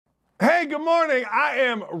Hey, good morning. I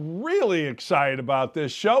am really excited about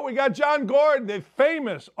this show. We got Jon Gordon, the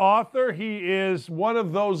famous author. He is one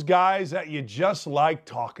of those guys that you just like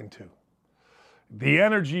talking to. The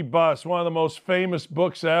Energy Bus, one of the most famous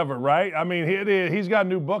books ever, right? I mean, he's got a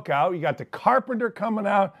new book out. You got The Carpenter coming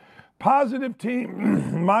out. Positive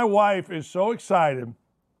Team. My wife is so excited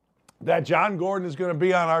that Jon Gordon is going to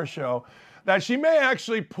be on our show that she may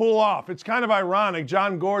actually pull off. It's kind of ironic.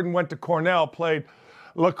 Jon Gordon went to Cornell, played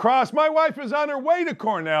lacrosse. My wife is on her way to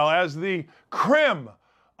Cornell as the creme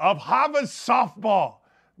of Havas softball.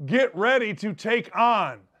 Get ready to take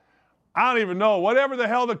on, I don't even know, whatever the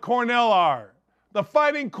hell the Cornell are. The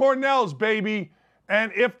Fighting Cornells, baby.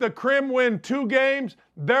 And if the Crim win 2 games,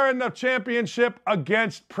 they're in the championship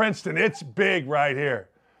against Princeton. It's big right here.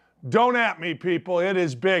 Don't at me, people. It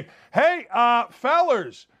is big. Hey,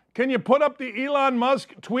 fellers, can you put up the Elon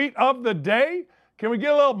Musk tweet of the day? Can we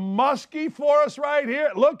get a little musky for us right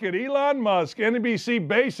here? Look at Elon Musk, NBC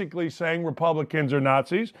basically saying Republicans are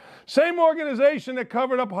Nazis. Same organization that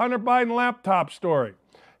covered up Hunter Biden laptop story.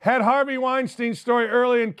 Had Harvey Weinstein story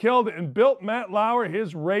early and killed it and built Matt Lauer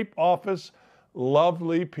his rape office.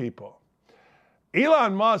 Lovely people.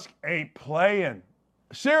 Elon Musk ain't playing.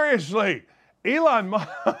 Seriously, Elon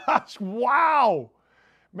Musk, wow.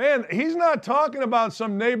 Man, he's not talking about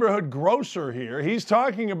some neighborhood grocer here. He's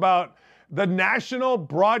talking about the National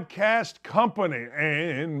Broadcast Company,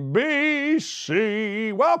 NBC.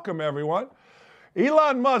 Welcome, everyone.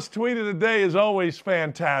 Elon Musk tweeted today is always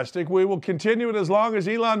fantastic. We will continue it as long as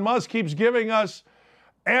Elon Musk keeps giving us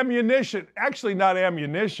ammunition. Actually, not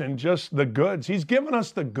ammunition, just the goods. He's giving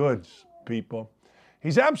us the goods, people.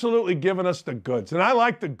 He's absolutely giving us the goods, and I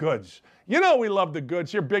like the goods. You know we love the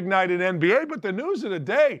goods here, big night in NBA, but the news of the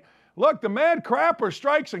day, look, the mad crapper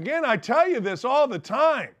strikes again. I tell you this all the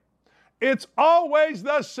time. It's always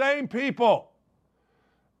the same people.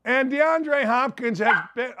 And DeAndre Hopkins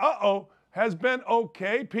has been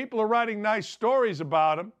okay. People are writing nice stories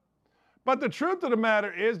about him. But the truth of the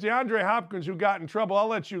matter is DeAndre Hopkins, who got in trouble, I'll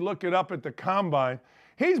let you look it up at the Combine,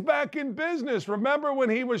 he's back in business. Remember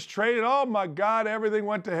when he was traded? Oh, my God, everything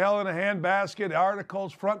went to hell in a handbasket.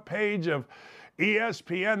 Articles, front page of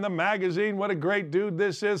ESPN, the magazine. What a great dude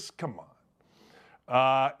this is. Come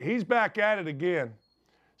on. He's back at it again.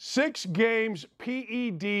 6 games,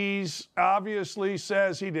 PEDs, obviously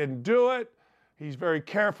says he didn't do it. He's very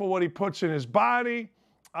careful what he puts in his body.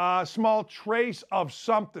 Small trace of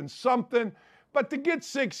something. But to get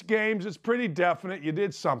 6 games, it's pretty definite you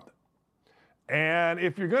did something. And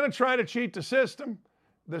if you're going to try to cheat the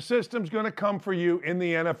system's going to come for you in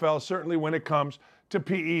the NFL, certainly when it comes to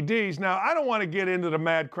PEDs. Now, I don't want to get into the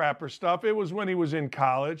mad crapper stuff. It was when he was in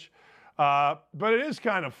college. But it is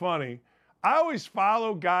kind of funny. I always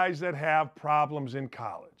follow guys that have problems in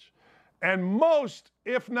college. And most,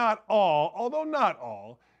 if not all, although not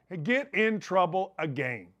all, get in trouble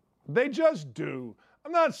again. They just do.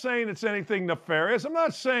 I'm not saying it's anything nefarious. I'm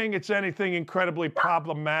not saying it's anything incredibly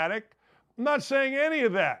problematic. I'm not saying any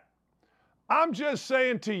of that. I'm just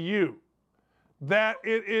saying to you that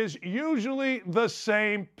it is usually the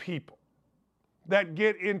same people that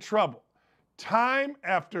get in trouble. Time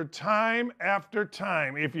after time after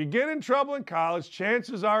time. If you get in trouble in college,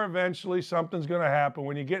 chances are eventually something's going to happen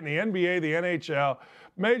when you get in the NBA, the NHL,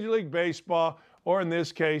 Major League Baseball, or in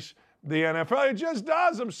this case, the NFL. It just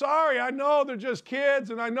does. I'm sorry. I know they're just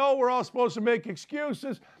kids, and I know we're all supposed to make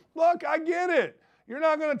excuses. Look, I get it. You're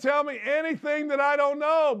not going to tell me anything that I don't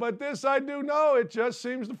know, but this I do know. It just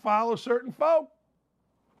seems to follow certain folk.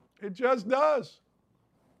 It just does.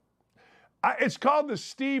 It's called the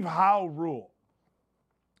Steve Howe rule.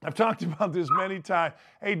 I've talked about this many times.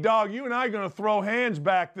 Hey, dog, you and I are going to throw hands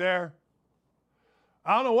back there.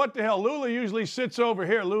 I don't know what the hell. Lula usually sits over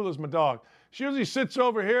here. Lula's my dog. She usually sits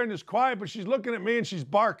over here and is quiet, but she's looking at me and she's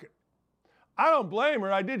barking. I don't blame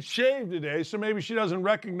her. I did shave today, so maybe she doesn't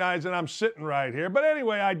recognize that I'm sitting right here. But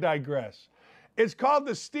anyway, I digress. It's called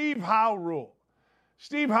the Steve Howe rule.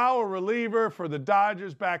 Steve Howe, a reliever for the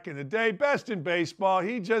Dodgers back in the day, best in baseball.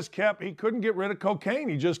 He couldn't get rid of cocaine.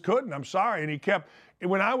 He just couldn't. I'm sorry. And he kept,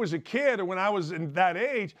 when I was a kid or when I was in that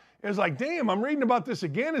age, it was like, damn, I'm reading about this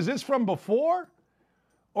again. Is this from before?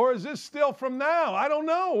 Or is this still from now? I don't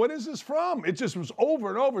know. What is this from? It just was over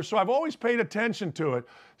and over. So I've always paid attention to it,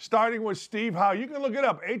 starting with Steve Howe. You can look it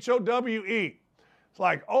up, Howe. It's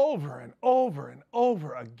like over and over and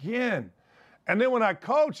over again. And then when I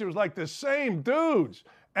coached, it was like the same dudes.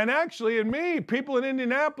 And actually, in me, people in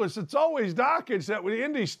Indianapolis, it's always Dockage that the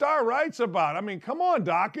Indy Star writes about. I mean, come on,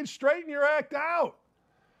 Dockage, straighten your act out.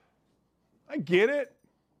 I get it.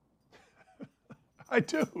 I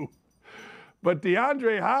do. But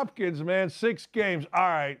DeAndre Hopkins, man, 6 games. All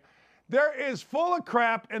right. There is full of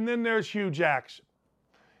crap, and then there's Hugh Jackson.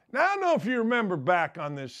 Now, I don't know if you remember back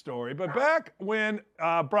on this story, but back when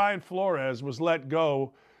Brian Flores was let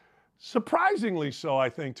go, surprisingly so, I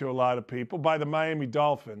think, to a lot of people, by the Miami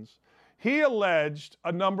Dolphins, he alleged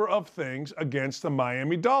a number of things against the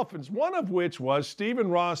Miami Dolphins, one of which was Stephen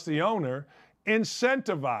Ross, the owner,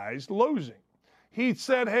 incentivized losing. He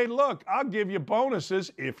said, hey, look, I'll give you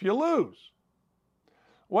bonuses if you lose.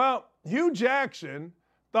 Well, Hugh Jackson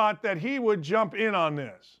thought that he would jump in on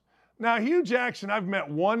this. Now, Hugh Jackson, I've met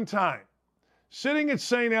one time. Sitting at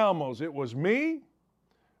St. Elmo's, it was me,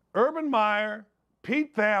 Urban Meyer,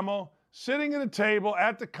 Pete Thamel, sitting at a table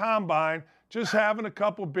at the Combine, just having a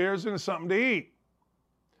couple beers and something to eat.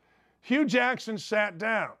 Hugh Jackson sat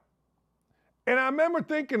down. And I remember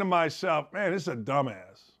thinking to myself, man, this is a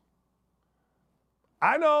dumbass.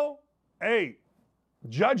 I know, hey,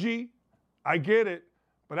 judgy, I get it,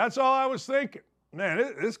 but that's all I was thinking.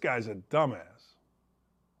 Man, this guy's a dumbass.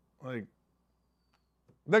 Like,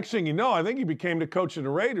 next thing you know, I think he became the coach of the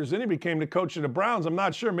Raiders, then he became the coach of the Browns. I'm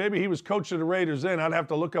not sure. Maybe he was coach of the Raiders then. I'd have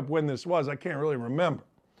to look up when this was. I can't really remember.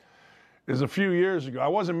 It was a few years ago. I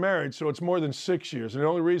wasn't married, so it's more than 6 years. And the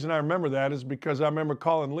only reason I remember that is because I remember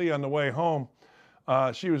calling Lee on the way home.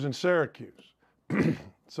 She was in Syracuse.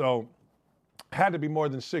 So had to be more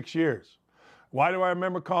than 6 years. Why do I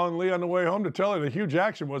remember calling Lee on the way home? To tell her that Hugh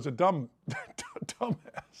Jackson was a dumbass,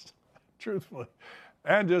 truthfully,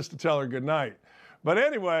 and just to tell her good night. But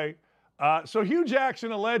anyway, so Hugh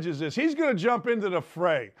Jackson alleges this. He's going to jump into the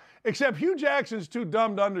fray, except Hugh Jackson's too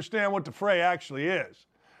dumb to understand what the fray actually is.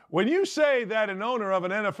 When you say that an owner of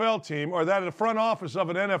an NFL team or that the front office of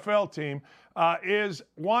an NFL team is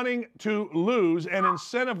wanting to lose and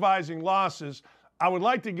incentivizing losses, I would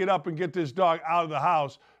like to get up and get this dog out of the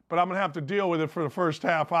house, but I'm going to have to deal with it for the first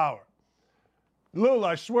half hour. Lula,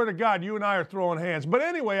 I swear to God, you and I are throwing hands. But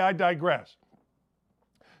anyway, I digress.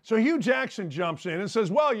 So Hugh Jackson jumps in and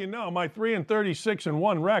says, well, you know, my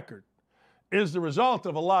 3-36-1 record is the result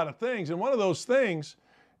of a lot of things. And one of those things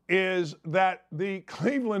is that the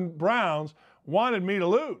Cleveland Browns wanted me to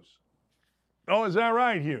lose. Oh, is that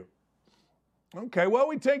right, Hugh? Okay, well,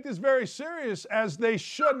 we take this very serious, as they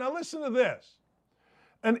should. Now listen to this.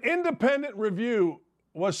 An independent review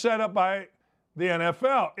was set up by the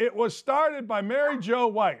NFL. It was started by Mary Jo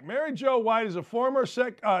White. Mary Jo White is a former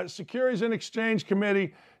Securities and Exchange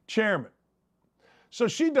Committee chairman. So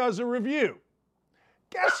she does a review.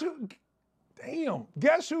 Guess who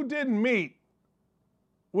didn't meet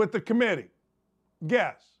with the committee?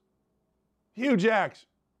 Guess. Hugh Jackson.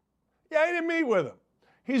 Yeah, he didn't meet with him.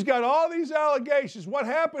 He's got all these allegations. What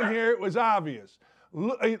happened here, it was obvious.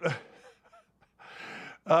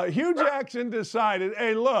 Hugh Jackson decided,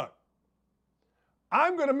 hey, look,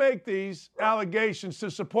 I'm going to make these allegations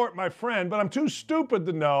to support my friend, but I'm too stupid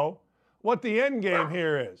to know what the end game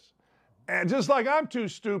here is. And just like I'm too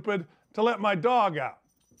stupid to let my dog out.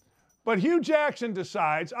 But Hugh Jackson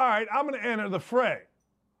decides, all right, I'm going to enter the fray.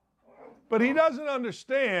 But he doesn't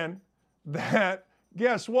understand that,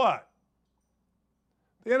 guess what?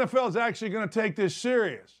 The NFL is actually going to take this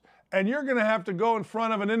serious. And you're going to have to go in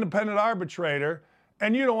front of an independent arbitrator,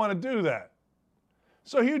 and you don't want to do that.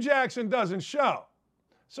 So Hugh Jackson doesn't show.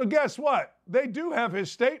 So guess what? They do have his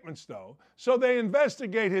statements, though. So they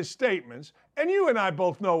investigate his statements. And you and I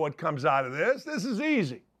both know what comes out of this. This is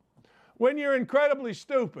easy. When you're incredibly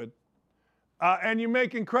stupid and you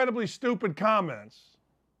make incredibly stupid comments,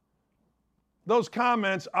 those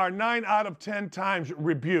comments are 9 out of 10 times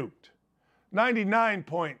rebuked.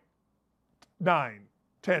 99.9,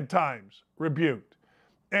 10 times rebuked.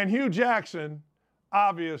 And Hugh Jackson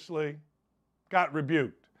obviously got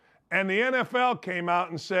rebuked. And the NFL came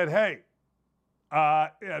out and said, hey,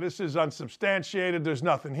 this is unsubstantiated. There's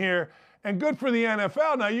nothing here. And good for the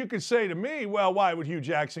NFL. Now, you could say to me, well, why would Hugh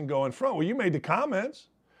Jackson go in front? Well, you made the comments.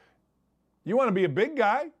 You want to be a big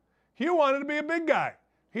guy? Hugh wanted to be a big guy.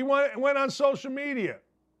 He went on social media,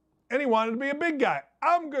 and he wanted to be a big guy.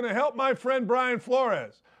 I'm going to help my friend Brian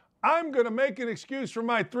Flores. I'm going to make an excuse for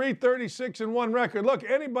my 3-36-1 record. Look,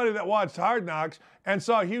 anybody that watched Hard Knocks and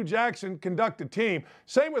saw Hugh Jackson conduct a team,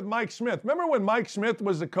 same with Mike Smith. Remember when Mike Smith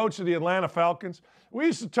was the coach of the Atlanta Falcons? We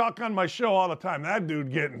used to talk on my show all the time. That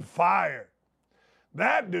dude getting fired.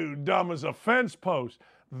 That dude dumb as a fence post.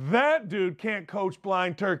 That dude can't coach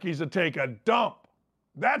blind turkeys to take a dump.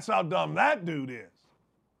 That's how dumb that dude is.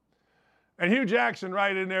 And Hugh Jackson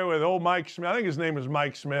right in there with old Mike Smith. I think his name was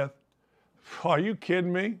Mike Smith. Are you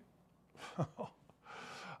kidding me? All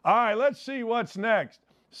right, let's see what's next.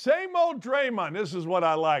 Same old Draymond. This is what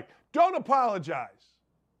I like. Don't apologize.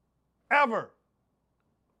 Ever.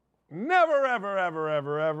 Never, ever, ever,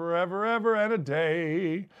 ever, ever, ever, ever, and a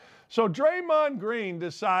day. So Draymond Green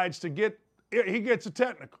decides he gets a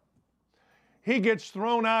technical. He gets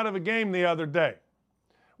thrown out of a game the other day.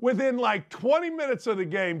 Within like 20 minutes of the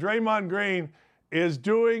game, Draymond Green is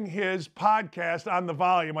doing his podcast on the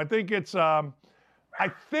volume. I think it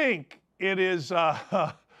is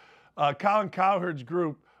Colin Cowherd's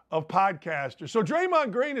group of podcasters. So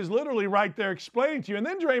Draymond Green is literally right there explaining to you. And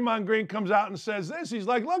then Draymond Green comes out and says this. He's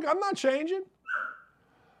like, look, I'm not changing.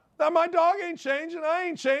 Now, my dog ain't changing. I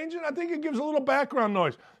ain't changing. I think it gives a little background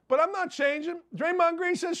noise. But I'm not changing. Draymond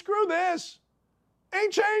Green says, screw this.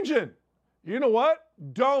 Ain't changing. You know what?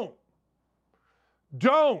 Don't.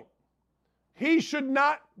 He should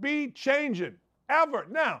not be changing, ever.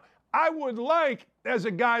 Now, I would like, as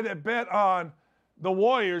a guy that bet on the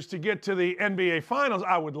Warriors to get to the NBA Finals,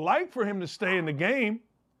 I would like for him to stay in the game.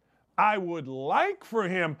 I would like for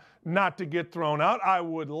him not to get thrown out. I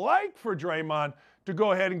would like for Draymond to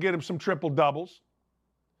go ahead and get him some triple doubles.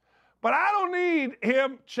 But I don't need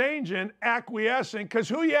him changing, acquiescing, because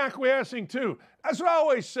who are you acquiescing to? That's what I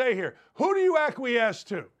always say here. Who do you acquiesce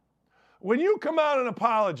to? When you come out and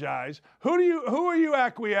apologize, who are you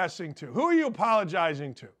acquiescing to? Who are you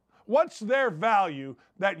apologizing to? What's their value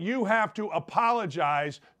that you have to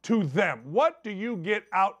apologize to them? What do you get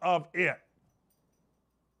out of it?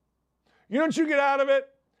 You know what you get out of it?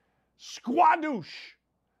 Squadoosh.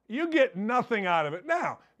 You get nothing out of it.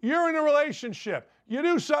 Now, you're in a relationship. You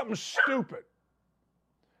do something stupid.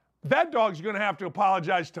 That dog's going to have to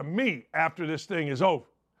apologize to me after this thing is over.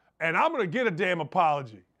 And I'm going to get a damn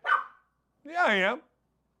apology. Yeah, I am.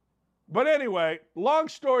 But anyway, long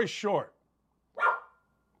story short.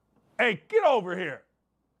 Hey, get over here.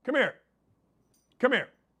 Come here. Come here.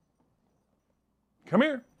 Come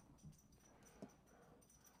here.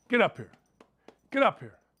 Get up here. Get up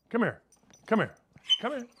here. Come here. Come here.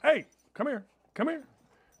 Come here. Hey, come here. Come here.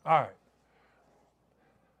 All right.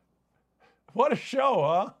 What a show,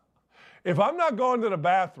 huh? If I'm not going to the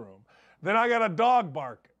bathroom, then I got a dog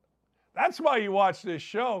barking. That's why you watch this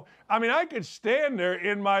show. I mean, I could stand there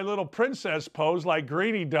in my little princess pose like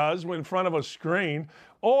Greenie does in front of a screen,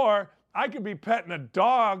 or I could be petting a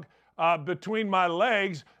dog between my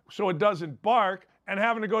legs so it doesn't bark and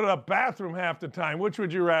having to go to the bathroom half the time. Which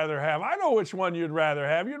would you rather have? I know which one you'd rather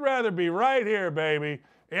have. You'd rather be right here, baby.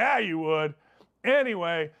 Yeah, you would.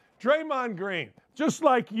 Anyway, Draymond Green, just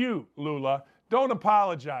like you, Lula, don't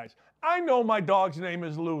apologize. I know my dog's name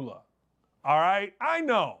is Lula. All right? I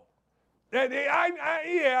know.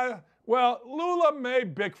 Yeah. Well, Lula Mae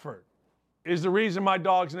Bickford is the reason my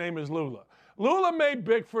dog's name is Lula. Lula Mae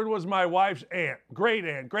Bickford was my wife's aunt, great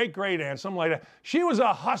aunt, something like that. She was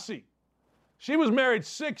a hussy. She was married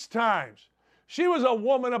 6 times. She was a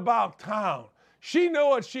woman about town. She knew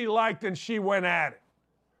what she liked and she went at it.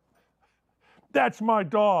 That's my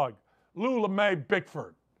dog, Lula Mae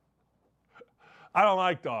Bickford. I don't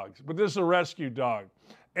like dogs, but this is a rescue dog.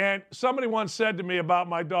 And somebody once said to me about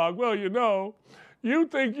my dog, well, you know, you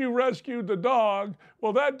think you rescued the dog.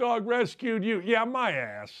 Well, that dog rescued you. Yeah, my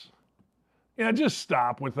ass. Yeah, just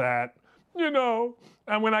stop with that. You know,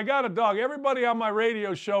 and when I got a dog, everybody on my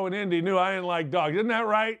radio show in Indy knew I didn't like dogs. Isn't that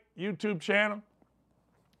right? YouTube channel.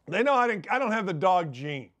 They know I don't have the dog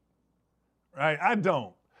gene. Right? I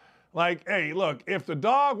don't. Like, hey, look, if the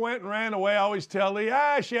dog went and ran away, I always tell Lee,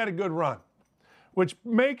 she had a good run. Which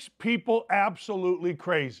makes people absolutely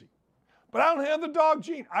crazy. But I don't have the dog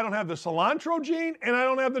gene. I don't have the cilantro gene, and I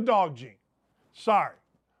don't have the dog gene. Sorry.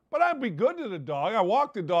 But I'd be good to the dog. I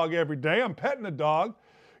walk the dog every day. I'm petting the dog.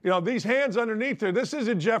 You know, these hands underneath there, this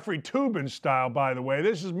isn't Jeffrey Toobin style, by the way.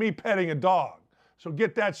 This is me petting a dog. So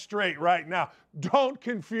get that straight right now. Don't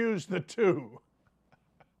confuse the two.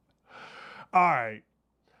 All right.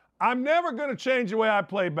 I'm never going to change the way I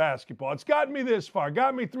play basketball. It's gotten me this far.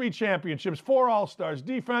 Got me 3 championships, 4 All-Stars,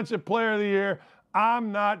 Defensive Player of the Year.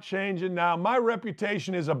 I'm not changing now. My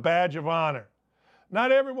reputation is a badge of honor.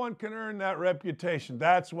 Not everyone can earn that reputation.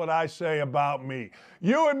 That's what I say about me.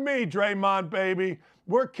 You and me, Draymond, baby,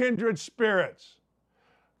 we're kindred spirits.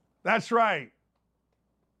 That's right.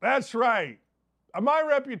 That's right. My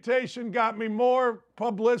reputation got me more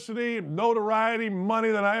publicity, notoriety,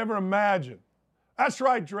 money than I ever imagined. That's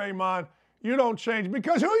right, Draymond. You don't change.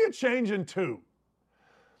 Because who are you changing to?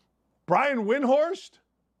 Brian Windhorst?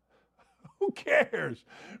 Who cares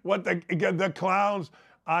what the clowns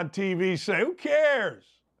on TV say? Who cares?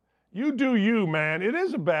 You do you, man. It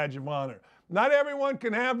is a badge of honor. Not everyone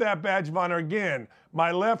can have that badge of honor. Again,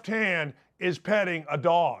 my left hand is petting a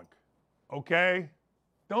dog, okay?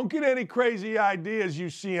 Don't get any crazy ideas, you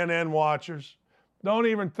CNN watchers. Don't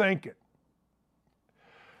even think it.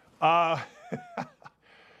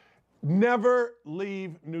 Never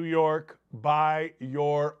leave New York by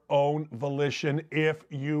your own volition if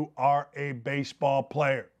you are a baseball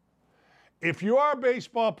player. If you are a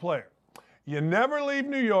baseball player, you never leave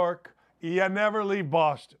New York, you never leave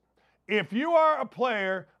Boston. If you are a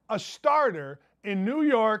player, a starter in New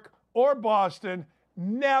York or Boston,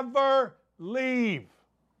 never leave.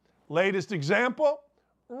 Latest example,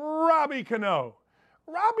 Robbie Cano.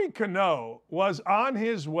 Robbie Cano was on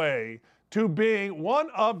his way to being one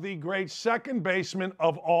of the great second basemen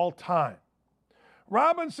of all time.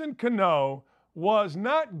 Robinson Cano was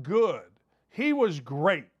not good. He was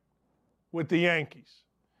great with the Yankees.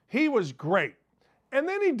 He was great. And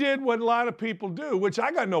then he did what a lot of people do, which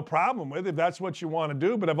I got no problem with if that's what you want to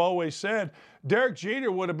do. But I've always said Derek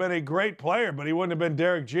Jeter would have been a great player, but he wouldn't have been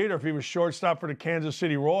Derek Jeter if he was shortstop for the Kansas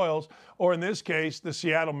City Royals, or in this case, the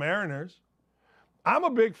Seattle Mariners. I'm a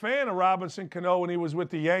big fan of Robinson Cano when he was with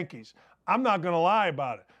the Yankees. I'm not going to lie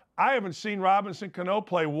about it. I haven't seen Robinson Cano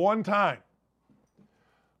play one time.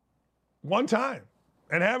 One time.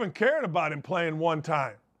 And haven't cared about him playing one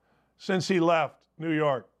time since he left New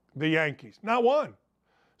York, the Yankees. Not one.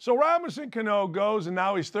 So Robinson Cano goes, and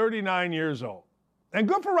now he's 39 years old. And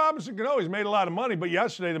good for Robinson Cano. He's made a lot of money, but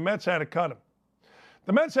yesterday the Mets had to cut him.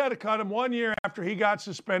 The Mets had to cut him 1 year after he got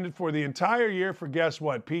suspended for the entire year for, guess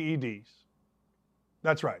what, PEDs.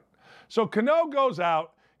 That's right. So Cano goes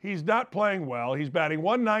out. He's not playing well. He's batting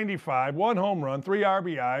 195, 1 home run, 3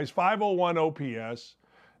 RBIs, 501 OPS.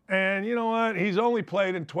 And you know what? He's only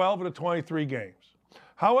played in 12 of the 23 games.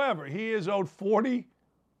 However, he is owed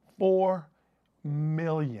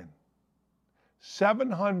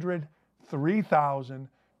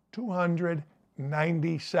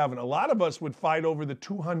 $44,703,297. A lot of us would fight over the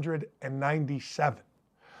 297.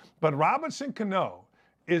 But Robinson Cano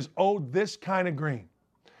is owed this kind of green.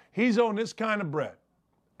 He's owed this kind of bread.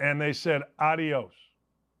 And they said, adios.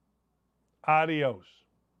 Adios.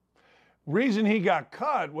 Reason he got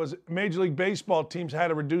cut was Major League Baseball teams had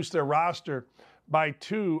to reduce their roster by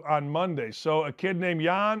 2 on Monday. So a kid named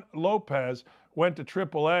Yan Lopez went to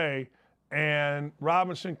AAA, and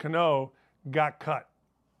Robinson Cano got cut.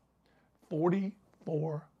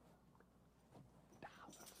 $44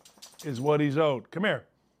 is what he's owed. Come here.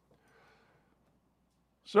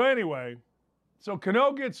 So anyway, so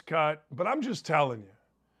Cano gets cut, but I'm just telling you,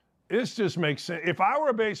 this just makes sense. If I were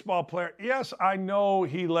a baseball player, yes, I know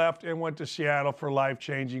he left and went to Seattle for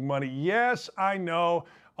life-changing money. Yes, I know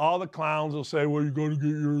all the clowns will say, well, you got to get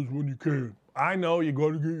yours when you can. I know you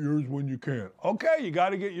got to get yours when you can. Okay, you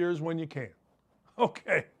got to get yours when you can.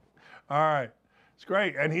 Okay. All right. It's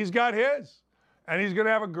great. And he's got his. And he's going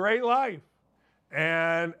to have a great life.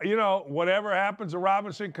 And, you know, whatever happens to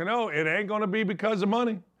Robinson Cano, it ain't going to be because of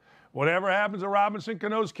money. Whatever happens to Robinson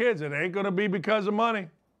Cano's kids, it ain't going to be because of money.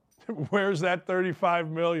 Where's that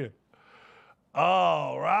 $35 million?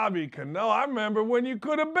 Oh, Robbie Cano, I remember when you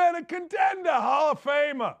could have been a contender, Hall of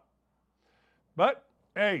Famer. But,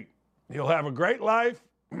 hey, he'll have a great life.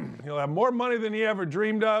 He'll have more money than he ever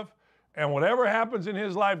dreamed of. And whatever happens in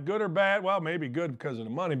his life, good or bad, well, maybe good because of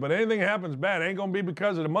the money, but anything happens bad ain't going to be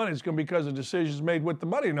because of the money. It's going to be because of decisions made with the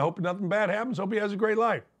money. And I hope nothing bad happens. Hope he has a great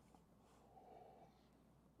life.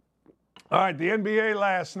 All right, the NBA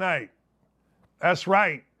last night. That's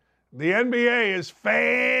right. The NBA is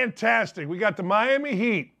fantastic. We got the Miami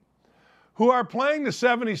Heat, who are playing the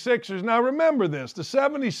 76ers. Now, remember this. The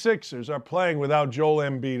 76ers are playing without Joel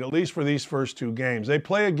Embiid, at least for these first 2 games. They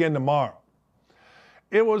play again tomorrow.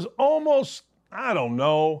 It was almost, I don't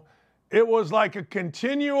know, it was like a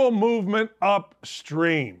continual movement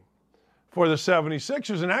upstream for the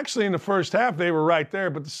 76ers. And actually, in the first half, they were right there.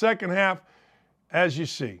 But the second half, as you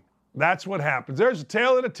see, that's what happens. There's a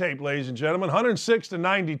tail of the tape, ladies and gentlemen.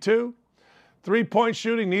 106-92. 3-point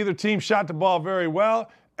shooting. Neither team shot the ball very well.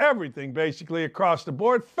 Everything basically across the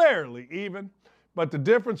board, fairly even. But the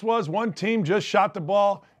difference was one team just shot the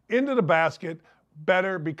ball into the basket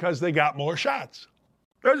better because they got more shots.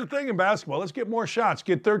 There's a thing in basketball. Let's get more shots.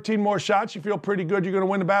 Get 13 more shots. You feel pretty good. You're going to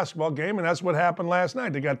win the basketball game. And that's what happened last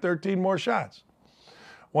night. They got 13 more shots.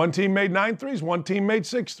 One team made 9 threes. One team made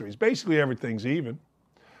 6 threes. Basically, everything's even.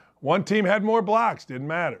 One team had more blocks, didn't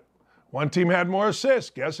matter. One team had more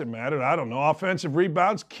assists, guess it mattered, I don't know. Offensive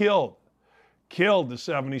rebounds killed the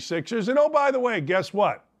 76ers. And oh, by the way, guess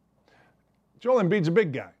what? Joel Embiid's a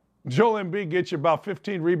big guy. Joel Embiid gets you about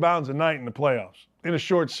 15 rebounds a night in the playoffs in a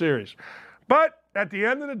short series. But at the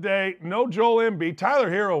end of the day, no Joel Embiid.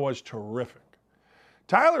 Tyler Hero was terrific.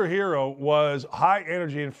 Tyler Hero was high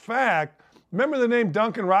energy. In fact, remember the name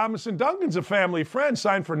Duncan Robinson? Duncan's a family friend,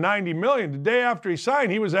 signed for $90 million. The day after he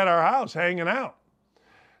signed, he was at our house hanging out.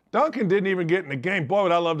 Duncan didn't even get in the game. Boy,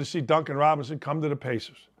 would I love to see Duncan Robinson come to the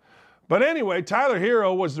Pacers. But anyway, Tyler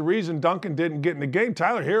Hero was the reason Duncan didn't get in the game.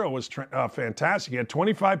 Tyler Hero was fantastic. He had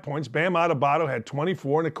 25 points. Bam Adebayo had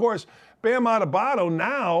 24. And, of course, Bam Adebayo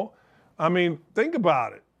now, I mean, think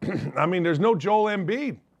about it. I mean, there's no Joel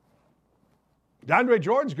Embiid. DeAndre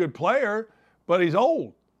Jordan's a good player, but he's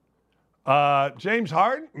old. James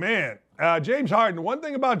Harden, man. James Harden, one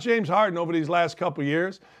thing about James Harden over these last couple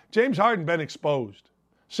years, James Harden been exposed.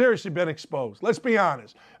 Seriously been exposed. Let's be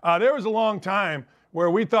honest. There was a long time where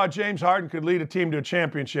we thought James Harden could lead a team to a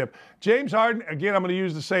championship. James Harden, again, I'm going to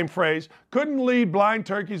use the same phrase, couldn't lead blind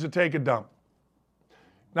turkeys to take a dump.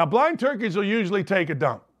 Now, blind turkeys will usually take a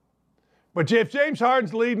dump. But if James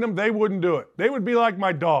Harden's leading them, they wouldn't do it. They would be like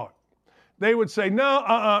my dog. They would say,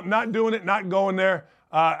 no, not doing it, not going there.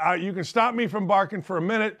 You can stop me from barking for a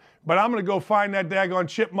minute, but I'm going to go find that daggone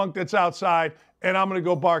chipmunk that's outside, and I'm going to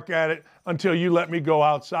go bark at it until you let me go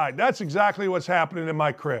outside. That's exactly what's happening in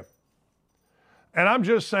my crib. And I'm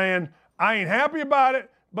just saying, I ain't happy about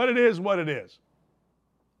it, but it is what it is.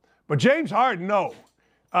 But James Harden, no.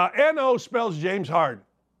 N-O spells James Harden.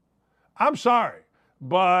 I'm sorry,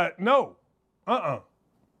 but no.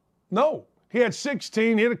 No. He had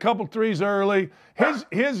 16, he hit a couple threes early.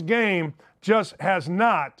 His game just has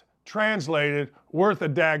not translated worth a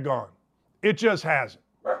daggone. It just hasn't.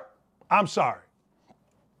 I'm sorry.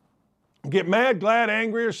 Get mad, glad,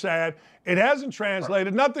 angry, or sad. It hasn't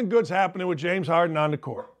translated. Nothing good's happening with James Harden on the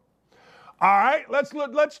court. All right,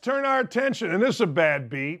 let's turn our attention, and this is a bad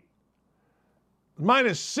beat.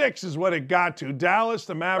 -6 is what it got to. Dallas,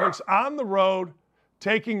 the Mavericks, on the road,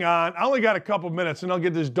 taking on, I only got a couple minutes, and I'll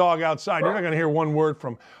get this dog outside. You're not going to hear one word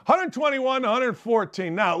from 121 to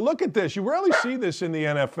 114. Now, look at this. You rarely see this in the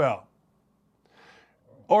NFL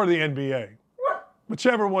or the NBA,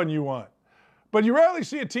 whichever one you want. But you rarely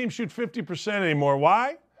see a team shoot 50% anymore.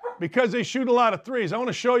 Why? Because they shoot a lot of threes. I want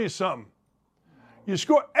to show you something. You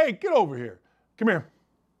score, hey, get over here. Come here.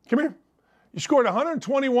 Come here. You scored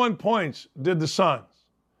 121 points, did the Suns.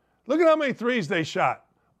 Look at how many threes they shot.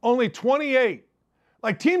 Only 28.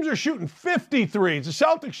 Like, teams are shooting 50 threes. The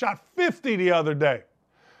Celtics shot 50 the other day.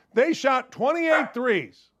 They shot 28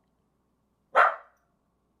 threes.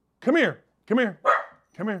 Come here. Come here.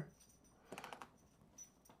 Come here.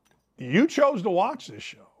 You chose to watch this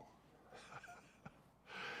show.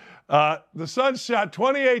 The Suns shot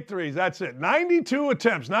 28 threes. That's it. 92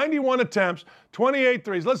 attempts, 91 attempts, 28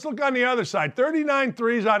 threes. Let's look on the other side. 39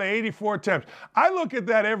 threes out of 84 attempts. I look at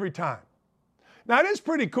that every time. Now, it is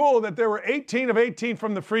pretty cool that there were 18 of 18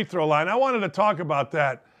 from the free throw line. I wanted to talk about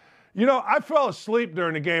that. You know, I fell asleep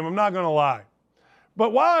during the game. I'm not going to lie.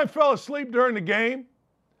 But while I fell asleep during the game,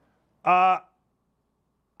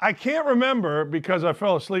 I can't remember because I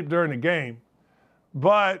fell asleep during the game,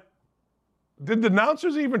 but did the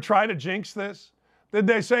announcers even try to jinx this? Did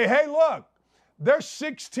they say, hey, look, they're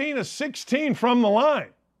 16 of 16 from the line?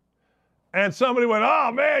 And somebody went,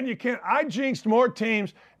 oh, man, you can't. I jinxed more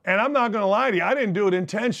teams, and I'm not going to lie to you. I didn't do it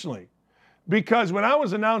intentionally because when I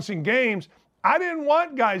was announcing games, I didn't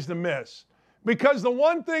want guys to miss because the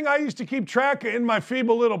one thing I used to keep track of in my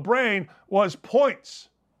feeble little brain was points.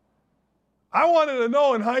 I wanted to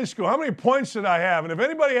know in high school, how many points did I have? And if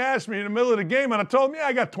anybody asked me in the middle of the game and I told them, yeah,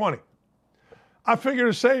 I got 20. I figure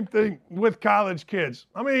the same thing with college kids.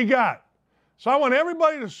 How many you got? So I want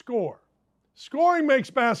everybody to score. Scoring makes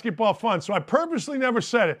basketball fun, so I purposely never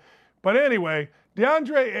said it. But anyway,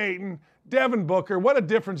 DeAndre Ayton, Devin Booker, what a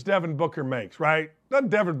difference Devin Booker makes, right? Doesn't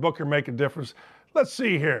Devin Booker make a difference? Let's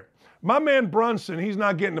see here. My man Brunson, he's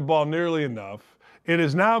not getting the ball nearly enough. It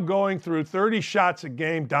is now going through 30 shots a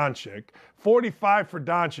game, Doncic, 45 for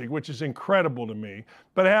Doncic, which is incredible to me.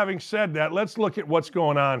 But having said that, let's look at what's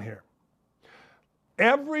going on here.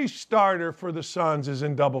 Every starter for the Suns is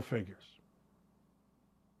in double figures.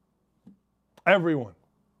 Everyone.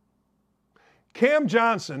 Cam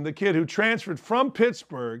Johnson, the kid who transferred from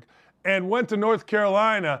Pittsburgh and went to North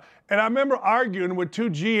Carolina, and I remember arguing with two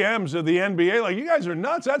GMs of the NBA, like, you guys are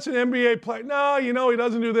nuts, that's an NBA player. No, you know, he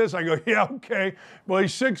doesn't do this. I go, yeah, okay. Well,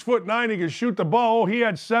 he's 6'9", he can shoot the ball. He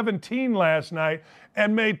had 17 last night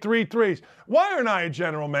and made 3 threes. Why aren't I a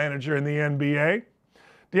general manager in the NBA?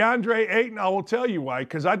 DeAndre Ayton, I will tell you why,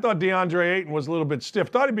 because I thought DeAndre Ayton was a little bit stiff.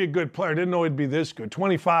 Thought he'd be a good player. Didn't know he'd be this good.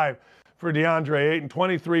 25 for DeAndre Ayton,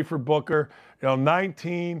 23 for Booker,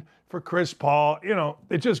 19 for Chris Paul.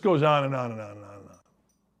 It just goes on and on and on and on and on.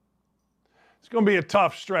 It's going to be a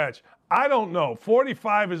tough stretch. I don't know.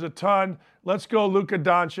 45 is a ton. Let's go Luka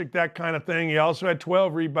Doncic, that kind of thing. He also had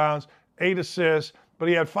 12 rebounds, 8 assists, but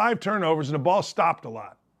he had 5 turnovers, and the ball stopped a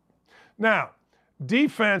lot. Now,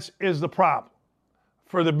 defense is the problem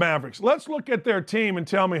for the Mavericks. Let's look at their team and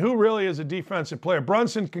tell me who really is a defensive player.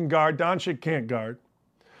 Brunson can guard. Doncic can't guard.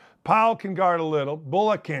 Powell can guard a little.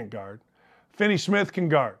 Bullock can't guard. Finney Smith can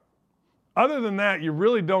guard. Other than that, you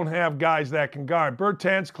really don't have guys that can guard.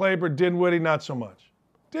 Bertans, Kleber, Dinwiddie, not so much.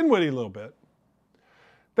 Dinwiddie a little bit.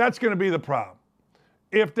 That's going to be the problem.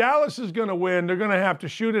 If Dallas is going to win, they're going to have to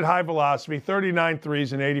shoot at high velocity, 39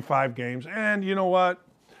 threes in 85 games. And you know what?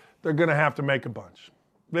 They're going to have to make a bunch.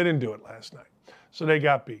 They didn't do it last night, so they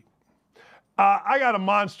got beat. I got a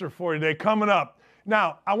monster for you today coming up.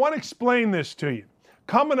 Now, I want to explain this to you.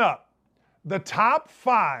 Coming up, the top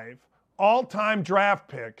 5 all-time draft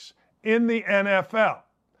picks in the NFL,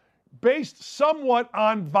 based somewhat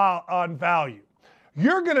on value.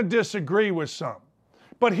 You're going to disagree with some.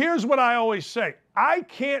 But here's what I always say. I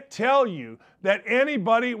can't tell you that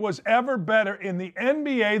anybody was ever better in the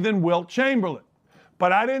NBA than Wilt Chamberlain.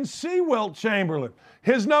 But I didn't see Wilt Chamberlain.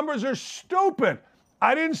 His numbers are stupid.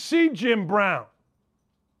 I didn't see Jim Brown.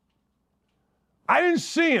 I didn't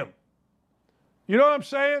see him. You know what I'm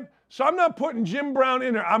saying? So I'm not putting Jim Brown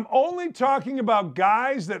in there. I'm only talking about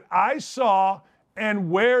guys that I saw and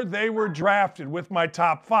where they were drafted with my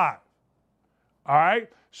top 5. All right?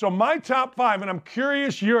 So my top 5, and I'm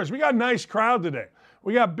curious yours. We got a nice crowd today.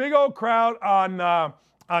 We got big old crowd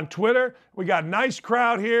on Twitter. We got a nice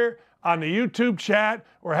crowd here on the YouTube chat.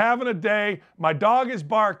 We're having a day. My dog is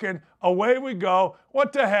barking. Away we go.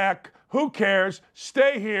 What the heck? Who cares?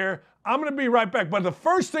 Stay here. I'm going to be right back. But the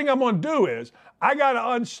first thing I'm going to do is I got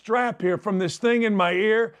to unstrap here from this thing in my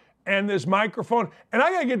ear and this microphone, and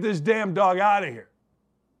I got to get this damn dog out of here.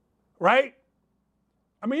 Right?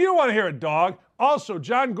 I mean, you don't want to hear a dog. Also,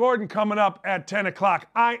 John Gordon coming up at 10 o'clock.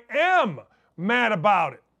 I am mad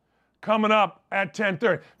about it. Coming up at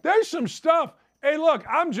 10:30. There's some stuff, hey, look,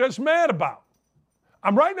 I'm just mad about.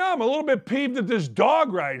 Right now, I'm a little bit peeved at this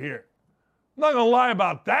dog right here. I'm not going to lie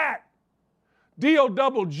about that.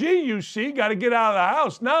 D-O-double-G, you see, got to get out of the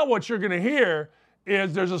house. Now what you're going to hear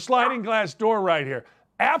is there's a sliding glass door right here.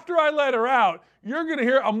 After I let her out, you're going to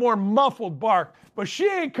hear a more muffled bark, but she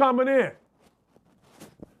ain't coming in.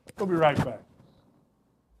 We'll be right back.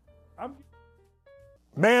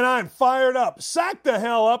 Man, I'm fired up. Sack the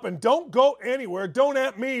hell up and don't go anywhere. Don't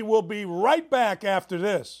at me. We'll be right back after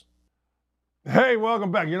this. Hey,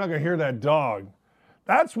 welcome back. You're not going to hear that dog.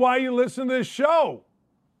 That's why you listen to this show.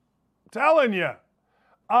 I'm telling you.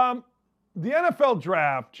 The NFL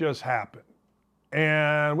draft just happened.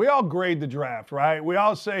 And we all grade the draft, right? We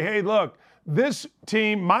all say, hey, look, this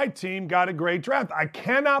team, my team, got a great draft. I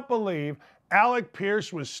cannot believe Alec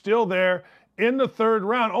Pierce was still there in the 3rd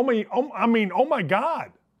round. Oh my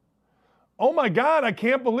God. Oh my God, I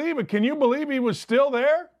can't believe it. Can you believe he was still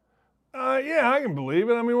there? Yeah, I can believe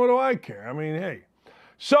it. I mean, what do I care? I mean, hey.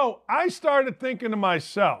 So I started thinking to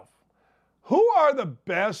myself, who are the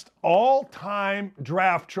best all-time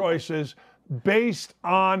draft choices based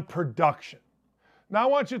on production? Now, I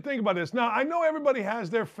want you to think about this. Now, I know everybody has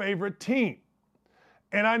their favorite team.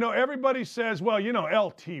 And I know everybody says, well, you know,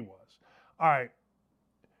 LT was. All right.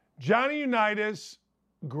 Johnny Unitas,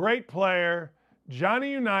 great player.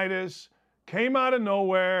 Johnny Unitas came out of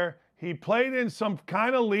nowhere. He played in some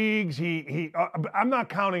kind of leagues. I'm not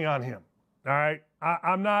counting on him. All right,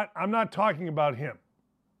 I'm not talking about him.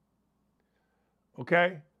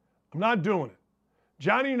 Okay, I'm not doing it.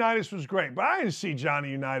 Johnny Unitas was great, but I didn't see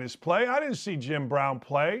Johnny Unitas play. I didn't see Jim Brown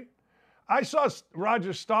play. I saw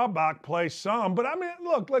Roger Staubach play some, but I mean,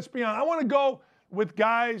 look, let's be honest. I want to go with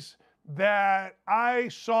guys that I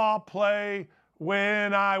saw play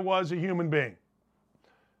when I was a human being.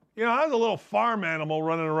 You know, I was a little farm animal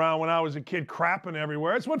running around when I was a kid, crapping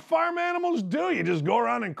everywhere. That's what farm animals do. You just go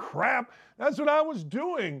around and crap. That's what I was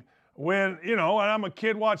doing when I'm a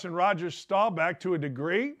kid watching Roger Staubach to a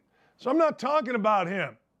degree. So I'm not talking about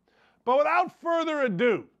him. But without further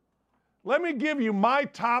ado, let me give you my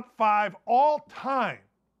top 5 all time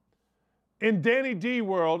in Danny D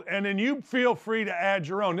world, and then you feel free to add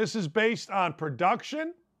your own. This is based on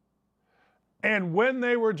production and when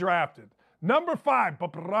they were drafted. Number 5,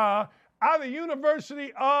 out of the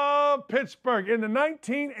University of Pittsburgh in the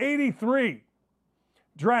 1983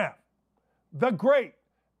 draft, the great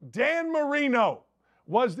Dan Marino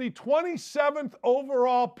was the 27th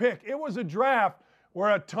overall pick. It was a draft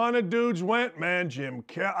where a ton of dudes went, man. Jim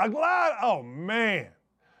Kelly, oh man,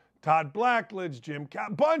 Todd Blackledge, Jim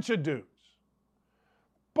Kelly, bunch of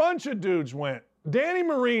dudes went. Danny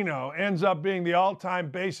Marino ends up being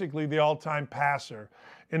basically the all-time passer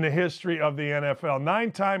in the history of the NFL.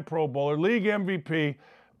 9-time Pro Bowler, league MVP.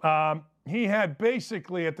 He had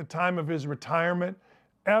basically, at the time of his retirement,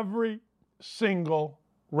 every single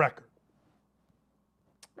record.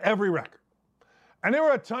 Every record. And there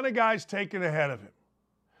were a ton of guys taken ahead of him.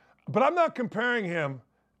 But I'm not comparing him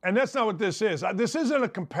And that's not what this is. This isn't a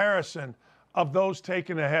comparison of those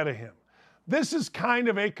taken ahead of him. This is kind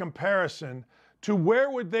of a comparison to where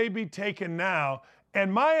would they be taken now,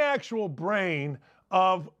 and my actual brain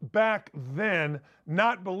of back then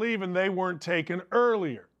not believing they weren't taken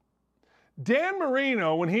earlier. Dan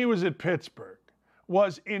Marino, when he was at Pittsburgh,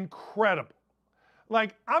 was incredible.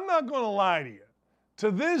 Like, I'm not going to lie to you. To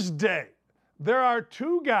this day, there are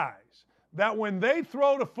two guys that when they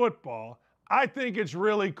throw the football, I think it's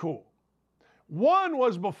really cool. One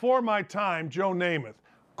was before my time, Joe Namath.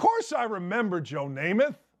 Of course I remember Joe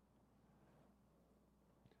Namath.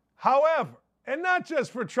 However, and not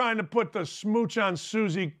just for trying to put the smooch on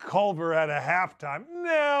Susie Culver at a halftime.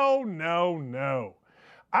 No.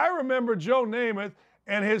 I remember Joe Namath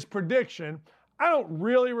and his prediction. I don't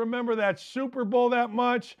really remember that Super Bowl that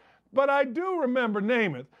much, but I do remember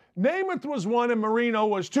Namath. Namath was one and Marino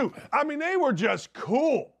was two. I mean, they were just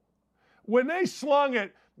cool. When they slung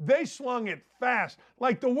it fast.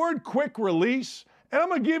 Like the word quick release, and I'm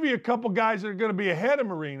going to give you a couple guys that are going to be ahead of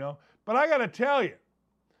Marino, but I got to tell you,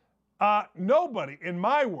 nobody in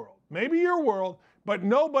my world, maybe your world, but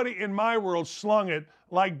nobody in my world slung it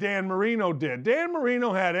like Dan Marino did. Dan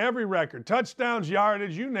Marino had every record, touchdowns,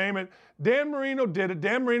 yardage, you name it. Dan Marino did it.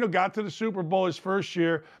 Dan Marino got to the Super Bowl his first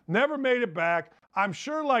year, never made it back. I'm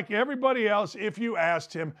sure like everybody else, if you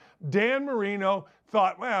asked him, Dan Marino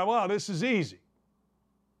thought, well, this is easy.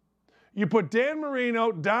 You put Dan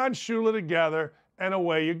Marino, Don Shula together, and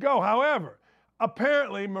away you go. However,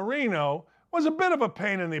 apparently Marino was a bit of a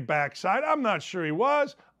pain in the backside. I'm not sure he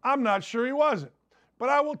was. I'm not sure he wasn't. But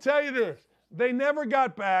I will tell you this. They never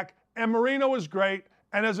got back, and Marino was great.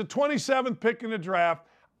 And as a 27th pick in the draft,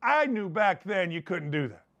 I knew back then you couldn't do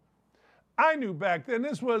that. I knew back then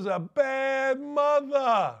this was a bad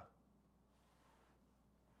mother.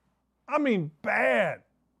 I mean, bad.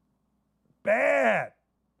 Bad.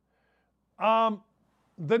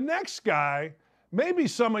 The next guy, maybe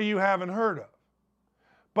some of you haven't heard of.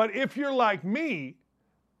 But if you're like me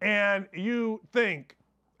and you think,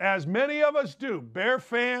 as many of us do, Bear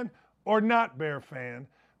fan or not Bear fan,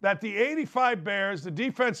 that the 85 Bears, the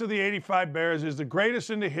defense of the 85 Bears is the greatest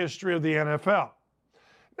in the history of the NFL.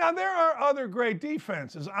 Now, there are other great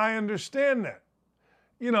defenses. I understand that.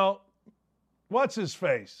 You know, what's his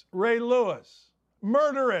face? Ray Lewis.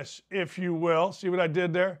 Murderous, if you will. See what I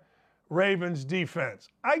did there? Ravens defense.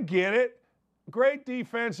 I get it. Great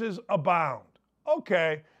defenses abound.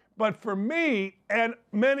 Okay, but for me and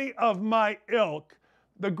many of my ilk,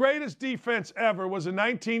 the greatest defense ever was the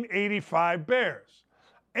 1985 Bears.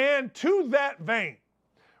 And to that vein,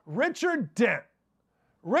 Richard Dent,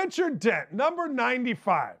 number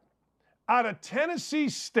 95, out of Tennessee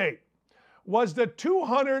State, was the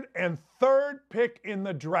 203rd pick in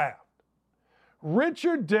the draft.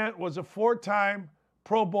 Richard Dent was a four-time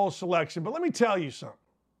Pro Bowl selection. But let me tell you something.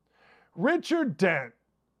 Richard Dent,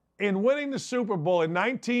 in winning the Super Bowl in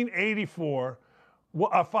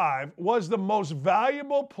 1984-5, was the most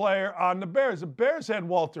valuable player on the Bears. The Bears had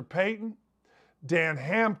Walter Payton, Dan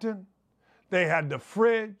Hampton. They had the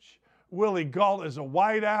Fridge, Willie Gault as a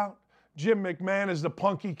wideout, Jim McMahon as the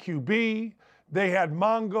punky QB. They had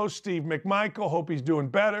Mongo, Steve McMichael, hope he's doing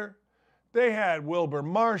better. They had Wilbur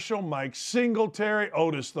Marshall, Mike Singletary,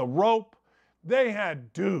 Otis the Rope. They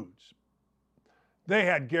had dudes. They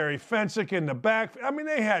had Gary Fensick in the back. I mean,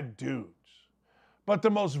 they had dudes. But the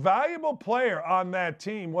most valuable player on that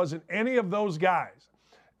team wasn't any of those guys.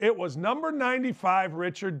 It was number 95,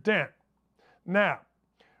 Richard Dent. Now,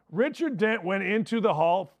 Richard Dent went into the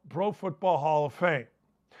Pro Football Hall of Fame.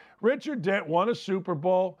 Richard Dent won a Super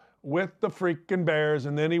Bowl with the freaking Bears,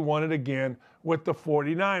 and then he won it again with the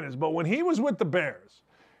 49ers. But when he was with the Bears,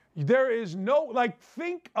 there is no,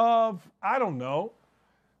 think of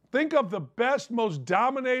the best, most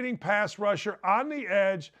dominating pass rusher on the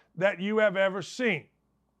edge that you have ever seen.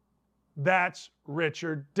 That's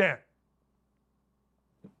Richard Dent.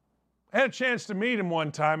 I had a chance to meet him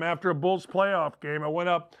one time after a Bulls playoff game. I went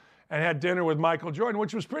up and had dinner with Michael Jordan,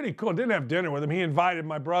 which was pretty cool. Didn't have dinner with him. He invited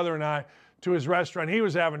my brother and I to his restaurant. He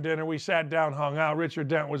was having dinner. We sat down, hung out. Richard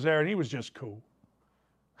Dent was there, and he was just cool.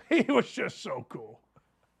 He was just so cool.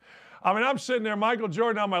 I mean, I'm sitting there, Michael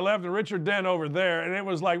Jordan on my left and Richard Dent over there, and it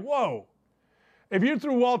was like, whoa. If you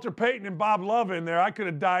threw Walter Payton and Bob Love in there, I could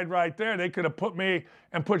have died right there. They could have put me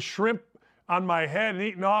and put shrimp on my head and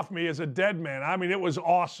eaten off me as a dead man. I mean, it was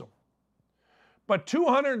awesome. But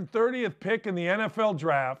 230th pick in the NFL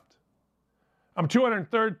draft,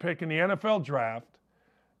 203rd pick in the NFL draft,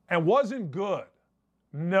 and wasn't good.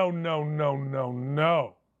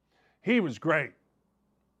 No. He was great.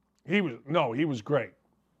 He was great.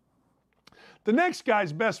 The next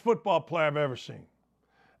guy's best football player I've ever seen.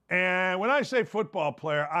 And when I say football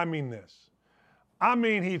player, I mean this. I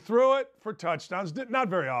mean, he threw it for touchdowns, not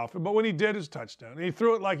very often, but when he did his touchdown, he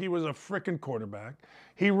threw it like he was a freaking quarterback.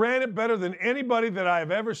 He ran it better than anybody that I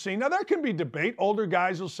have ever seen. Now, there can be debate. Older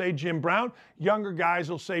guys will say Jim Brown. Younger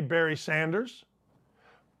guys will say Barry Sanders.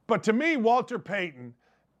 But to me, Walter Payton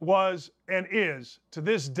was and is, to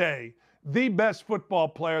this day, the best football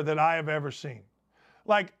player that I have ever seen.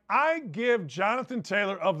 Like, I give Jonathan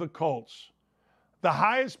Taylor of the Colts the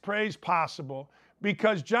highest praise possible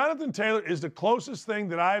because Jonathan Taylor is the closest thing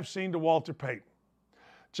that I have seen to Walter Payton.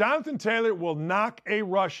 Jonathan Taylor will knock a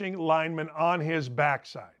rushing lineman on his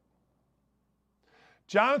backside.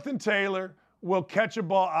 Jonathan Taylor will catch a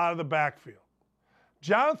ball out of the backfield.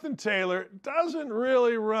 Jonathan Taylor doesn't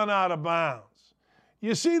really run out of bounds.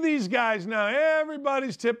 You see these guys now,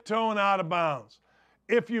 everybody's tiptoeing out of bounds.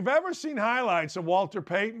 If you've ever seen highlights of Walter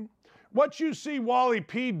Payton, what you see Wally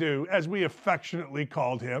P do, as we affectionately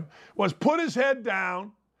called him, was put his head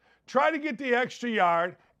down, try to get the extra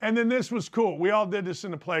yard, and then this was cool. We all did this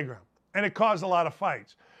in the playground, and it caused a lot of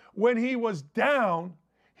fights. When he was down,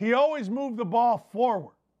 he always moved the ball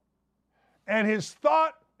forward. And his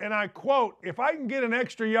thought, and I quote, if I can get an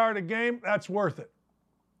extra yard a game, that's worth it.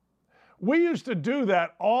 We used to do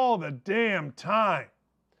that all the damn time.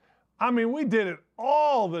 I mean, we did it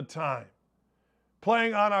all the time.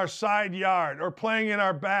 Playing on our side yard or playing in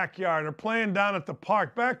our backyard or playing down at the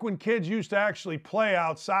park, back when kids used to actually play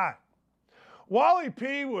outside. Wally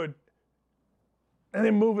P would, and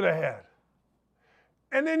then move it ahead.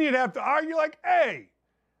 And then you'd have to argue like, hey,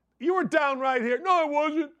 you were down right here. No, I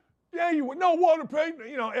wasn't. Yeah, you were. No, Walter Payton.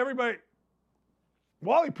 You know, everybody.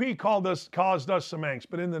 Wally P caused us some angst.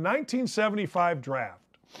 But in the 1975 draft,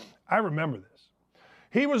 I remember this.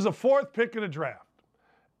 He was the fourth pick of the draft.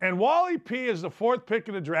 And Wally P is the fourth pick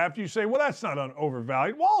of the draft. You say, well, that's not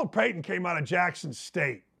overvalued. Walter Payton came out of Jackson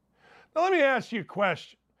State. Now, let me ask you a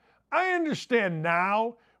question. I understand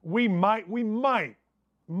now we might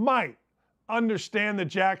understand that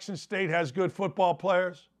Jackson State has good football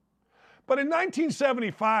players. But in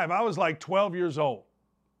 1975, I was like 12 years old.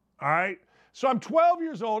 All right? So I'm 12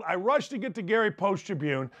 years old. I rush to get to Gary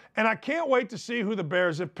Post-Tribune, and I can't wait to see who the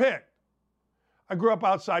Bears have picked. I grew up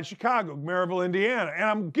outside Chicago, Maryville, Indiana, and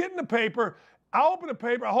I'm getting the paper. I open the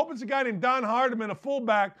paper. I hope it's a guy named Don Hardiman, a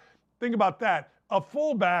fullback. Think about that. A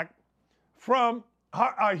fullback from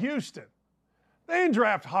Houston. They didn't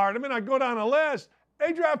draft Hardiman. I go down the list.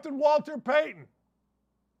 They drafted Walter Payton.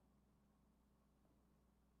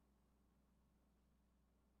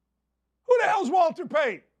 Who the hell's Walter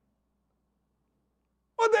Payton?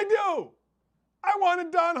 What'd they do? I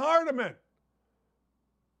wanted Don Hardiman.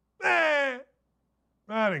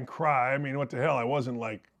 I didn't cry. I mean, what the hell? I wasn't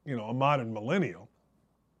like, a modern millennial.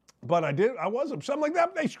 But I was upset. I'm like,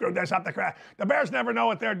 they screwed this up. The Bears never know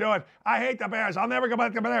what they're doing. I hate the Bears. I'll never go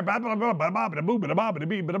back to the Bears.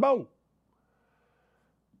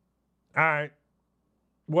 All right.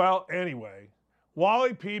 Well, anyway,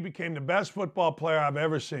 Wally P became the best football player I've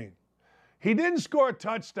ever seen. He didn't score a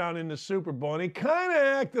touchdown in the Super Bowl, and he kind of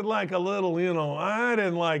acted like a little, I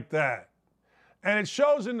didn't like that. And it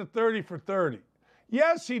shows in the 30 for 30.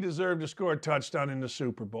 Yes, he deserved to score a touchdown in the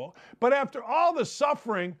Super Bowl, but after all the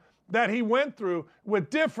suffering that he went through with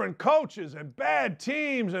different coaches and bad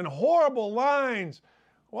teams and horrible lines,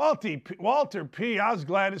 Walter P., I was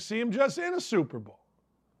glad to see him just in a Super Bowl.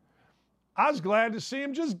 I was glad to see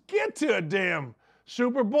him just get to a damn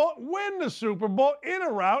Super Bowl, win the Super Bowl in a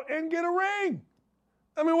route, and get a ring.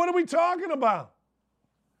 I mean, what are we talking about?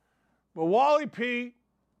 But Wally P.,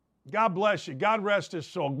 God bless you. God rest his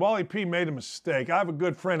soul. Wally P. made a mistake. I have a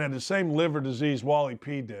good friend who had the same liver disease Wally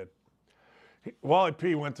P. did. Wally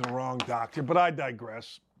P. went to the wrong doctor, but I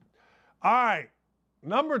digress. All right,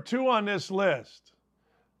 number 2 on this list,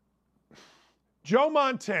 Joe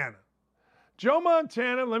Montana. Joe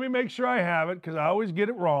Montana, let me make sure I have it because I always get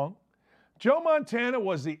it wrong. Joe Montana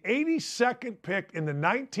was the 82nd pick in the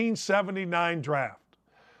 1979 draft.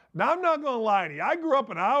 Now, I'm not going to lie to you. I grew up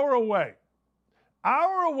an hour away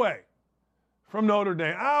from Notre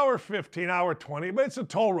Dame, hour 15, hour 20, but it's a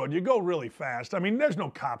toll road. You go really fast. I mean, there's no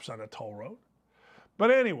cops on a toll road. But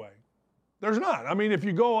anyway, there's not. I mean, if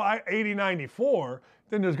you go 80-94,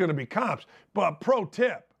 then there's going to be cops. But pro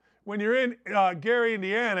tip, when you're in Gary,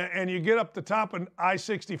 Indiana, and you get up the top of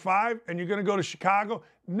I-65 and you're going to go to Chicago,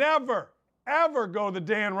 never, ever go to the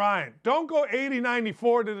Dan Ryan. Don't go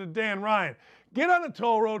 80-94 to the Dan Ryan. Get on the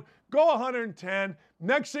toll road, go 110.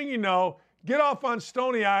 Next thing you know, get off on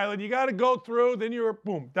Stony Island. You got to go through, then you're,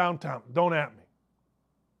 boom, downtown. Don't at me.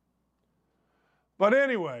 But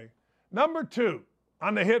anyway, number 2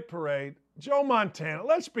 on the hit parade, Joe Montana.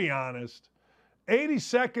 Let's be honest.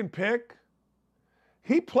 82nd pick.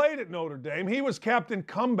 He played at Notre Dame. He was captain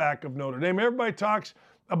comeback of Notre Dame. Everybody talks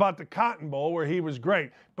about the Cotton Bowl where he was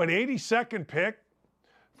great. But 82nd pick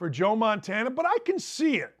for Joe Montana. But I can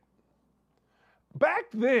see it. Back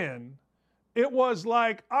then, it was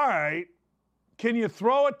like, all right, can you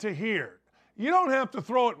throw it to here? You don't have to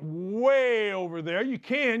throw it way over there. You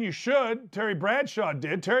can, you should. Terry Bradshaw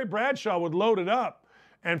did. Terry Bradshaw would load it up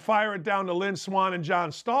and fire it down to Lynn Swann and John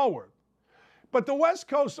Stallworth. But the West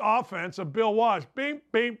Coast offense of Bill Walsh, bing,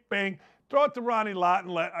 bing, bing, throw it to Ronnie Lott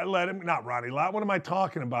and let him, not Ronnie Lott, what am I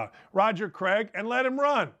talking about? Roger Craig, and let him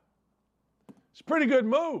run. It's a pretty good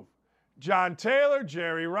move. John Taylor,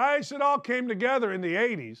 Jerry Rice, it all came together in the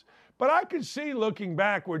 80s. But I could see looking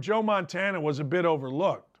back where Joe Montana was a bit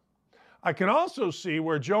overlooked. I can also see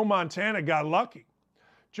where Joe Montana got lucky.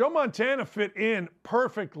 Joe Montana fit in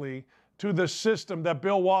perfectly to the system that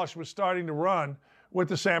Bill Walsh was starting to run with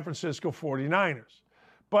the San Francisco 49ers.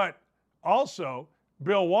 But also,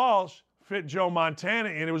 Bill Walsh fit Joe Montana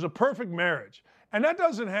in. It was a perfect marriage. And that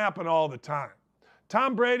doesn't happen all the time.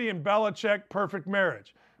 Tom Brady and Belichick, perfect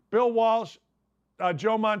marriage. Bill Walsh,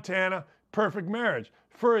 Joe Montana, perfect marriage.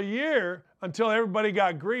 For a year, until everybody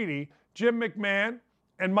got greedy, Jim McMahon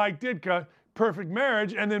and Mike Ditka, perfect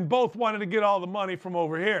marriage, and then both wanted to get all the money from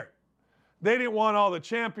over here. They didn't want all the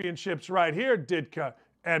championships right here, Ditka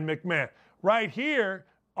and McMahon. Right here,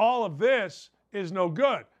 all of this is no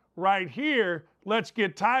good. Right here, let's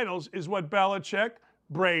get titles is what Belichick,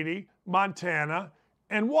 Brady, Montana,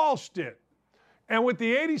 and Walsh did. And with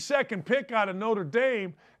the 82nd pick out of Notre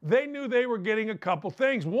Dame, they knew they were getting a couple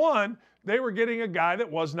things. One, they were getting a guy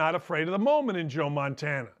that was not afraid of the moment in Joe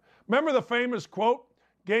Montana. Remember the famous quote,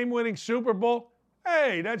 game-winning Super Bowl?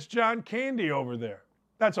 Hey, that's John Candy over there.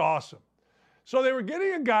 That's awesome. So they were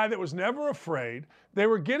getting a guy that was never afraid. They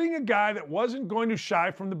were getting a guy that wasn't going to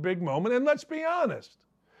shy from the big moment. And let's be honest,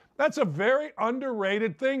 that's a very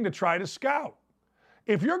underrated thing to try to scout.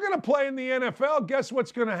 If you're going to play in the NFL, guess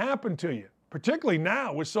what's going to happen to you? Particularly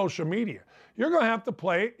now with social media. You're going to have to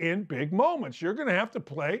play in big moments. You're going to have to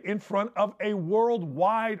play in front of a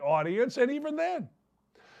worldwide audience, and even then.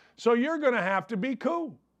 So you're going to have to be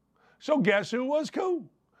cool. So guess who was cool?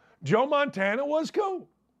 Joe Montana was cool.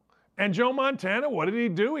 And Joe Montana, what did he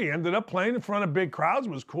do? He ended up playing in front of big crowds,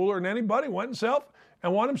 was cooler than anybody, won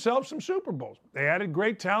himself some Super Bowls. They added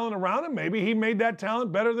great talent around him. Maybe he made that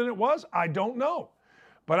talent better than it was. I don't know.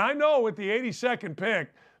 But I know with the 82nd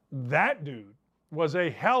pick, that dude was a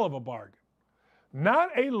hell of a bargain. Not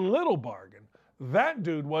a little bargain. That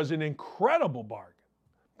dude was an incredible bargain.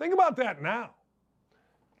 Think about that now.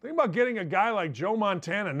 Think about getting a guy like Joe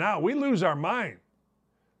Montana now. We lose our mind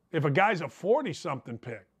if a guy's a 40-something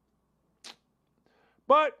pick.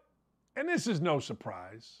 But, and this is no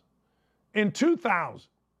surprise, in 2000,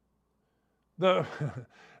 the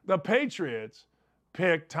Patriots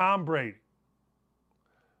picked Tom Brady.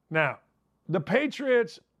 Now, the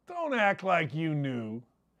Patriots, don't act like you knew.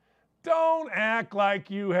 Don't act like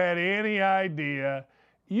you had any idea.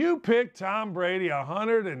 You picked Tom Brady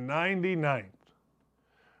 199th.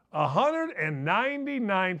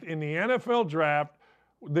 199th in the NFL draft.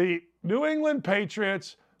 The New England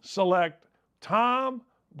Patriots select Tom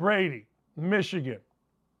Brady, Michigan.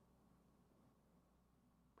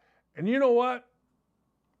 And you know what?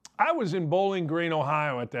 I was in Bowling Green,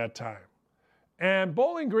 Ohio at that time. And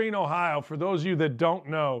Bowling Green, Ohio, for those of you that don't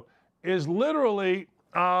know, is literally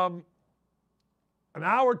an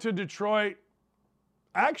hour to Detroit.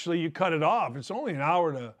 Actually, you cut it off. It's only an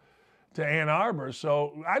hour to Ann Arbor.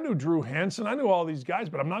 So I knew Drew Henson. I knew all these guys,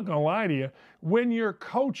 but I'm not going to lie to you. When you're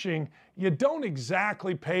coaching, you don't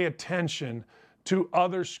exactly pay attention to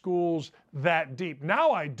other schools that deep. Now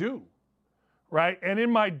I do, right? And in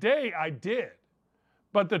my day, I did.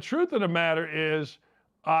 But the truth of the matter is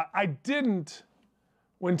I didn't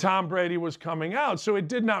when Tom Brady was coming out. So it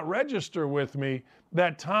did not register with me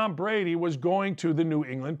that Tom Brady was going to the New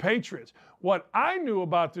England Patriots. What I knew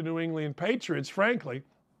about the New England Patriots, frankly,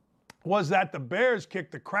 was that the Bears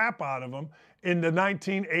kicked the crap out of them in the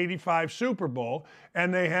 1985 Super Bowl,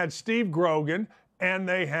 and they had Steve Grogan, and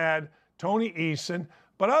they had Tony Eason.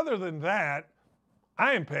 But other than that,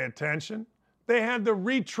 I didn't pay attention. They had the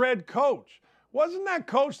retread coach. Wasn't that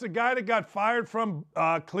coach the guy that got fired from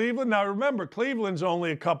Cleveland? Now, remember, Cleveland's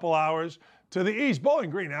only a couple hours to the east. Bowling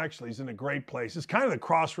Green actually is in a great place. It's kind of the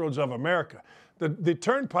crossroads of America. The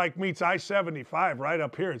Turnpike meets I-75 right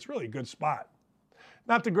up here. It's really a good spot.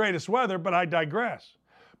 Not the greatest weather, but I digress.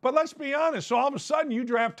 But let's be honest. So all of a sudden, you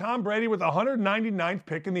draft Tom Brady with the 199th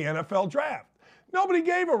pick in the NFL draft. Nobody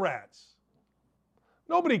gave a rat's.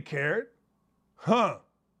 Nobody cared.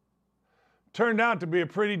 turned out to be a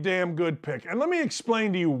pretty damn good pick. And let me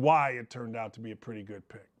explain to you why it turned out to be a pretty good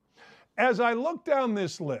pick. As I look down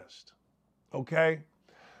this list, okay,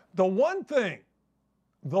 the one thing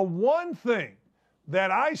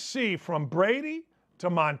that I see from Brady to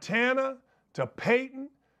Montana to Peyton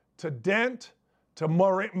to Dent to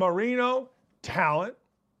Marino, talent,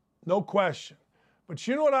 no question. But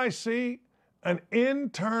you know what I see? An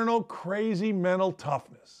internal crazy mental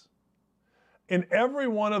toughness in every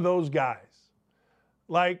one of those guys.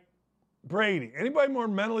 Like Brady, anybody more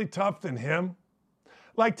mentally tough than him?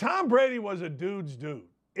 Like Tom Brady was a dude's dude,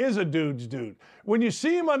 is a dude's dude. When you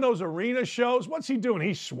see him on those arena shows, what's he doing?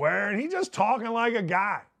 He's swearing, he's just talking like a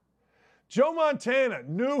guy. Joe Montana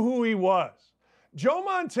knew who he was. Joe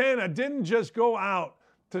Montana didn't just go out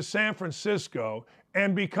to San Francisco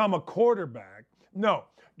and become a quarterback. No,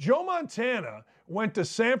 Joe Montana went to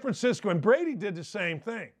San Francisco, and Brady did the same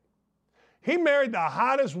thing. He married the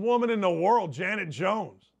hottest woman in the world, Janet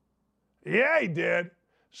Jones. Yeah, he did.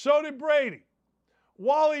 So did Brady.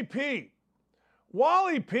 Wally P.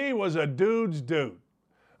 Wally P was a dude's dude.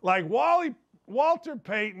 Like Walter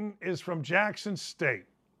Payton is from Jackson State.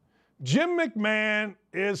 Jim McMahon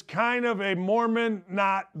is kind of a Mormon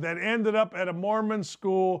knot that ended up at a Mormon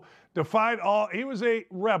school, defied all. He was a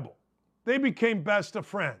rebel. They became best of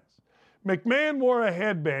friends. McMahon wore a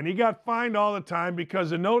headband. He got fined all the time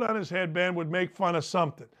because a note on his headband would make fun of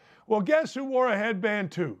something. Well, guess who wore a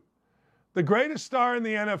headband too? The greatest star in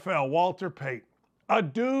the NFL, Walter Payton. A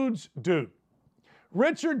dude's dude.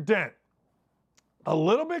 Richard Dent, a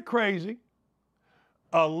little bit crazy,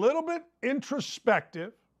 a little bit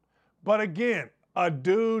introspective, but again, a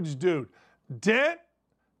dude's dude. Dent,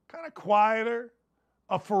 kind of quieter,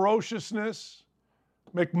 a ferociousness.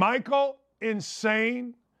 McMichael,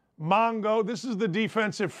 insane. Mongo, this is the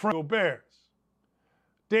defensive front. Bears.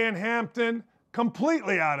 Dan Hampton,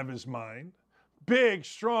 completely out of his mind. Big,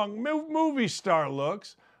 strong, movie star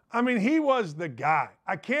looks. I mean, he was the guy.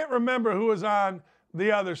 I can't remember who was on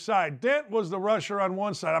the other side. Dent was the rusher on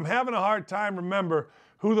one side. I'm having a hard time remember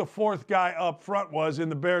who the fourth guy up front was in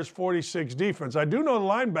the Bears 46 defense. I do know the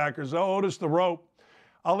linebackers, though. Otis the Rope.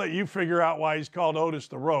 I'll let you figure out why he's called Otis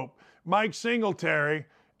the Rope. Mike Singletary,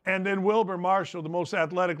 and then Wilbur Marshall, the most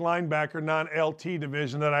athletic linebacker, non-LT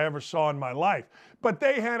division that I ever saw in my life. But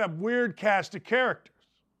they had a weird cast of characters.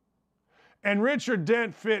 And Richard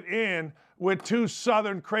Dent fit in with two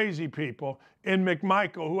Southern crazy people in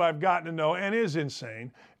McMichael, who I've gotten to know and is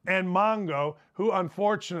insane, and Mongo, who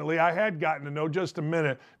unfortunately I had gotten to know just a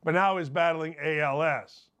minute, but now is battling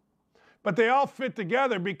ALS. But they all fit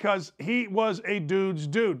together because he was a dude's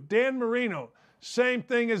dude. Dan Marino, same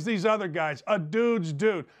thing as these other guys, a dude's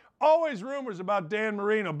dude. Always rumors about Dan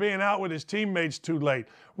Marino being out with his teammates too late.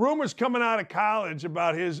 Rumors coming out of college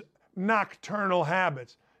about his nocturnal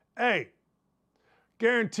habits. Hey,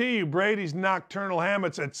 guarantee you Brady's nocturnal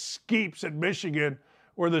habits at Skeeps at Michigan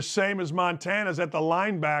were the same as Montana's at the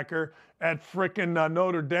linebacker at frickin'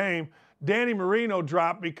 Notre Dame. Danny Marino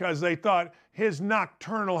dropped because they thought his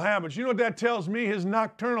nocturnal habits. You know what that tells me, his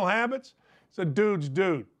nocturnal habits? It's a dude's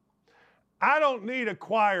dude. I don't need a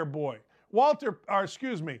choir boy.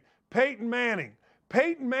 Peyton Manning.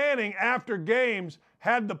 Peyton Manning, after games,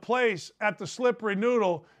 had the place at the Slippery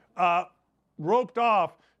Noodle roped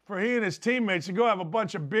off for he and his teammates to go have a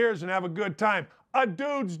bunch of beers and have a good time. A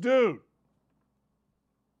dude's dude.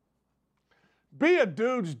 Be a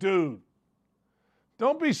dude's dude.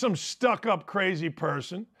 Don't be some stuck-up crazy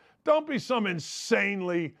person. Don't be some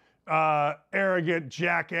insanely arrogant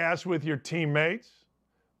jackass with your teammates.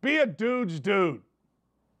 Be a dude's dude.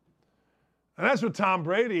 And that's what Tom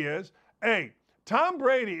Brady is. Hey, Tom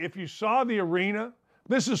Brady, if you saw the arena,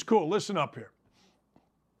 this is cool. Listen up here.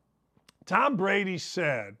 Tom Brady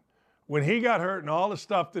said when he got hurt and all the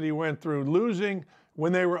stuff that he went through, losing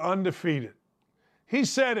when they were undefeated, he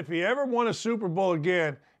said if he ever won a Super Bowl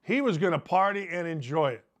again, he was going to party and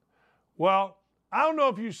enjoy it. Well, I don't know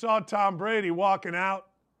if you saw Tom Brady walking out,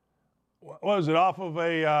 what was it, off of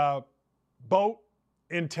a boat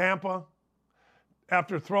in Tampa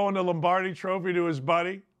after throwing the Lombardi trophy to his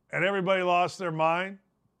buddy and everybody lost their mind.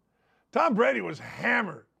 Tom Brady was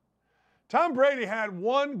hammered. Tom Brady had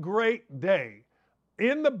one great day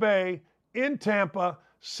in the Bay, in Tampa,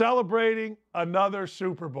 celebrating another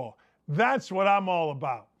Super Bowl. That's what I'm all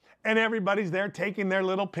about. And everybody's there taking their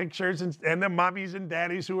little pictures, and the mommies and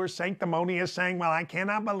daddies who are sanctimonious saying, well, I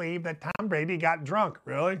cannot believe that Tom Brady got drunk.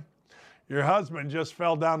 Really? Your husband just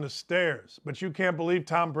fell down the stairs, but you can't believe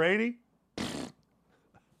Tom Brady?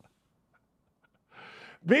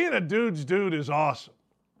 Being a dude's dude is awesome.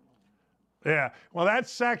 Yeah, well,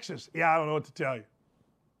 that's sexist. Yeah, I don't know what to tell you.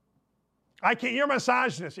 I can't, you're a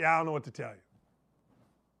misogynist. Yeah, I don't know what to tell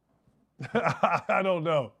you. I don't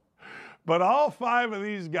know. But all 5 of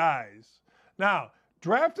these guys, now,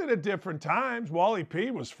 drafted at different times. Wally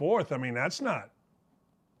P was 4th. I mean, that's not,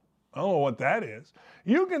 I don't know what that is.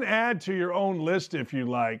 You can add to your own list if you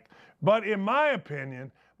like, but in my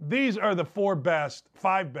opinion, these are the 5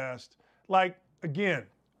 best. Like, again,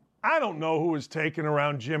 I don't know who was taken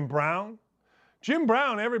around Jim Brown. Jim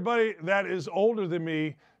Brown, everybody that is older than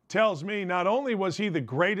me tells me not only was he the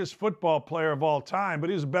greatest football player of all time, but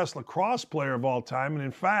he was the best lacrosse player of all time. And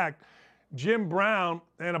in fact, Jim Brown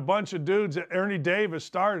and a bunch of dudes, Ernie Davis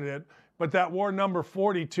started it, but that wore number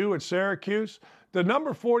 42 at Syracuse. The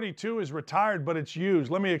number 42 is retired, but it's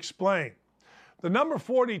used. Let me explain. The number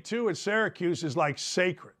 42 at Syracuse is like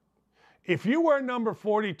sacred. If you wear number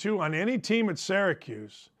 42 on any team at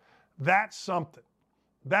Syracuse, that's something.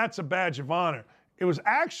 That's a badge of honor. It was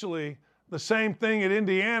actually the same thing at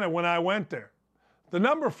Indiana when I went there. The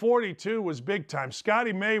number 42 was big time.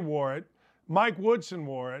 Scotty May wore it. Mike Woodson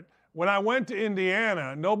wore it. When I went to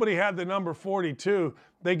Indiana, nobody had the number 42.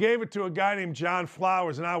 They gave it to a guy named John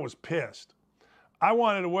Flowers, and I was pissed. I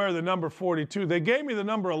wanted to wear the number 42. They gave me the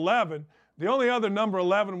number 11. The only other number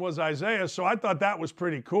 11 was Isaiah, so I thought that was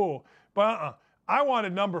pretty cool. But I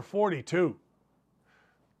wanted number 42.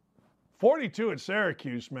 42 at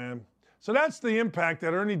Syracuse, man. So that's the impact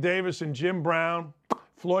that Ernie Davis and Jim Brown,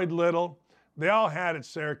 Floyd Little, they all had at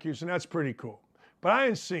Syracuse, and that's pretty cool. But I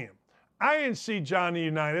didn't see him. I didn't see Johnny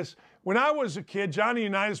Unitas. When I was a kid, Johnny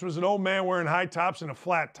Unitas was an old man wearing high tops and a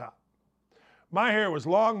flat top. My hair was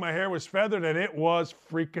long, my hair was feathered, and it was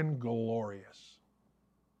freaking glorious.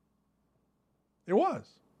 It was.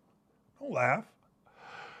 Don't laugh.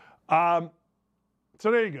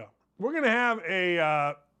 So there you go. We're going to have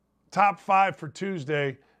a top 5 for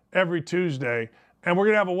Tuesday every Tuesday, and we're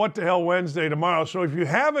going to have a What the Hell Wednesday tomorrow. So if you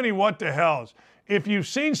have any what the hells, if you've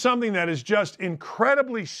seen something that is just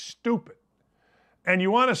incredibly stupid and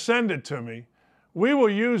you want to send it to me, we will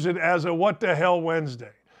use it as a What the Hell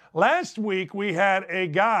Wednesday. Last week, we had a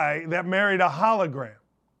guy that married a hologram.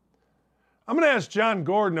 I'm going to ask John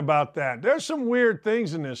Gordon about that. There's some weird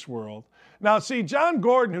things in this world. Now, see, John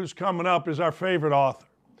Gordon, who's coming up, is our favorite author.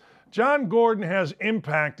 John Gordon has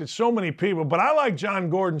impacted so many people, but I like John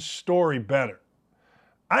Gordon's story better.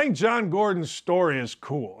 I think John Gordon's story is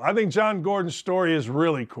cool. I think John Gordon's story is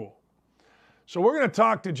really cool. So we're going to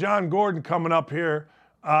talk to John Gordon coming up here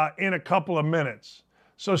in a couple of minutes.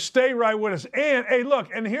 So stay right with us. And, hey, look,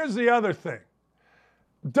 and here's the other thing.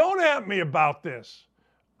 Don't at me about this.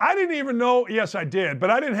 I didn't even know, yes, I did, but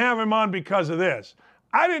I didn't have him on because of this.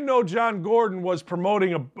 I didn't know John Gordon was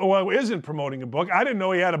isn't promoting a book. I didn't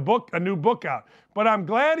know he had a new book out. But I'm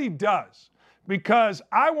glad he does, because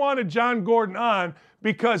I wanted John Gordon on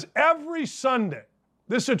because every Sunday,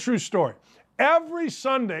 this is a true story, every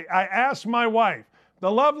Sunday I asked my wife,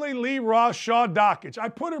 the lovely Lee Ross Shaw Dockage, I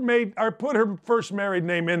put her first married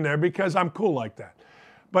name in there because I'm cool like that.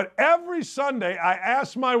 But every Sunday I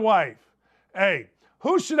asked my wife, hey,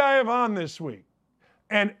 who should I have on this week?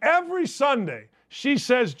 And every Sunday, she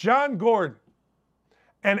says, John Gordon.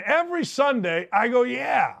 And every Sunday, I go,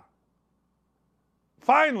 yeah.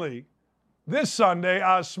 Finally, this Sunday,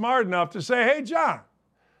 I was smart enough to say, hey, John,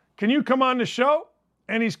 can you come on the show?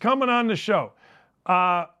 And he's coming on the show.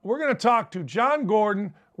 We're going to talk to John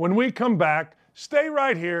Gordon when we come back. Stay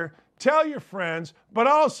right here. Tell your friends. But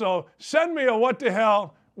also, send me a What the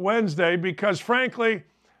Hell Wednesday, because, frankly,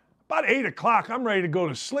 about 8 o'clock, I'm ready to go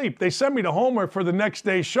to sleep. They send me the homework for the next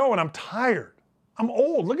day's show, and I'm tired. I'm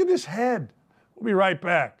old. Look at this head. We'll be right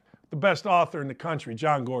back. The best author in the country,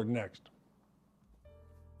 John Gordon, next.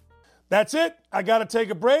 That's it. I got to take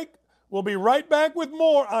a break. We'll be right back with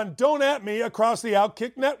more on Don't At Me across the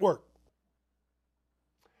Outkick Network.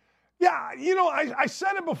 Yeah, you know, I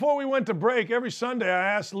said it before we went to break. Every Sunday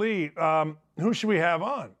I asked Lee, who should we have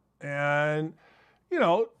on? And, you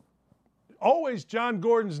know, always John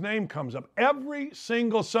Gordon's name comes up every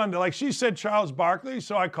single Sunday. Like she said, Charles Barkley,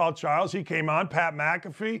 so I called Charles. He came on. Pat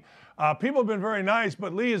McAfee. People have been very nice,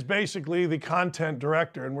 but Lee is basically the content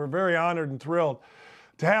director, and we're very honored and thrilled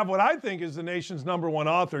to have what I think is the nation's #1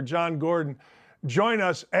 author, John Gordon, join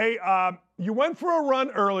us. Hey, you went for a run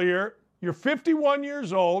earlier. You're 51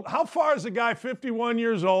 years old. How far is a guy 51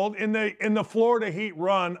 years old in the Florida heat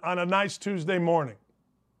run on a nice Tuesday morning?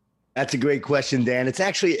 That's a great question, Dan. It's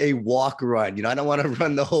actually a walk run. You know, I don't want to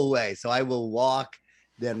run the whole way. So I will walk,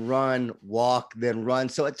 then run, walk, then run.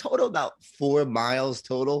 So a total about 4 miles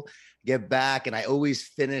total, get back. And I always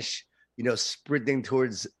finish, you know, sprinting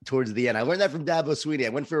towards the end. I learned that from Dabo Swinney. I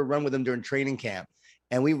went for a run with him during training camp,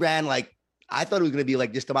 and we ran like, I thought it was going to be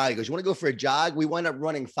like just a mile. He goes, you want to go for a jog? We wind up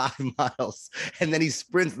running 5 miles, and then he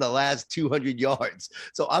sprints the last 200 yards.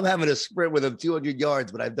 So I'm having a sprint with him 200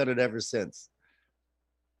 yards, but I've done it ever since.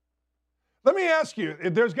 Let me ask you,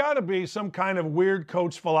 there's got to be some kind of weird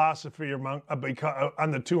coach philosophy among,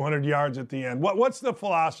 on the 200 yards at the end. What's the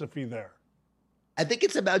philosophy there? I think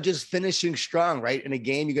it's about just finishing strong, right? In a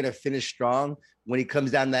game, you're going to finish strong. When he comes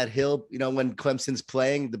down that hill, you know, when Clemson's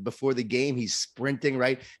playing before the game, he's sprinting,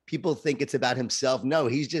 right? People think it's about himself. No,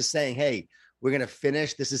 he's just saying, hey, we're going to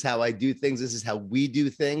finish. This is how I do things. This is how we do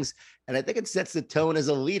things. And I think it sets the tone as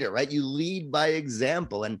a leader, right? You lead by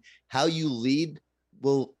example, and how you lead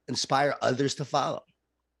will inspire others to follow.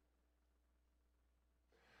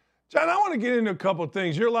 John, I want to get into a couple of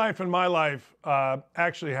things. Your life and my life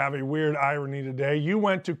actually have a weird irony today. You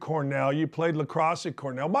went to Cornell. You played lacrosse at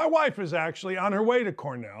Cornell. My wife is actually on her way to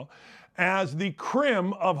Cornell, as the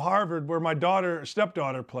Crim of Harvard, where my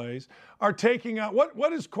stepdaughter plays, are taking out,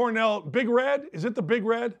 what is Cornell? Big Red? Is it the Big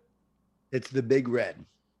Red? It's the Big Red.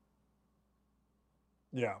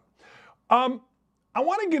 Yeah. I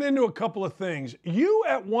want to get into a couple of things. You,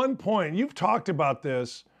 at one point, you've talked about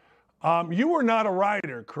this, you were not a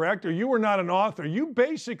writer, correct? Or you were not an author. You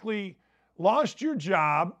basically lost your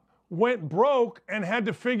job, went broke, and had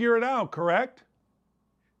to figure it out, correct?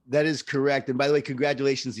 That is correct. And by the way,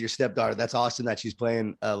 congratulations to your stepdaughter. That's awesome that she's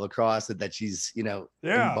playing lacrosse, that she's, you know,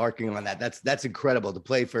 embarking on that. That's incredible to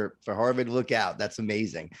play for Harvard. Look out. That's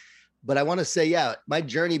amazing. But I want to say, yeah, my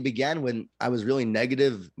journey began when I was really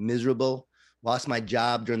negative, miserable, lost my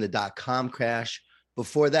job during the dot-com crash.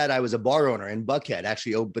 Before that, I was a bar owner in Buckhead,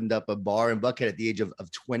 actually opened up a bar in Buckhead at the age of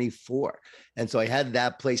 24. And so I had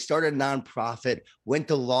that place, started a nonprofit, went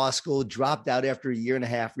to law school, dropped out after a year and a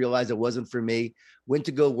half, realized it wasn't for me, went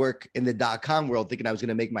to go work in the dot-com world, thinking I was going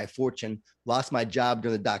to make my fortune, lost my job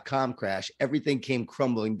during the dot-com crash. Everything came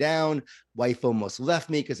crumbling down. Wife almost left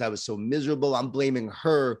me because I was so miserable. I'm blaming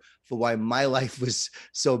her for why my life was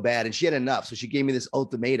so bad. And she had enough. So she gave me this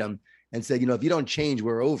ultimatum and said, you know, if you don't change,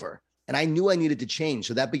 we're over. And I knew I needed to change.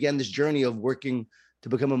 So that began this journey of working to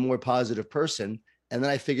become a more positive person. And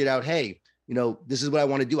then I figured out, hey, you know, this is what I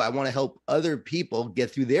want to do. I want to help other people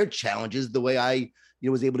get through their challenges the way I, you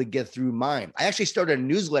know, was able to get through mine. I actually started a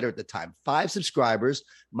newsletter at the time, 5 subscribers,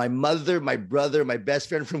 my mother, my brother, my best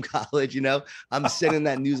friend from college, you know, I'm sending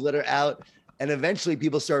that newsletter out, and eventually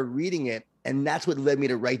people started reading it. And that's what led me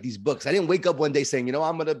to write these books. I didn't wake up one day saying, you know,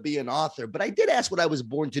 I'm going to be an author, but I did ask what I was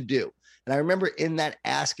born to do. And I remember in that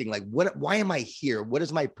asking, like, why am I here? What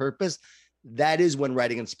is my purpose? That is when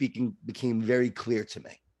writing and speaking became very clear to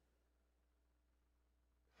me.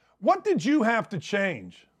 What did you have to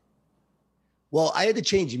change? Well, I had to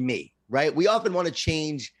change me, right? We often want to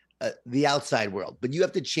change the outside world, but you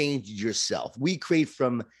have to change yourself. We create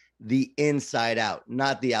from the inside out,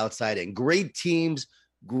 not the outside in. Great teams,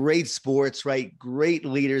 great sports, right? Great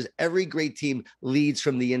leaders. Every great team leads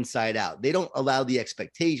from the inside out. They don't allow the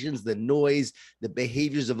expectations, the noise, the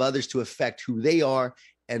behaviors of others to affect who they are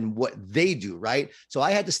and what they do, right? So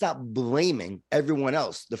I had to stop blaming everyone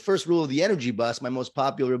else. The first rule of the Energy Bus, my most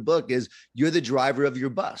popular book, is you're the driver of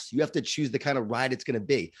your bus. You have to choose the kind of ride it's going to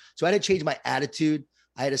be. So I had to change my attitude.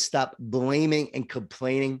 I had to stop blaming and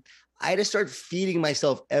complaining. I had to start feeding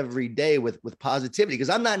myself every day with positivity, because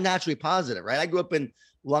I'm not naturally positive, right? I grew up in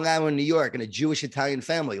Long Island, New York, in a Jewish Italian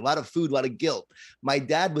family, a lot of food, a lot of guilt. My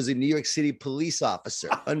dad was a New York City police officer,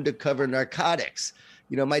 undercover narcotics.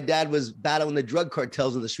 You know, my dad was battling the drug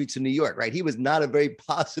cartels in the streets of New York, right? He was not a very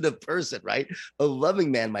positive person, right? A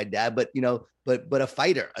loving man, my dad, but, you know, but a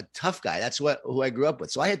fighter, a tough guy. That's who I grew up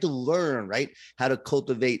with. So I had to learn, right, how to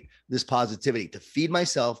cultivate this positivity, to feed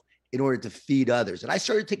myself in order to feed others. And I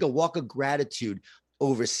started to take a walk of gratitude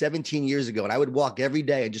over 17 years ago. And I would walk every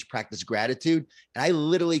day and just practice gratitude. And I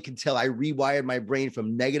literally can tell I rewired my brain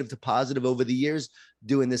from negative to positive over the years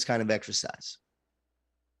doing this kind of exercise.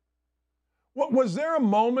 Was there a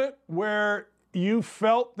moment where you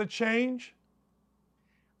felt the change?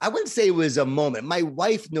 I wouldn't say it was a moment. My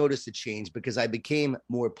wife noticed a change because I became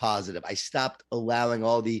more positive. I stopped allowing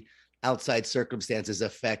all the outside circumstances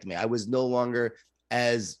affect me. I was no longer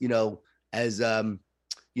as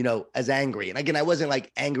angry. And again, I wasn't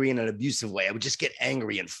like angry in an abusive way. I would just get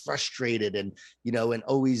angry and frustrated and, you know, and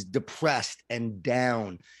always depressed and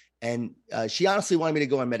down. And she honestly wanted me to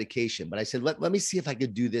go on medication, but I said, let me see if I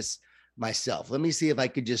could do this myself. Let me see if I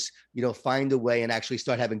could just, you know, find a way and actually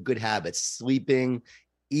start having good habits, sleeping,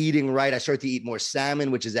 eating right. I started to eat more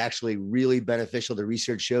salmon, which is actually really beneficial. The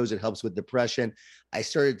research shows it helps with depression. I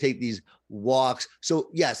started to take these walks. So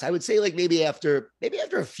yes, I would say like maybe after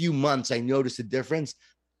a few months, I noticed a difference.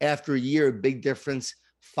 After a year, a big difference.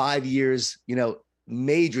 5 years, you know,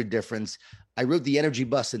 major difference. I wrote The Energy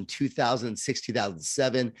Bus in 2006,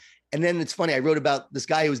 2007. And then it's funny, I wrote about this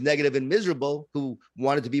guy who was negative and miserable, who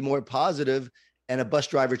wanted to be more positive, and a bus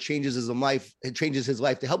driver changes his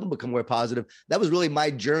life to help him become more positive. That was really my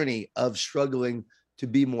journey of struggling to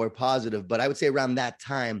be more positive. But I would say around that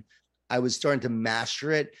time, I was starting to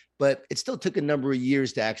master it, but it still took a number of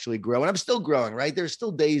years to actually grow. And I'm still growing, right? There's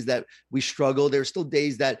still days that we struggle. There's still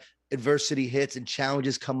days that adversity hits and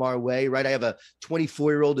challenges come our way, right? I have a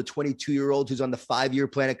 24-year-old, a 22-year-old who's on the 5-year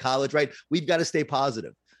plan at college, right? We've got to stay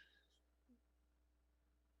positive.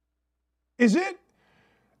 Is it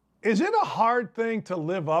a hard thing to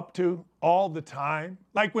live up to all the time?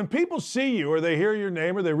 Like when people see you or they hear your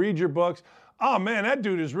name or they read your books, oh man, that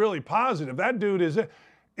dude is really positive. That dude is that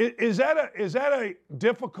a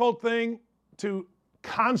difficult thing to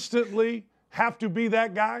constantly have to be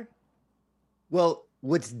that guy? Well,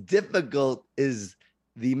 what's difficult is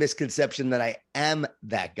the misconception that I am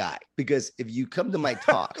that guy, because if you come to my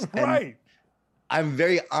talks, right, I'm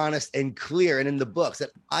very honest and clear, and in the books, that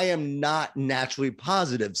I am not naturally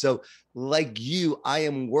positive. So like you, I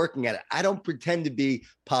am working at it. I don't pretend to be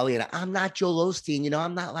Pollyanna. I'm not Joel Osteen.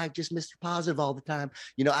 I'm not like just Mr. Positive all the time.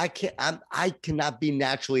 I cannot be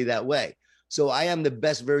naturally that way. So I am the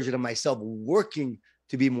best version of myself working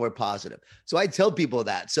to be more positive. So I tell people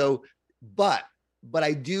that. So, but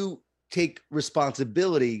I do take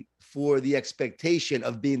responsibility for the expectation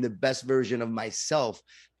of being the best version of myself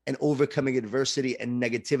and overcoming adversity and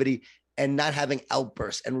negativity and not having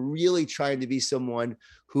outbursts and really trying to be someone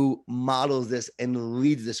who models this and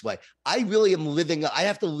leads this way. I really am I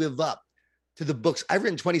have to live up to the books. I've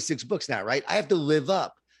written 26 books now, right? I have to live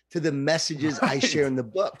up to the messages I share in the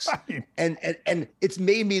books. Right. And it's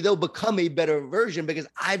made me, though, become a better version because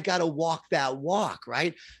I've got to walk that walk,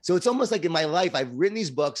 right? So it's almost like in my life, I've written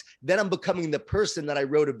these books, then I'm becoming the person that I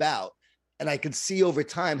wrote about. And I can see over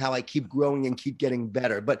time how I keep growing and keep getting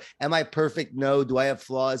better. But am I perfect? No. Do I have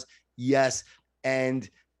flaws? Yes. And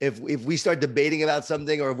if we start debating about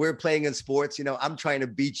something, or if we're playing in sports, I'm trying to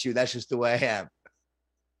beat you. That's just the way I am.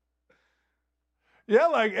 Yeah,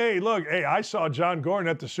 like, hey, look, I saw John Gordon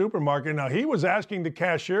at the supermarket. Now, he was asking the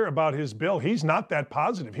cashier about his bill. He's not that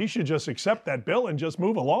positive. He should just accept that bill and just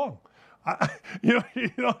move along. You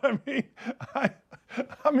know what I mean?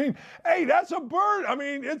 I mean, hey, that's a bird. I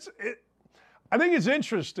mean, I think it's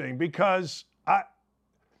interesting because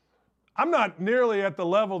I'm not nearly at the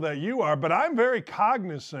level that you are, but I'm very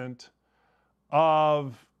cognizant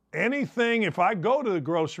of anything. If I go to the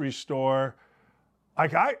grocery store,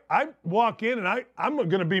 like I walk in and I'm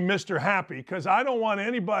going to be Mr. Happy because I don't want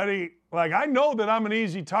anybody, like I know that I'm an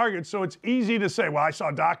easy target, so it's easy to say, well, I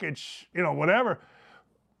saw Dockage, whatever.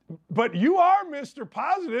 But you are Mr.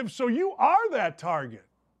 Positive, so you are that target,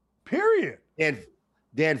 period. And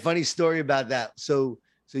Dan, funny story about that. So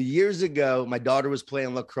years ago, my daughter was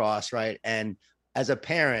playing lacrosse, right? And as a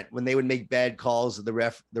parent, when they would make bad calls, the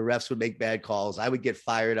refs would make bad calls, I would get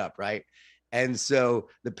fired up, right? And so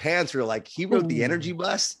the parents were like, he wrote the energy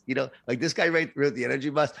bus, like this guy wrote the energy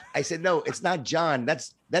bus. I said, no, it's not John.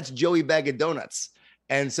 That's Joey Bag of Donuts.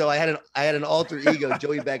 And so I had an alter ego,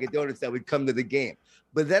 Joey Bag of Donuts, that would come to the game.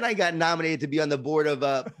 But then I got nominated to be on the board of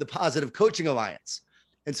the Positive Coaching Alliance.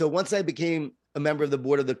 And so once I became a member of the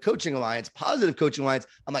board of the Coaching Alliance, Positive Coaching Alliance,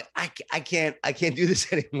 I'm like, I can't do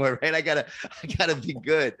this anymore, right? I gotta be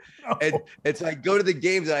good. No. And so I go to the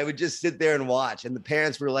games and I would just sit there and watch. And the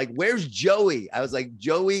parents were like, where's Joey? I was like,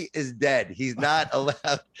 Joey is dead. He's not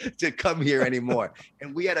allowed to come here anymore.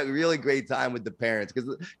 And we had a really great time with the parents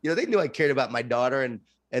because, they knew I cared about my daughter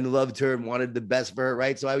and loved her and wanted the best for her,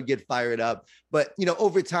 right? So I would get fired up. But,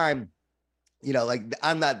 over time, like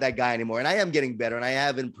I'm not that guy anymore, and I am getting better and I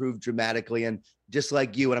have improved dramatically. And just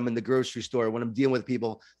like you, when I'm in the grocery store, when I'm dealing with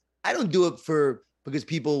people, I don't do it because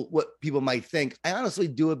what people might think. I honestly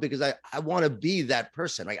do it because I want to be that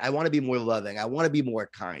person. Like I want to be more loving. I want to be more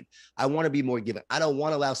kind. I want to be more giving. I don't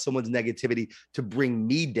want to allow someone's negativity to bring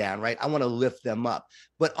me down, right? I want to lift them up.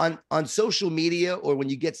 But on social media, or when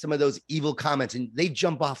you get some of those evil comments and they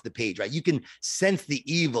jump off the page, right? You can sense the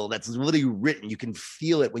evil that's literally written. You can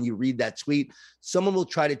feel it when you read that tweet. Someone will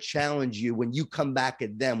try to challenge you when you come back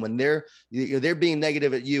at them, when they're being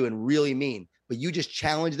negative at you and really mean. But you just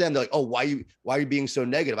challenge them. They're like, oh, why are you being so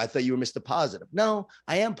negative? I thought you were Mr. Positive. No,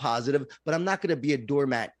 I am positive, but I'm not going to be a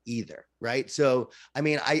doormat either, right? So, I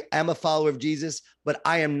mean, I am a follower of Jesus, but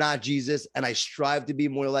I am not Jesus, and I strive to be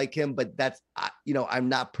more like him, but I'm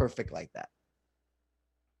not perfect like that.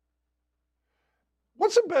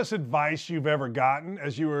 What's the best advice you've ever gotten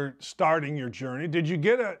as you were starting your journey? Did you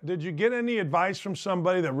get any advice from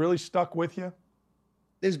somebody that really stuck with you?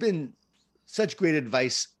 There's been such great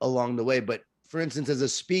advice along the way, but for instance, as a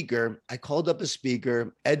speaker, I called up a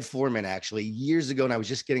speaker, Ed Foreman, actually, years ago, and I was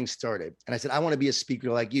just getting started. And I said, I want to be a speaker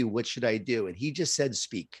like you. What should I do? And he just said,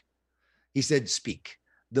 speak. He said, speak.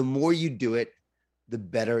 The more you do it, the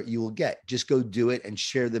better you will get. Just go do it and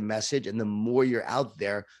share the message. And the more you're out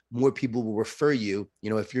there, more people will refer you,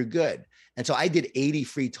 if you're good. And so I did 80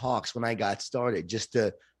 free talks when I got started just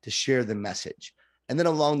to share the message. And then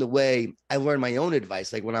along the way, I learned my own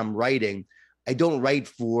advice. Like when I'm writing, I don't write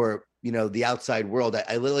for, the outside world.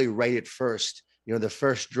 I literally write it first, the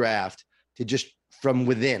first draft to just from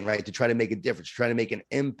within, right? To try to make a difference, try to make an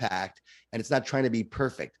impact. And it's not trying to be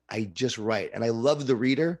perfect. I just write. And I love the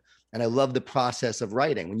reader and I love the process of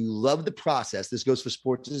writing. When you love the process, this goes for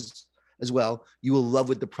sports as well, you will love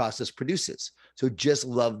what the process produces. So just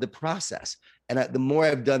love the process. And the more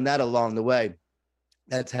I've done that along the way,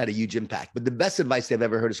 that's had a huge impact. But the best advice I've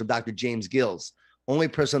ever heard is from Dr. James Gills, only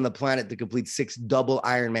person on the planet to complete 6 double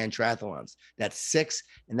Ironman triathlons. That's 6,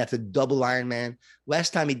 and that's a double Ironman.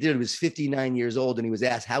 Last time he did it, he was 59 years old, and he was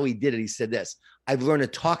asked how he did it. He said this: I've learned to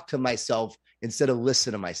talk to myself instead of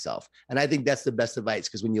listen to myself. And I think that's the best advice,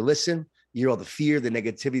 because when you listen, you hear all the fear, the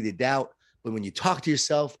negativity, the doubt. But when you talk to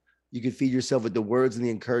yourself, you can feed yourself with the words and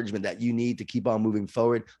the encouragement that you need to keep on moving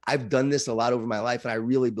forward. I've done this a lot over my life, and I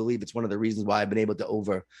really believe it's one of the reasons why I've been able to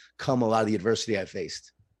overcome a lot of the adversity I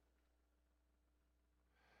faced.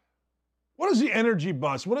 What is the Energy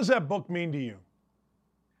Bus? What does that book mean to you?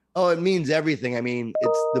 Oh, it means everything. I mean,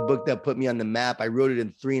 it's the book that put me on the map. I wrote it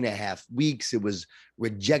in 3.5 weeks. It was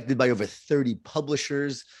rejected by over 30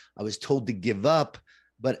 publishers. I was told to give up,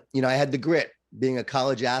 but I had the grit. Being a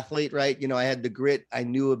college athlete, right? I had the grit. I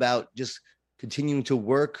knew about just continuing to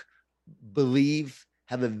work, believe,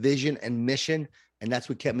 have a vision and mission. And that's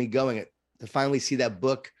what kept me going. To finally see that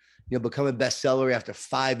book, become a bestseller after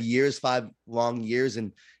 5 long years,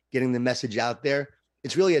 and getting the message out there.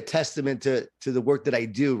 It's really a testament to the work that I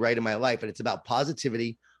do right in my life. And it's about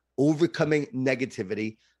positivity, overcoming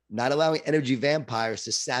negativity, not allowing energy vampires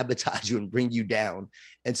to sabotage you and bring you down.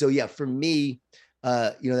 And so, yeah, for me,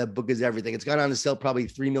 that book is everything. It's gone on to sell probably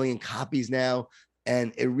 3 million copies now.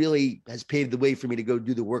 And it really has paved the way for me to go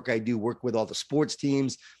do the work I do, work with all the sports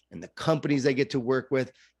teams and the companies I get to work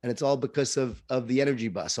with. And it's all because of the Energy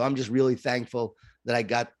Bus. So I'm just really thankful that I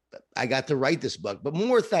got to write this book, but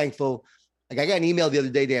more thankful. Like I got an email the other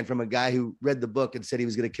day, Dan, from a guy who read the book and said he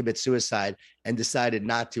was going to commit suicide and decided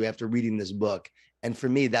not to after reading this book. And for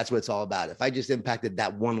me, that's what it's all about. If I just impacted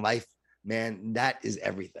that one life, man, that is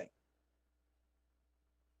everything.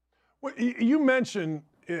 Well, you mentioned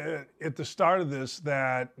at the start of this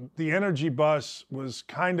that the Energy Bus was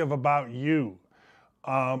kind of about you.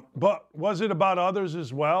 But was it about others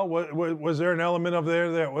as well? Was there an element of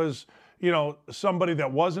there that was, somebody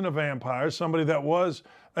that wasn't a vampire, somebody that was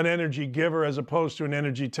an energy giver as opposed to an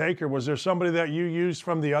energy taker? Was there somebody that you used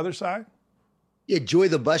from the other side? Yeah, Joy,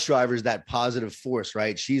 the bus driver, is that positive force,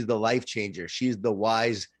 right? She's the life changer. She's the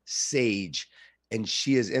wise sage, and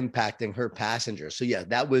she is impacting her passengers. So yeah,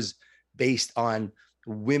 that was based on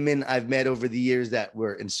women I've met over the years that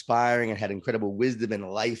were inspiring and had incredible wisdom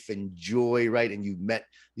and life and joy, right? And you met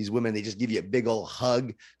these women, they just give you a big old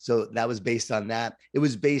hug. So that was based on that. It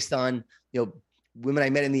was based on, women I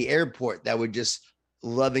met in the airport that were just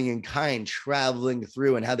loving and kind, traveling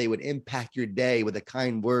through, and how they would impact your day with a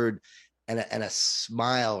kind word and a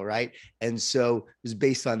smile, right? And so it was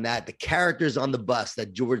based on that. The characters on the bus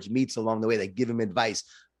that George meets along the way that give him advice,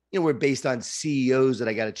 were based on CEOs that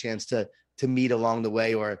I got a chance to meet along the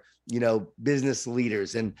way, or, business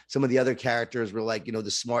leaders. And some of the other characters were like, the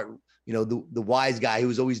smart, the wise guy who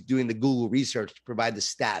was always doing the Google research to provide the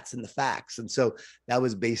stats and the facts. And so that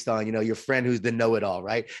was based on, your friend who's the know-it-all,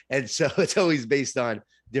 right? And so it's always based on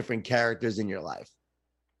different characters in your life.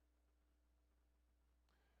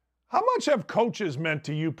 How much have coaches meant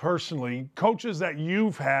to you personally, coaches that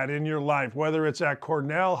you've had in your life, whether it's at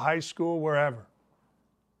Cornell, high school, wherever?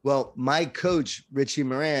 Well, my coach, Richie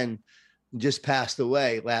Moran, just passed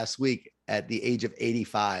away last week at the age of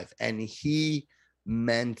 85. And he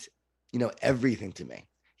meant, everything to me.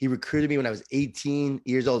 He recruited me when I was 18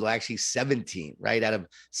 years old, well, actually 17, right? Out of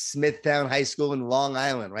Smithtown High School in Long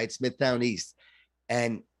Island, right? Smithtown East.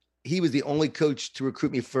 And he was the only coach to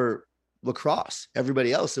recruit me for lacrosse.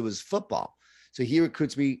 Everybody else, it was football. So he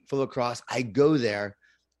recruits me for lacrosse. I go there,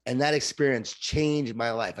 and that experience changed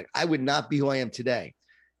my life. Like, I would not be who I am today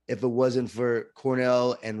if it wasn't for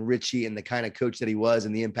Cornell and Richie and the kind of coach that he was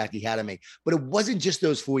and the impact he had on me. But it wasn't just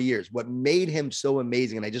those 4 years. What made him so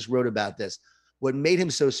amazing, and I just wrote about this, what made him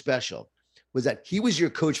so special was that he was your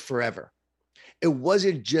coach forever. It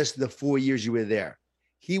wasn't just the 4 years you were there.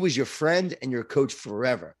 He was your friend and your coach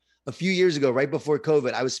forever. a few years ago, right before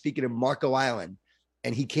COVID, I was speaking in Marco Island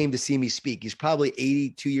and he came to see me speak. He's probably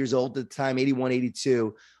 82 years old at the time, 81,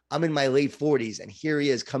 82. I'm in my late 40s and here he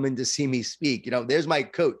is coming to see me speak. You know, there's my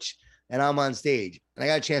coach and I'm on stage and I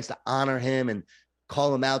got a chance to honor him and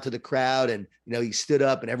call him out to the crowd. And, you know, he stood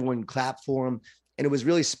up and everyone clapped for him. And it was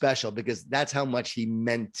really special because that's how much he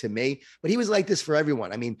meant to me. But he was like this for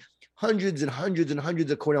everyone. I mean, hundreds and hundreds and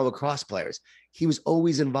hundreds of Cornell lacrosse players. He was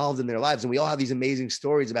always involved in their lives. And we all have these amazing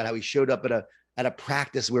stories about how he showed up at a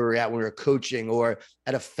practice where we were at when we were coaching, or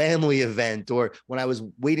at a family event, or when I was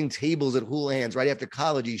waiting tables at Houlihan's right after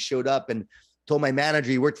college, he showed up and told my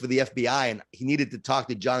manager he worked for the FBI and he needed to talk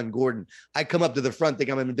to John Gordon. I come up to the front, think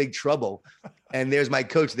I'm in big trouble. And there's my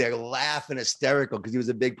coach there laughing hysterical because he was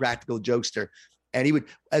a big practical jokester. And he would,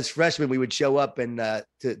 as freshmen, we would show up and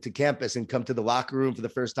to campus and come to the locker room for the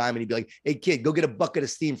first time. And he'd be like, "Hey kid, go get a bucket of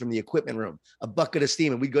steam from the equipment room, a bucket of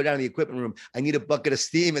steam." And we'd go down to the equipment room. "I need a bucket of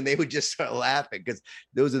steam." And they would just start laughing because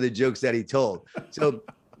those are the jokes that he told. So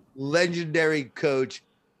legendary coach,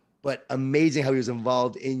 but amazing how he was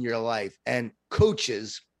involved in your life. And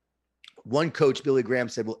coaches, one coach, Billy Graham,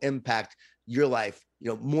 said will impact your life, you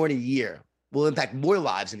know, more in a year, will impact more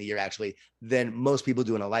lives in a year actually than most people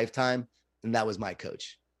do in a lifetime. And that was my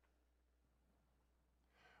coach.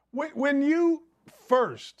 When you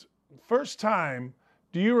first time,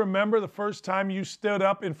 do you remember the first time you stood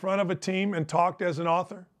up in front of a team and talked as an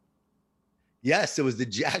author? Yes, it was the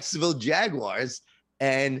Jacksonville Jaguars.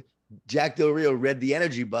 And Jack Del Rio read The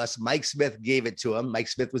Energy Bus. Mike Smith gave it to him. Mike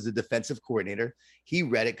Smith was the defensive coordinator. He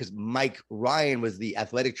read it because Mike Ryan was the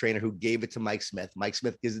athletic trainer who gave it to Mike Smith. Mike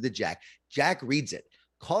Smith gives it to Jack. Jack reads it,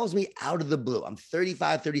 calls me out of the blue. I'm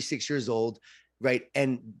 35, 36 years old, right?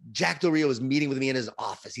 And Jack Del Rio is meeting with me in his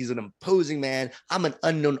office. He's an imposing man. I'm an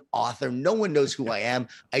unknown author. No one knows who I am.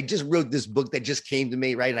 I just wrote this book that just came to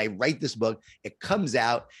me, right? And I write this book. It comes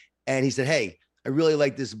out. And he said, "Hey, I really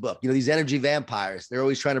like this book. You know, these energy vampires, they're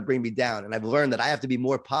always trying to bring me down. And I've learned that I have to be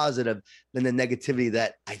more positive than the negativity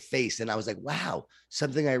that I face." And I was like, wow,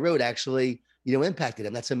 something I wrote actually, you know, impacted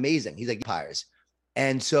him. That's amazing. He's like, "Vampires."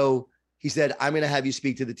 And so he said, "I'm going to have you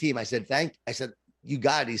speak to the team." I said, I said, "You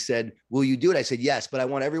got it." He said, "Will you do it?" I said, "Yes, but I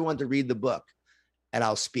want everyone to read the book and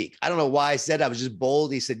I'll speak." I don't know why I said that. I was just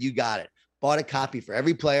bold. He said, "You got it." Bought a copy for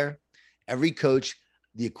every player, every coach,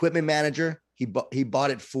 the equipment manager. He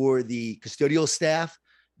bought it for the custodial staff,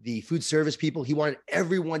 the food service people. He wanted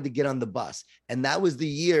everyone to get on the bus. And that was the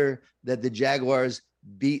year that the Jaguars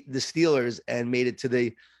beat the Steelers and made it to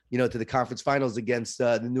the, you know, to the conference finals against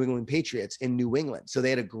the New England Patriots in New England. So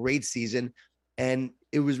they had a great season. And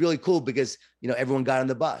it was really cool because, you know, everyone got on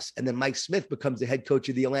the bus. And then Mike Smith becomes the head coach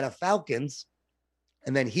of the Atlanta Falcons.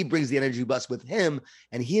 And then he brings the energy bus with him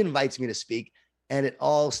and he invites me to speak. And it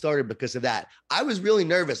all started because of that. I was really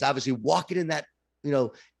nervous, obviously, walking in that, you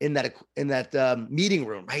know, in that meeting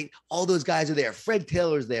room, right? All those guys are there. Fred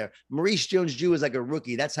Taylor's there. Maurice Jones-Drew is like a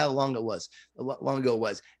rookie. That's how long ago it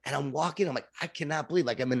was. And I'm walking, I'm like, I cannot believe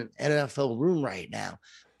like I'm in an NFL room right now.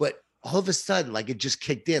 But all of a sudden, like it just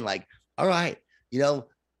kicked in, like, all right, you know,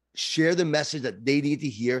 share the message that they need to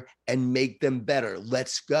hear and make them better.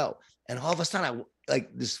 Let's go. And all of a sudden,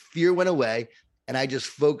 this fear went away. And I just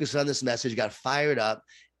focused on this message, got fired up.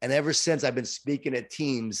 And ever since I've been speaking at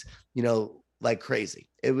teams, you know, like crazy.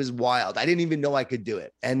 It was wild. I didn't even know I could do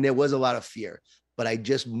it. And there was a lot of fear, but I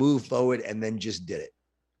just moved forward and then just did it.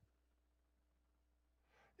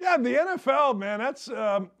 Yeah, the NFL, man, that's,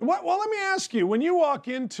 well, let me ask you, when you walk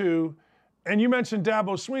into, and you mentioned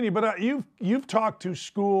Dabo Swinney, but you've talked to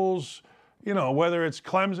schools, you know, whether it's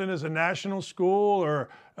Clemson as a national school or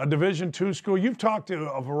a Division II school, you've talked to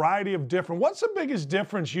a variety of different. What's the biggest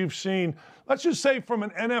difference you've seen, let's just say from an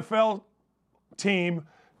NFL team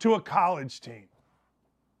to a college team?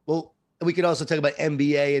 Well, we could also talk about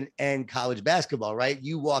NBA and college basketball, right?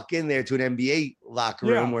 You walk in there to an NBA locker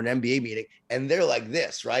room or an NBA meeting, and they're like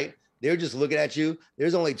this, right? They're just looking at you.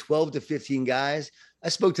 There's only 12 to 15 guys. I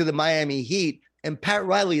spoke to the Miami Heat, and Pat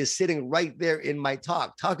Riley is sitting right there in my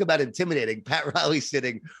talk. Talk about intimidating. Pat Riley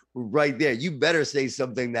sitting right there. You better say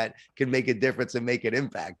something that can make a difference and make an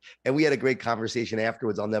impact. And we had a great conversation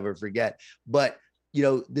afterwards. I'll never forget. But, you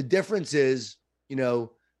know, the difference is, you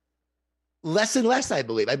know, less and less, I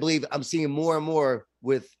believe. I believe I'm seeing more and more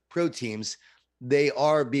with pro teams. They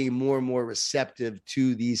are being more and more receptive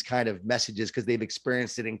to these kind of messages because they've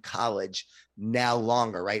experienced it in college now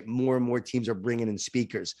longer, right? More and more teams are bringing in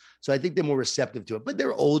speakers. So I think they're more receptive to it, but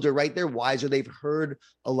they're older, right? They're wiser. They've heard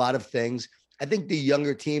a lot of things. I think the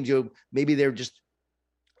younger teams, you know, maybe they're just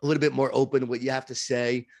a little bit more open to what you have to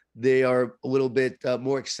say. They are a little bit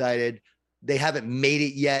more excited. They haven't made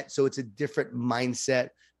it yet. So it's a different mindset.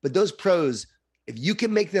 But those pros, If you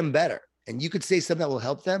can make them better and you could say something that will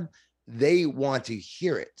help them, they want to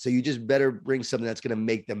hear it. So you just better bring something that's going to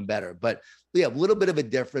make them better. But yeah, a little bit of a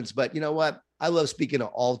difference. But you know what? I love speaking to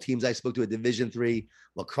all teams. I spoke to a Division III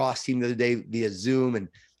lacrosse team the other day via Zoom and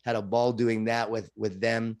had a ball doing that with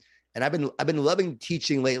them. And I've been loving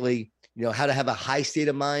teaching lately, you know, how to have a high state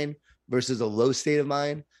of mind versus a low state of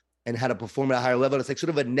mind and how to perform at a higher level. It's like sort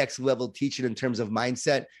of a next level teaching in terms of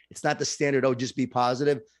mindset. It's not the standard, oh, just be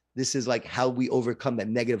positive. This is like how we overcome the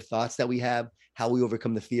negative thoughts that we have, how we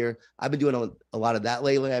overcome the fear. I've been doing a lot of that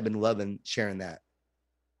lately. I've been loving sharing that.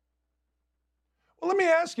 Well, let me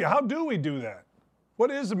ask you, how do we do that?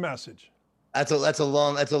 What is the message? That's a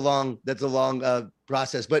long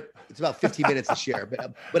process, but it's about 15 minutes to share.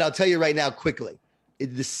 But I'll tell you right now quickly,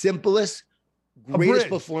 it's the simplest, greatest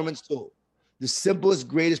performance tool. The simplest,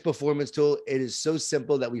 greatest performance tool. It is so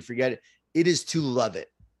simple that we forget it. It is to love it.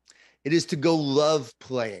 It is to go love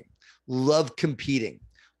playing, love competing,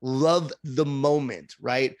 love the moment,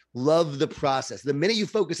 right? Love the process. The minute you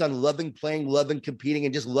focus on loving playing, loving competing,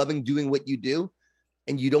 and just loving doing what you do,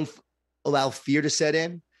 and you don't allow fear to set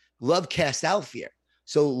in, love casts out fear.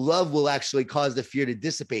 So love will actually cause the fear to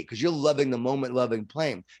dissipate because you're loving the moment, loving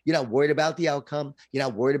playing. You're not worried about the outcome. You're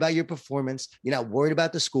not worried about your performance. You're not worried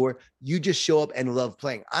about the score. You just show up and love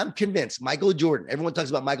playing. I'm convinced Michael Jordan, everyone talks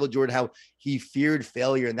about Michael Jordan, how he feared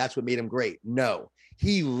failure and that's what made him great. No,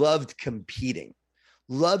 he loved competing.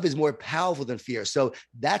 Love is more powerful than fear. So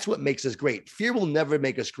that's what makes us great. Fear will never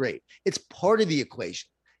make us great. It's part of the equation.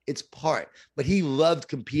 It's part, but he loved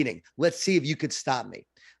competing. Let's see if you could stop me.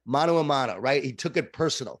 Mano a mano, right? He took it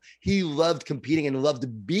personal. He loved competing and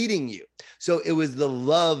loved beating you. So it was the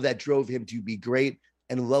love that drove him to be great,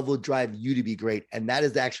 and love will drive you to be great. And that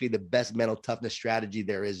is actually the best mental toughness strategy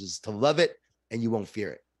there is to love it and you won't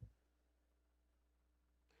fear it.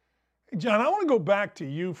 Hey, John, I want to go back to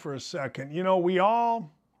you for a second. You know, we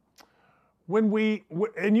all,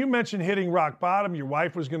 and you mentioned hitting rock bottom, your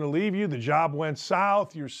wife was going to leave you, the job went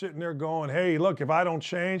south, you're sitting there going, hey, look, if I don't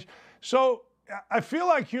change. So I feel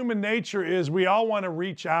like human nature is we all want to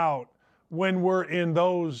reach out when we're in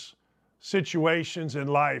those situations in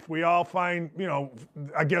life. We all find, you know,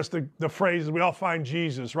 I guess the phrase is we all find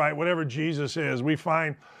Jesus, right? Whatever Jesus is, we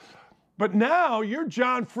find. But now you're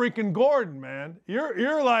John freaking Gordon, man.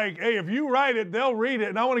 You're like, hey, if you write it, they'll read it.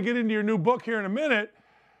 And I want to get into your new book here in a minute.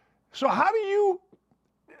 So how do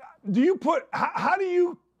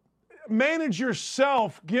you manage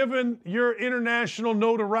yourself given your international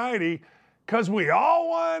notoriety? Because we all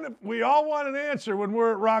want an answer when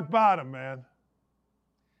we're at rock bottom, man.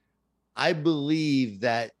 I believe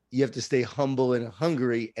that you have to stay humble and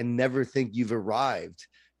hungry and never think you've arrived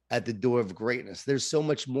at the door of greatness. There's so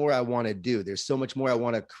much more I want to do. There's so much more I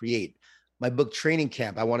want to create. My book, Training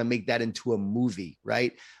Camp, I want to make that into a movie,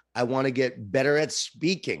 right? I want to get better at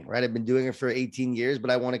speaking, right? I've been doing it for 18 years,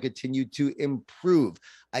 but I want to continue to improve.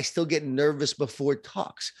 I still get nervous before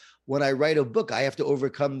talks. When I write a book, I have to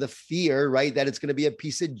overcome the fear, right? That it's going to be a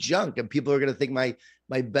piece of junk and people are going to think my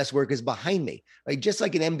best work is behind me, right? Just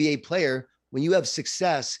like an NBA player, when you have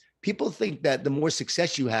success, people think that the more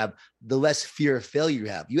success you have, the less fear of failure you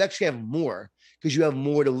have. You actually have more because you have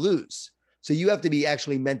more to lose. So you have to be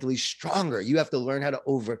actually mentally stronger. You have to learn how to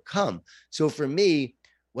overcome. So for me,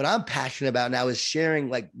 what I'm passionate about now is sharing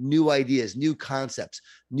like new ideas, new concepts,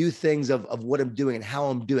 new things of what I'm doing and how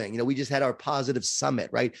I'm doing. You know, we just had our positive summit,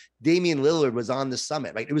 right? Damian Lillard was on the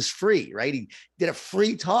summit, right? It was free, right? He did a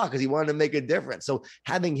free talk because he wanted to make a difference. So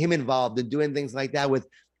having him involved and doing things like that with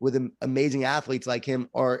amazing athletes like him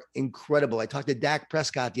are incredible. I talked to Dak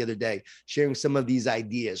Prescott the other day, sharing some of these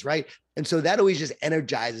ideas, right? And so that always just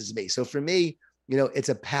energizes me. So for me, you know, it's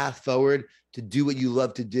a path forward to do what you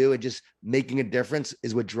love to do, and just making a difference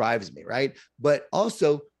is what drives me, right? But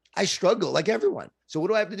also I struggle like everyone. So what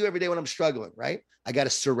do I have to do every day when I'm struggling, right? I got to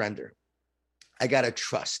surrender. I got to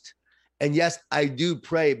trust. And yes, I do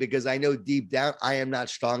pray because I know deep down I am not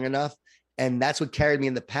strong enough. And that's what carried me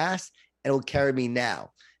in the past and will carry me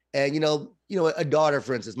now. And, you know, a daughter,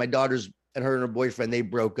 for instance, my daughter's and her boyfriend, they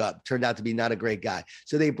broke up, turned out to be not a great guy.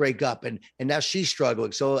 So they break up and now she's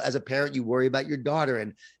struggling. So as a parent, you worry about your daughter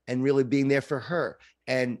and really being there for her.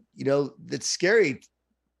 And, you know, that's scary.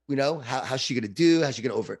 You know, how's she going to do? How's she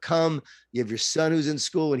going to overcome? You have your son who's in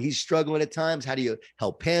school and he's struggling at times. How do you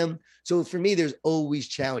help him? So for me, there's always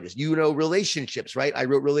challenges, you know, relationships, right? I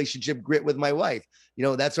wrote Relationship Grit with my wife. You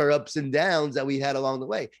know, that's our ups and downs that we had along the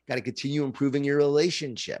way. Got to continue improving your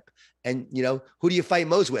relationship. And, you know, who do you fight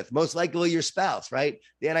most with? Most likely your spouse, right?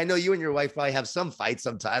 And I know you and your wife probably have some fights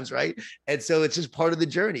sometimes, right? And so it's just part of the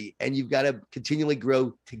journey. And you've got to continually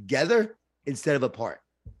grow together instead of apart.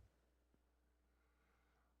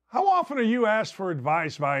 How often are you asked for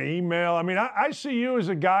advice via email? I mean, I see you as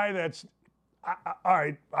a guy that's, all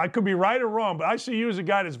right, I could be right or wrong, but I see you as a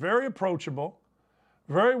guy that's very approachable,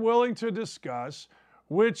 very willing to discuss,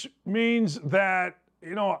 which means that,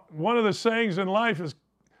 you know, one of the sayings in life is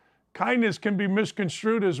kindness can be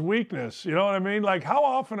misconstrued as weakness. You know what I mean? Like, how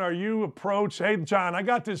often are you approached, hey, John, I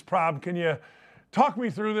got this problem. Can you talk me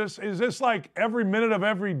through this? Is this like every minute of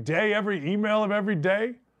every day, every email of every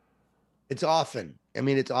day? It's often. I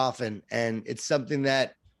mean, it's often, and it's something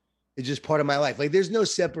that is just part of my life. Like, there's no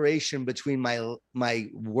separation between my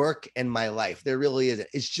work and my life. There really isn't.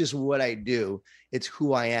 It's just what I do. It's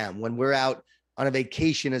who I am. When we're out on a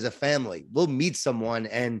vacation as a family, we'll meet someone,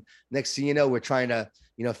 and next thing you know, we're trying to,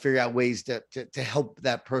 you know, figure out ways to help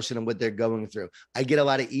that person and what they're going through. I get a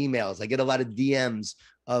lot of emails. I get a lot of DMs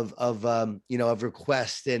of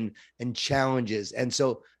requests and challenges. And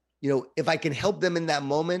so, you know, if I can help them in that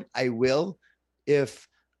moment, I will. If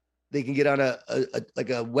they can get on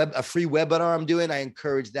a free webinar I'm doing, I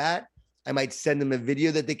encourage that. I might send them a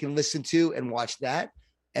video that they can listen to and watch that.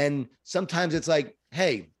 And sometimes it's like,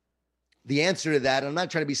 hey, the answer to that, I'm not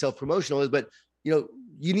trying to be self-promotional, but, you know,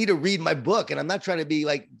 you need to read my book. And I'm not trying to be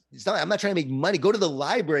like, I'm not trying to make money. Go to the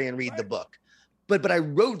library and read the book. But I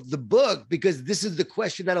wrote the book because this is the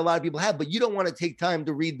question that a lot of people have, but you don't want to take time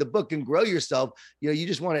to read the book and grow yourself. You know, you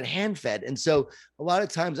just want it hand fed. And so a lot of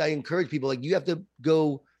times I encourage people, like, you have to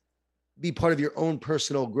go be part of your own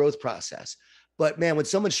personal growth process. But man, when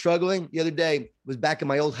someone's struggling, the other day was back in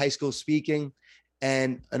my old high school speaking,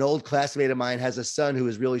 and an old classmate of mine has a son who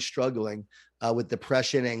is really struggling with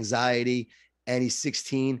depression, anxiety, and he's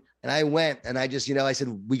 16. And I went and I just, you know, I said,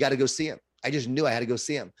 we got to go see him. I just knew I had to go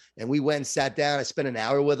see him. And we went and sat down. I spent an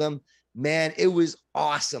hour with him. Man, it was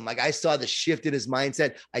awesome. Like, I saw the shift in his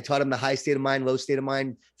mindset. I taught him the high state of mind, low state of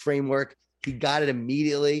mind framework. He got it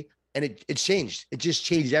immediately. And it changed. It just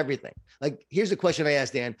changed everything. Like, here's a question I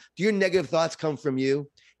asked Dan. Do your negative thoughts come from you?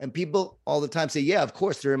 And people all the time say, yeah, of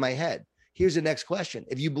course, they're in my head. Here's the next question.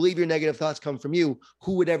 If you believe your negative thoughts come from you,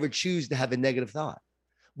 who would ever choose to have a negative thought?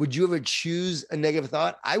 Would you ever choose a negative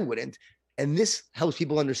thought? I wouldn't. And this helps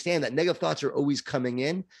people understand that negative thoughts are always coming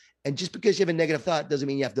in. And just because you have a negative thought doesn't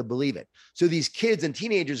mean you have to believe it. So these kids and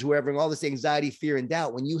teenagers who are having all this anxiety, fear, and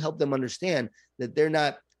doubt, when you help them understand that they're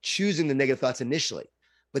not choosing the negative thoughts initially,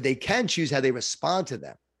 but they can choose how they respond to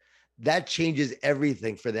them, that changes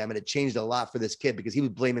everything for them. And it changed a lot for this kid because he was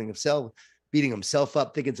blaming himself, beating himself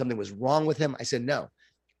up, thinking something was wrong with him. I said, no,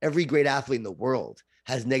 every great athlete in the world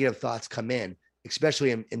has negative thoughts come in, especially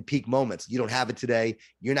in peak moments. You don't have it today.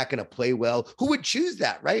 You're not going to play well. Who would choose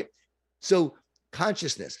that, right? So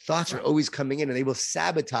consciousness, thoughts are always coming in, and they will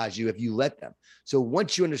sabotage you if you let them. So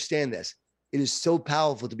once you understand this, it is so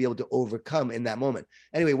powerful to be able to overcome in that moment.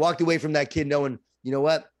 Anyway, walked away from that kid knowing, you know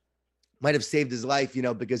what, might have saved his life, you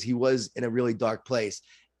know, because he was in a really dark place.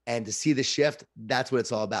 And to see the shift, that's what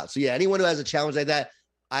it's all about. So yeah, anyone who has a challenge like that,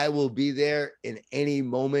 I will be there in any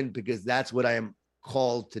moment because that's what I am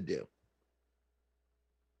called to do.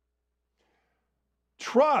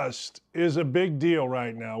 Trust is a big deal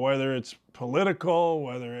right now, whether it's political,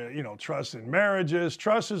 whether, you know, trust in marriages.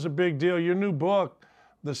 Trust is a big deal. Your new book,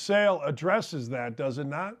 The Sale, addresses that, does it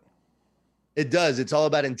not? It does. It's all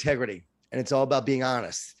about integrity, and it's all about being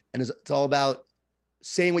honest, and it's all about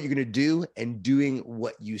saying what you're going to do and doing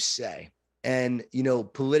what you say. And, you know,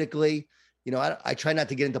 politically, you know, I try not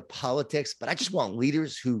to get into politics, but I just want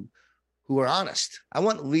leaders who are honest. I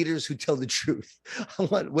want leaders who tell the truth. I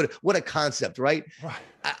want, what a concept, right?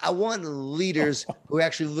 I want leaders who are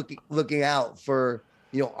actually looking out for,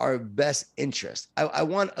 you know, our best interest. I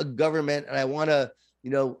want a government, and I want a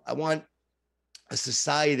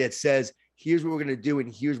society that says, here's what we're going to do,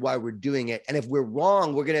 and here's why we're doing it. And if we're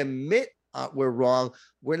wrong, we're going to admit we're wrong.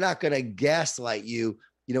 We're not going to gaslight you,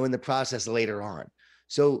 you know, in the process later on.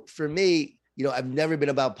 So for me, you know, I've never been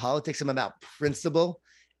about politics. I'm about principle.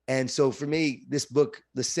 And so for me, this book,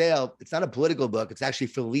 The Sale, it's not a political book. It's actually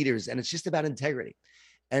for leaders, and it's just about integrity,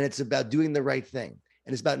 and it's about doing the right thing.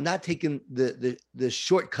 And it's about not taking the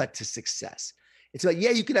shortcut to success. It's about, yeah,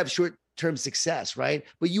 you can have short-term success, right?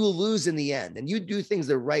 But you will lose in the end, and you do things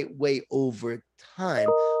the right way over time.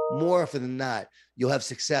 More often than not, you'll have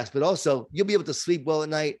success, but also you'll be able to sleep well at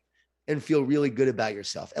night and feel really good about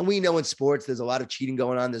yourself. And we know in sports, there's a lot of cheating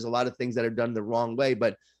going on. There's a lot of things that are done the wrong way,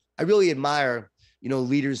 but I really admire, you know,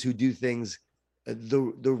 leaders who do things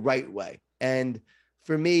the right way. And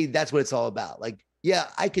for me, that's what it's all about. Like, yeah,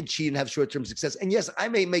 I can cheat and have short-term success. And yes, I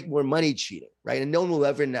may make more money cheating, right? And no one will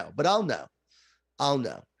ever know, but I'll know.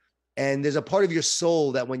 And there's a part of your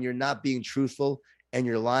soul that when you're not being truthful and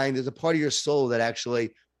you're lying, there's a part of your soul that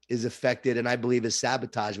actually is affected, and I believe is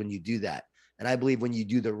sabotaged when you do that. And I believe when you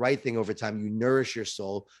do the right thing over time, you nourish your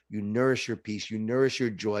soul, you nourish your peace, you nourish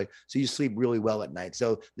your joy. So you sleep really well at night.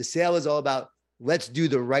 So the sale is all about, let's do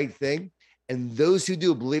the right thing. And those who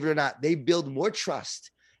do, believe it or not, they build more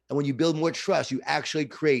trust. And when you build more trust, you actually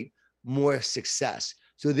create more success.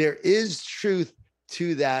 So there is truth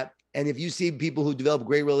to that. And if you see people who develop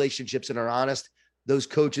great relationships and are honest, those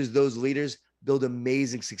coaches, those leaders build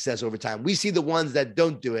amazing success over time. We see the ones that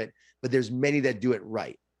don't do it, but there's many that do it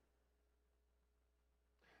right.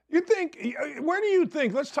 Where do you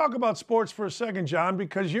think, let's talk about sports for a second, John,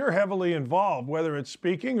 because you're heavily involved, whether it's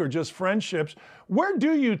speaking or just friendships. Where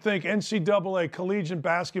do you think NCAA collegiate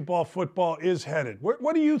basketball, football is headed?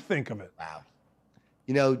 What do you think of it? Wow.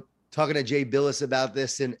 You know, talking to Jay Billis about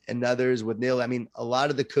this and others with Neil, I mean, a lot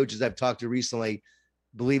of the coaches I've talked to recently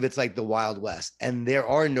believe it's like the Wild West, and there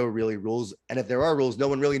are no really rules. And if there are rules, no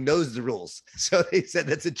one really knows the rules. So they said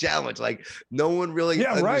that's a challenge. Like no one really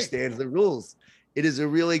understands the rules. It is a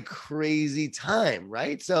really crazy time,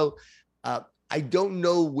 right? So I don't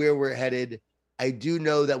know where we're headed. I do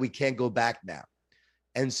know that we can't go back now.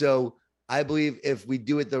 And so I believe if we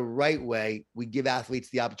do it the right way, we give athletes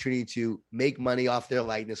the opportunity to make money off their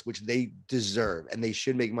likeness, which they deserve, and they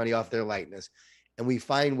should make money off their likeness. And we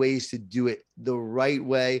find ways to do it the right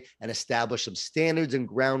way and establish some standards and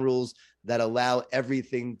ground rules that allow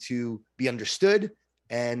everything to be understood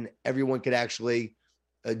and everyone could actually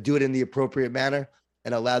do it in the appropriate manner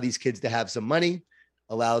and allow these kids to have some money,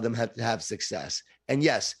 allow them to have success. And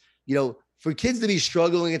yes, you know, for kids to be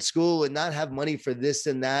struggling at school and not have money for this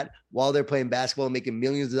and that while they're playing basketball and making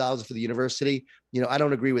millions of dollars for the university, you know, I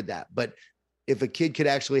don't agree with that. But if a kid could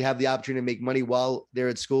actually have the opportunity to make money while they're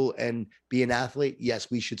at school and be an athlete,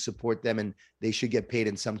 yes, we should support them and they should get paid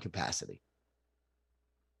in some capacity.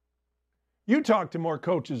 You talk to more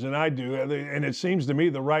coaches than I do, and it seems to me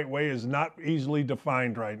the right way is not easily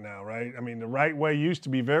defined right now, right? I mean, the right way used to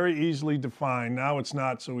be very easily defined. Now it's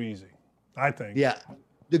not so easy, I think. Yeah.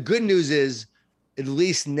 The good news is at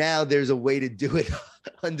least now there's a way to do it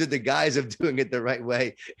under the guise of doing it the right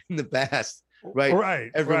way in the past, right?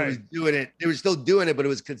 Right. Everyone was doing it. They were still doing it, but it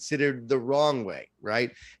was considered the wrong way,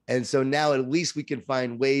 right? And so now at least we can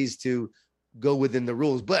find ways to go within the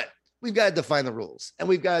rules. But we've got to define the rules and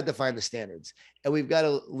we've got to define the standards and we've got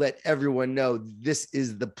to let everyone know this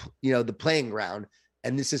is the playing ground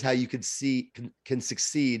and this is how you can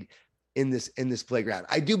succeed in this playground.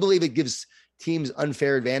 I do believe it gives teams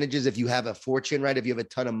unfair advantages if you have a fortune, right? If you have a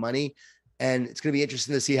ton of money, and it's going to be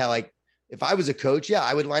interesting to see how, like, if I was a coach, yeah,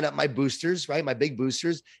 I would line up my boosters, right? My big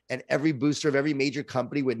boosters, and every booster of every major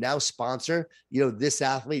company would now sponsor, you know, this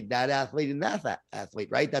athlete, that athlete, and that athlete,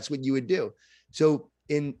 right? That's what you would do. So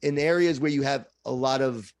in areas where you have a lot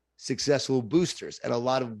of successful boosters and a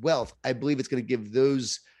lot of wealth, I believe it's going to give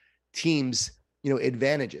those teams, you know,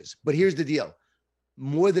 advantages. But here's the deal.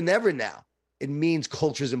 More than ever now, it means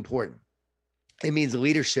culture is important. It means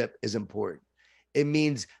leadership is important. It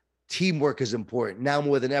means teamwork is important now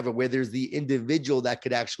more than ever, where there's the individual that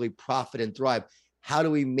could actually profit and thrive. How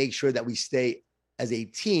do we make sure that we stay as a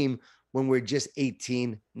team when we're just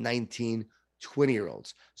 18, 19,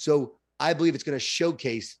 20-year-olds? So I believe it's going to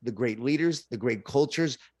showcase the great leaders, the great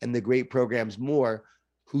cultures, and the great programs more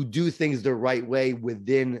who do things the right way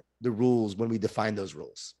within the rules when we define those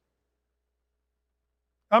rules.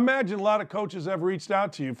 I imagine a lot of coaches have reached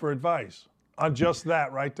out to you for advice on just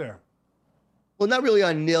that right there. Well, not really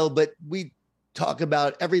on NIL, but we talk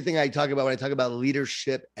about everything I talk about when I talk about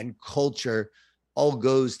leadership and culture all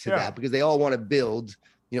goes to that, because they all want to build,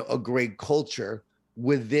 you know, a great culture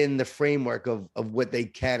within the framework of what they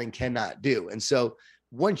can and cannot do. And so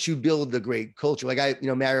once you build the great culture, like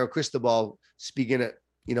Mario Cristobal speaking at,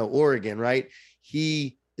 Oregon, right?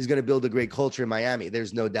 He is going to build a great culture in Miami.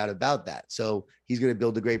 There's no doubt about that. So he's going to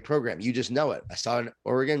build a great program. You just know it. I saw it in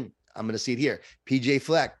Oregon. I'm going to see it here. PJ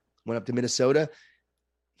Fleck went up to Minnesota.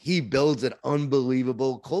 He builds an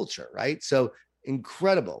unbelievable culture, right? So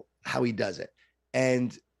incredible how he does it.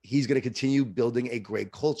 And he's going to continue building a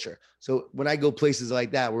great culture. So when I go places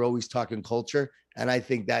like that, we're always talking culture. And I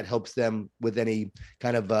think that helps them with any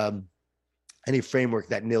kind of any framework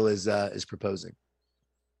that NIL is proposing.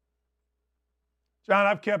 John,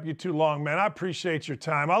 I've kept you too long, man. I appreciate your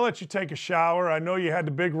time. I'll let you take a shower. I know you had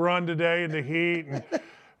the big run today in the heat, and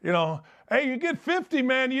hey, you get 50,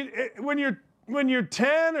 man. When you're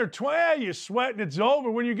 10 or 20, you sweat and it's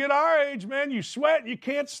over. When you get our age, man, you sweat and you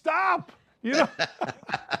can't stop. No,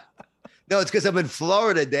 it's because I'm in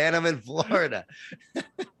Florida, Dan. I'm in Florida,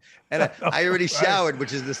 and I already showered,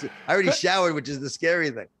 which is the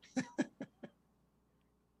scary thing.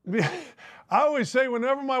 I always say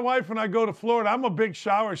whenever my wife and I go to Florida, I'm a big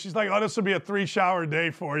shower. She's like, oh, this will be a 3-shower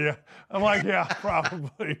day for you. I'm like, yeah,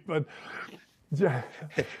 probably. But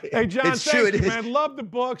hey, John, thank you, man. Love the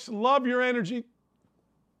books. Love your energy.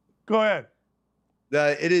 Go ahead.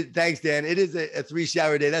 It is. Thanks, Dan. It is a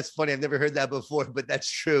 3-shower day. That's funny. I've never heard that before, but that's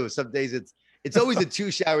true. Some days it's always a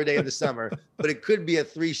 2-shower day in the summer, but it could be a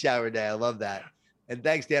 3-shower day. I love that. And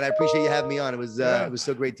thanks, Dan. I appreciate you having me on. It was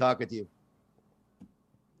so great talking to you.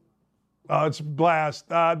 Oh, it's a blast.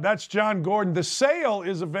 That's Jon Gordon. The sale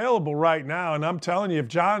is available right now, and I'm telling you,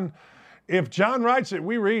 if John writes it,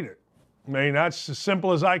 we read it. I mean, that's as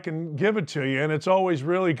simple as I can give it to you, and it's always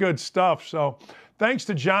really good stuff. So thanks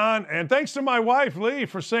to John, and thanks to my wife, Lee,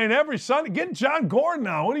 for saying every Sunday, get Jon Gordon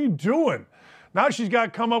now. What are you doing? Now she's got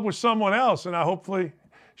to come up with someone else, and hopefully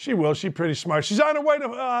she will. She's pretty smart. She's on her way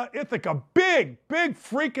to Ithaca. Big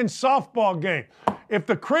freaking softball game. If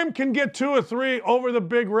the Crim can get 2 or 3 over the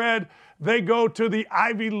Big Red, they go to the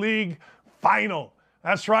Ivy League final.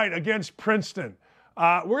 That's right, against Princeton.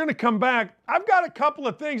 We're going to come back. I've got a couple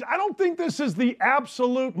of things. I don't think this is the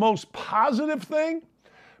absolute most positive thing,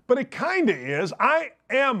 but it kind of is. I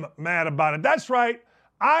am mad about it. That's right.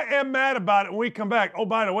 I am mad about it when we come back. Oh,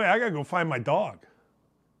 by the way, I got to go find my dog.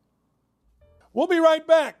 We'll be right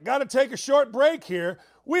back. Got to take a short break here.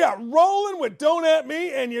 We are rolling with Don't At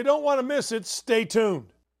Me, and you don't want to miss it. Stay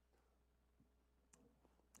tuned.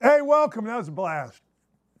 Hey, welcome. That was a blast.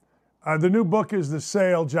 The new book is The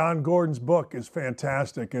Sale. Jon Gordon's book is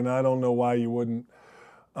fantastic, and I don't know why you wouldn't.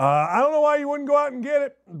 Go out and get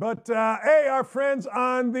it. But, hey, our friends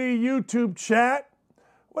on the YouTube chat,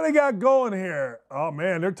 what they got going here? Oh,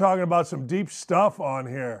 man, they're talking about some deep stuff on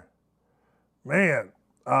here. Man,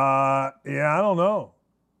 yeah, I don't know.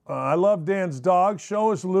 I love Dan's dog.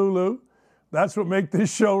 Show us Lulu. That's what makes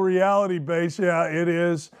this show reality-based. Yeah, it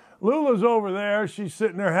is. Lulu's over there. She's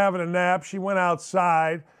sitting there having a nap. She went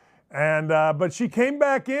outside, and but she came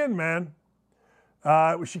back in, man.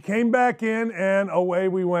 She came back in, and away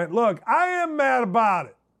we went. Look, I am mad about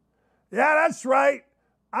it. Yeah, that's right.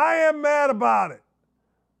 I am mad about it.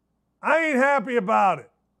 I ain't happy about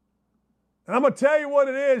it. And I'm going to tell you what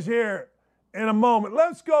it is here in a moment.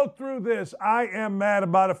 Let's go through this. I am mad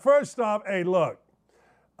about it. First off, hey, look.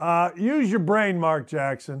 Use your brain, Mark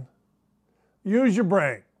Jackson. Use your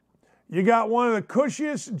brain. You got one of the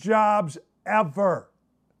cushiest jobs ever.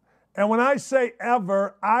 And when I say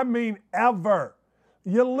ever, I mean ever.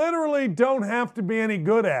 You literally don't have to be any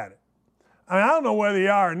good at it. I mean, I don't know whether you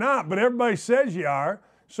are or not, but everybody says you are,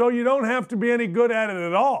 so you don't have to be any good at it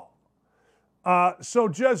at all. So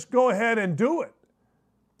just go ahead and do it.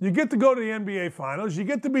 You get to go to the NBA Finals. You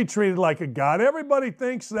get to be treated like a god. Everybody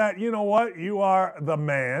thinks that, you know what, you are the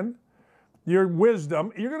man. Your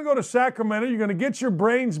wisdom. You're going to go to Sacramento. You're going to get your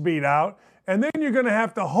brains beat out, and then you're going to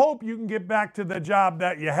have to hope you can get back to the job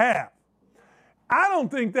that you have. I don't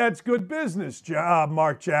think that's good business,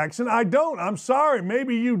 Mark Jackson. I don't. I'm sorry.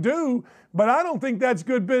 Maybe you do, but I don't think that's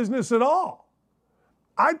good business at all.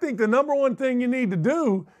 I think the number one thing you need to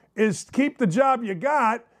do is keep the job you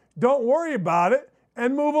got, don't worry about it,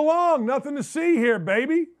 and move along. Nothing to see here,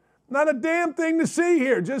 baby. Not a damn thing to see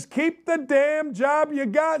here. Just keep the damn job you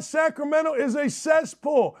got. Sacramento is a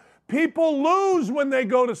cesspool. People lose when they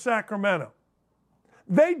go to Sacramento.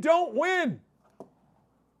 They don't win.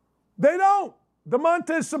 They don't.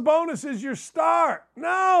 Domantas Sabonis is your star.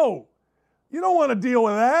 No. You don't want to deal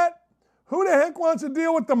with that. Who the heck wants to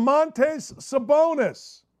deal with Domantas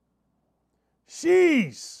Sabonis?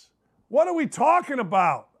 Jeez. What are we talking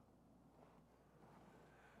about?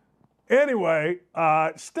 Anyway,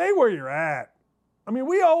 stay where you're at. I mean,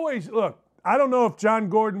 we always, look, I don't know if Jon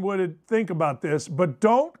Gordon would think about this, but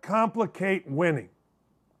don't complicate winning.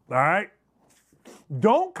 All right?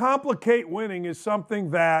 Don't complicate winning is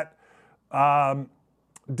something that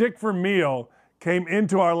Dick Vermeil came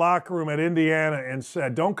into our locker room at Indiana and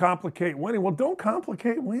said, don't complicate winning. Well, don't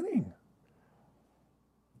complicate winning.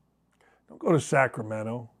 Don't go to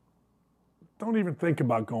Sacramento. Don't even think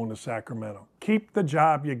about going to Sacramento. Keep the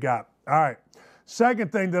job you got. All right.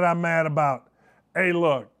 Second thing that I'm mad about. Hey,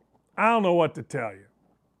 look, I don't know what to tell you.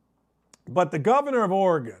 But the governor of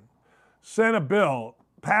Oregon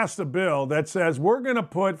passed a bill that says we're going to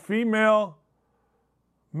put female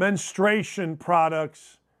menstruation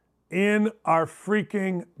products in our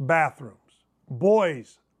freaking bathrooms,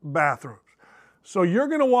 boys' bathrooms. So you're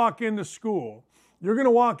going to walk into school, you're going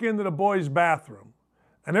to walk into the boys' bathroom,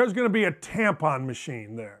 and there's going to be a tampon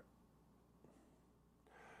machine there.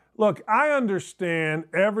 Look, I understand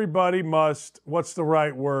everybody must, what's the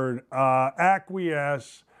right word,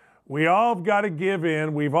 acquiesce. We all have got to give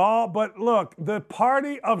in. But look, the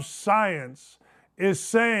party of science is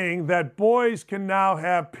saying that boys can now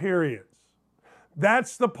have periods.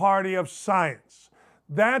 That's the party of science.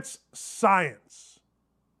 That's science.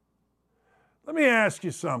 Let me ask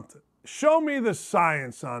you something. Show me the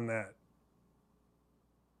science on that.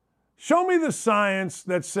 Show me the science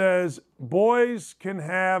that says boys can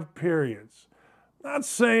have periods. Not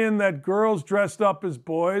saying that girls dressed up as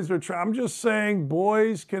boys I'm just saying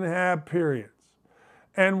boys can have periods.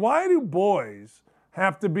 And why do boys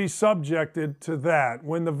have to be subjected to that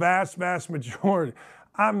when the vast, vast majority,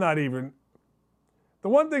 the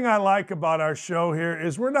one thing I like about our show here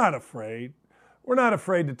is we're not afraid. We're not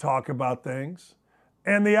afraid to talk about things.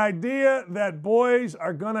 And the idea that boys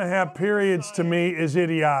are going to have periods to me is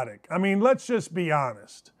idiotic. I mean, let's just be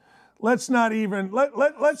honest. Let's not even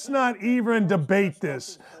debate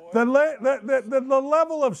this. The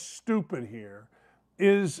level of stupid here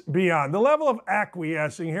is beyond. The level of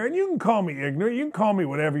acquiescing here, and you can call me ignorant, you can call me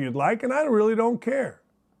whatever you'd like, and I really don't care.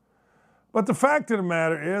 But the fact of the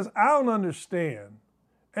matter is, I don't understand.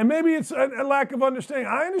 And maybe it's a lack of understanding.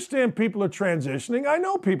 I understand people are transitioning. I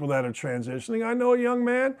know people that are transitioning. I know a young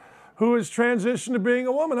man who has transitioned to being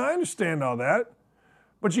a woman. I understand all that.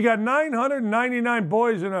 But you got 999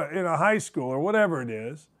 boys in a high school or whatever it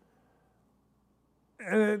is.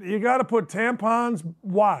 And you got to put tampons.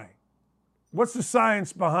 Why? What's the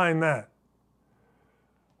science behind that?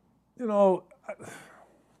 You know,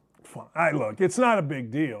 look, it's not a big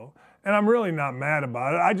deal. And I'm really not mad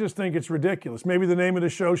about it. I just think it's ridiculous. Maybe the name of the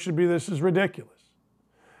show should be This is Ridiculous.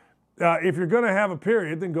 If you're going to have a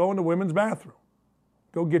period, then go in the women's bathroom.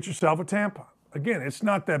 Go get yourself a tampon. Again, it's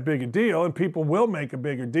not that big a deal, and people will make a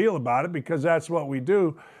bigger deal about it because that's what we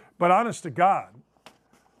do. But honest to God,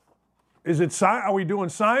 are we doing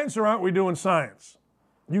science or aren't we doing science?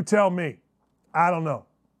 You tell me. I don't know.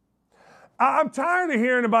 I'm tired of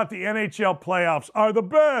hearing about the NHL playoffs are the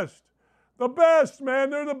best. The best, man.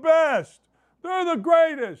 They're the best. They're the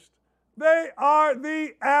greatest. They are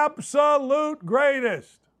the absolute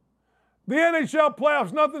greatest. The NHL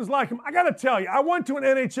playoffs, nothing's like them. I got to tell you, I went to an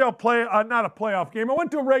NHL not a playoff game. I went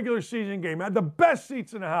to a regular season game. I had the best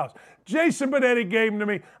seats in the house. Jason Benetti gave them to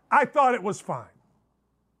me. I thought it was fine.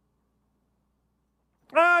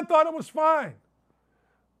 I thought it was fine.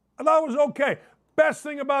 I thought it was okay. Best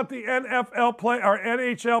thing about the NHL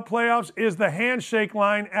playoffs is the handshake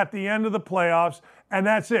line at the end of the playoffs, and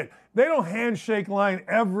that's it. They don't handshake line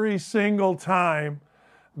every single time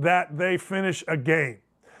that they finish a game.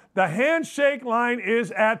 The handshake line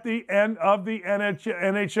is at the end of the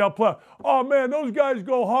NHL playoffs. Oh, man, those guys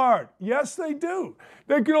go hard. Yes, they do.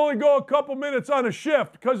 They can only go a couple minutes on a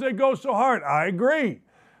shift because they go so hard. I agree.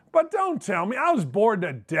 But don't tell me. I was bored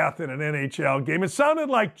to death in an NHL game. It sounded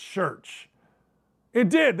like church. It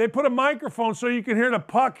did. They put a microphone so you can hear the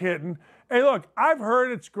puck hitting. Hey, look, I've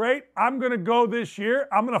heard it's great. I'm going to go this year.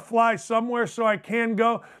 I'm going to fly somewhere so I can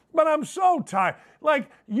go. But I'm so tired. Like,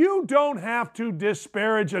 you don't have to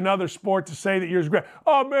disparage another sport to say that yours is great.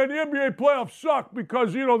 Oh, man, the NBA playoffs suck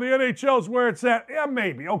because, the NHL is where it's at. Yeah,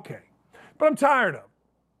 maybe. Okay. But I'm tired of it.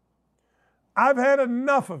 I've had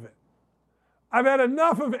enough of it. I've had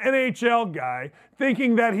enough of NHL guy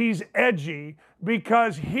thinking that he's edgy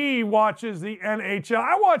because he watches the NHL.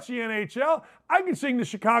 I watch the NHL. I can sing the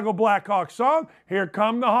Chicago Blackhawks song. Here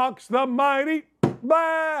come the Hawks, the mighty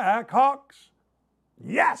Blackhawks.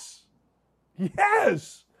 Yes.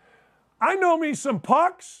 Yes. I know me some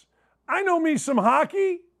pucks. I know me some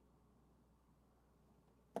hockey.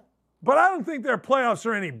 But I don't think their playoffs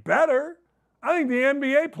are any better. I think the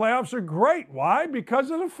NBA playoffs are great. Why?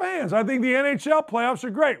 Because of the fans. I think the NHL playoffs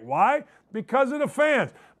are great. Why? Because of the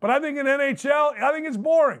fans. But I think in NHL, I think it's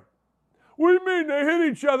boring. What do you mean? They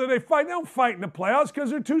hit each other, they fight. They don't fight in the playoffs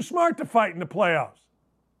because they're too smart to fight in the playoffs.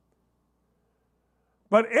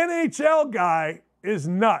 But NHL guy is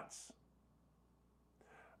nuts.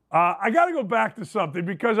 I got to go back to something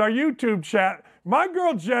because our YouTube chat, my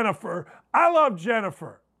girl Jennifer, I love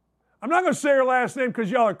Jennifer. I'm not going to say her last name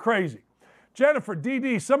because y'all are crazy. Jennifer,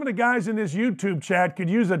 DD, some of the guys in this YouTube chat could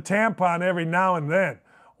use a tampon every now and then.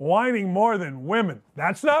 Whining more than women.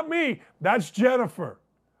 That's not me. That's Jennifer.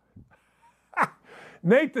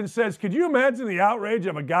 Nathan says, could you imagine the outrage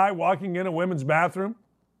of a guy walking in a women's bathroom?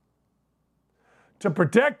 To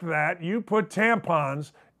protect that, you put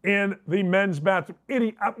tampons in the men's bathroom.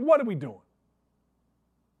 Idiot. What are we doing?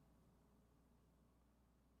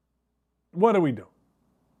 What are we doing?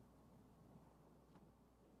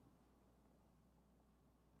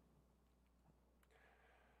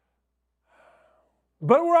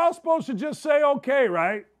 But we're all supposed to just say okay,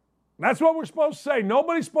 right? That's what we're supposed to say.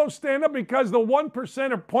 Nobody's supposed to stand up because the 1%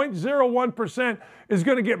 or 0.01% is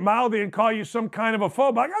going to get mouthy and call you some kind of a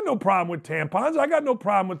phobe. I got no problem with tampons. I got no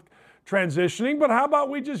problem with transitioning. But how about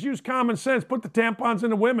we just use common sense, put the tampons in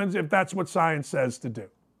the women's if that's what science says to do?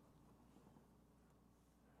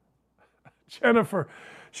 Jennifer,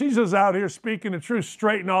 she's just out here speaking the truth,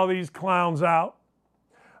 straighten all these clowns out.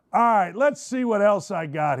 All right, let's see what else I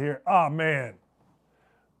got here. Oh, man.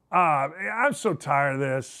 I'm so tired of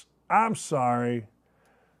this. I'm sorry.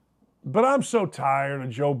 But I'm so tired of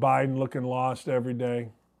Joe Biden looking lost every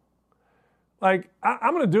day. Like,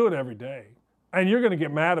 I'm going to do it every day. And you're going to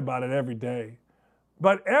get mad about it every day.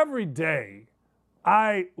 But every day,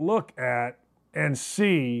 I look at and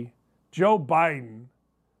see Joe Biden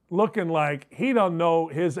looking like he don't know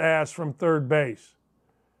his ass from third base.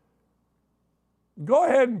 Go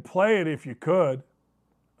ahead and play it if you could.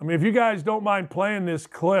 I mean, if you guys don't mind playing this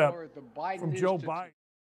clip from Joe Biden.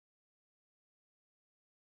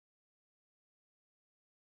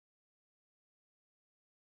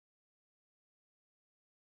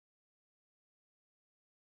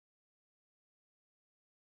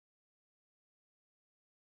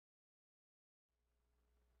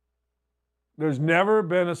 There's never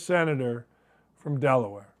been a senator from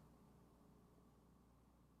Delaware.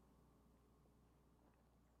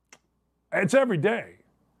 It's every day.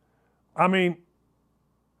 I mean,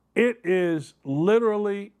 it is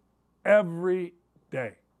literally every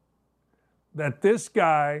day that this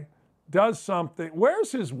guy does something.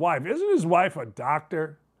 Where's his wife? Isn't his wife a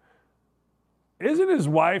doctor? Isn't his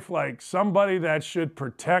wife like somebody that should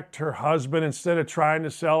protect her husband instead of trying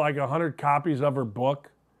to sell like 100 copies of her book?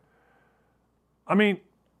 I mean,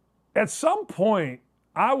 at some point,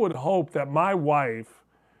 I would hope that my wife,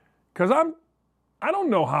 because I don't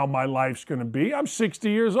know how my life's going to be. I'm 60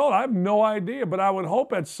 years old. I have no idea. But I would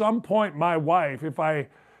hope at some point my wife, if I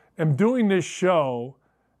am doing this show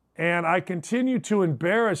and I continue to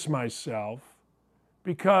embarrass myself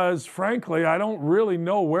because, frankly, I don't really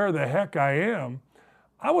know where the heck I am,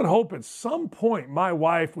 I would hope at some point my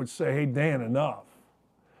wife would say, hey, Dan, enough.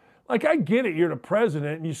 Like, I get it, you're the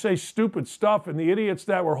president, and you say stupid stuff, and the idiots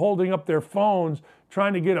that were holding up their phones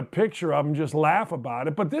trying to get a picture of them just laugh about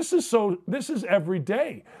it. But this is every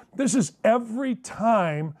day. This is every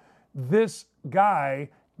time this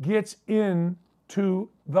guy gets into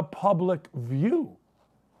the public view.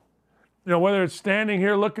 You know, whether it's standing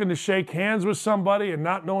here looking to shake hands with somebody and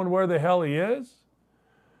not knowing where the hell he is.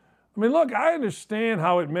 I mean, look, I understand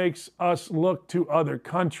how it makes us look to other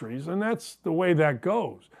countries, and that's the way that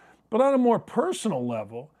goes. But on a more personal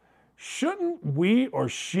level, shouldn't we or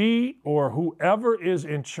she or whoever is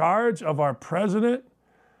in charge of our president,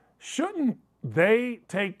 shouldn't they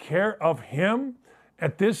take care of him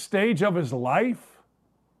at this stage of his life?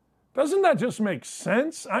 Doesn't that just make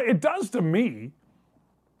sense? It does to me.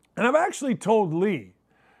 And I've actually told Lee,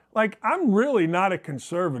 like, I'm really not a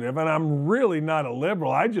conservative and I'm really not a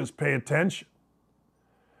liberal. I just pay attention.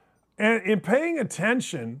 And in paying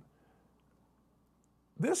attention,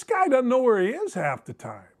 this guy doesn't know where he is half the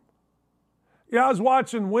time. Yeah, I was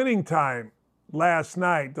watching Winning Time last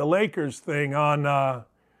night, the Lakers thing on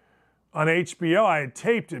HBO. I had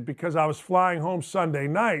taped it because I was flying home Sunday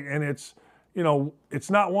night, and it's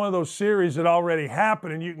not one of those series that already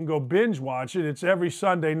happened and you can go binge watch it. It's every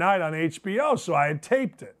Sunday night on HBO, so I had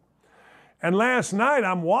taped it. And last night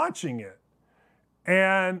I'm watching it,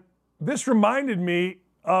 and this reminded me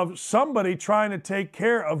of somebody trying to take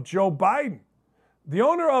care of Joe Biden. The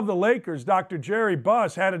owner of the Lakers, Dr. Jerry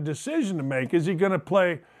Buss, had a decision to make. Is he going to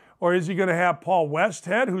play, or is he going to have Paul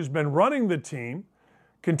Westhead, who's been running the team,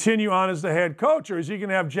 continue on as the head coach, or is he going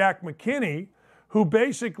to have Jack McKinney, who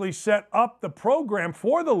basically set up the program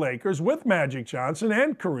for the Lakers with Magic Johnson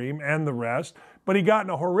and Kareem and the rest, but he got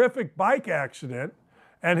in a horrific bike accident,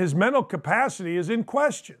 and his mental capacity is in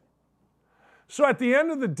question. So at the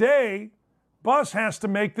end of the day, Buss has to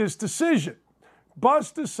make this decision.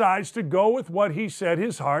 Buss decides to go with what he set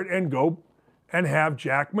his heart and go and have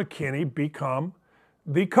Jack McKinney become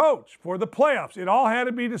the coach for the playoffs. It all had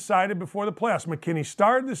to be decided before the playoffs. McKinney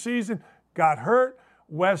started the season, got hurt,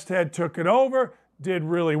 Westhead took it over, did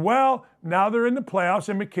really well. Now they're in the playoffs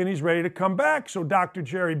and McKinney's ready to come back. So Dr.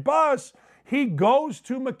 Jerry Buss, he goes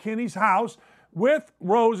to McKinney's house with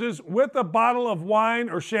roses, with a bottle of wine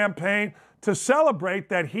or champagne to celebrate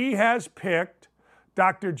that he has picked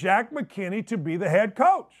Dr. Jack McKinney to be the head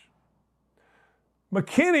coach.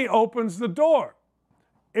 McKinney opens the door.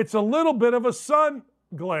 It's a little bit of a sun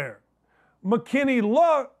glare. McKinney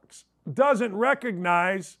looks, doesn't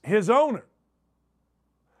recognize his owner.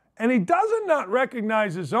 And he doesn't not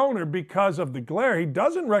recognize his owner because of the glare. He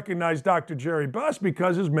doesn't recognize Dr. Jerry Buss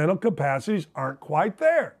because his mental capacities aren't quite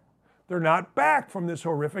there. They're not back from this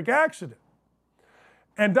horrific accident.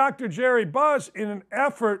 And Dr. Jerry Buss, in an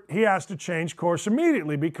effort, he has to change course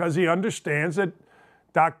immediately because he understands that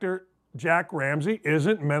Dr. Jack Ramsay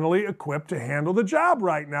isn't mentally equipped to handle the job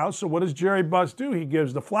right now. So what does Jerry Buss do? He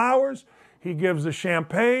gives the flowers, he gives the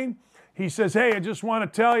champagne, he says, hey, I just want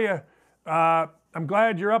to tell you, I'm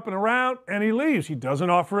glad you're up and around, and he leaves. He doesn't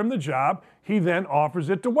offer him the job. He then offers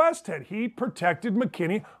it to Westhead. He protected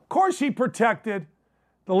McKinney. Of course he protected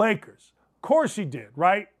the Lakers. Of course he did,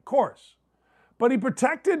 right? Of course. But he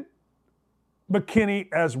protected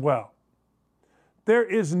McKinney as well. There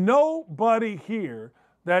is nobody here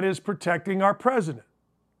that is protecting our president.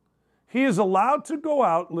 He is allowed to go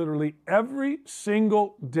out literally every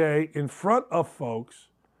single day in front of folks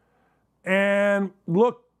and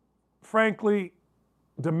look, frankly,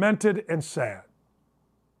 demented and sad.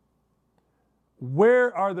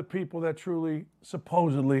 Where are the people that truly,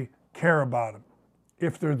 supposedly care about him?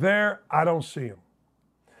 If they're there, I don't see them.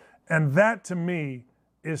 And that, to me,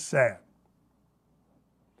 is sad.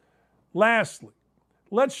 Lastly,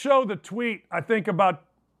 let's show the tweet, I think, about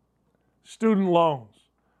student loans.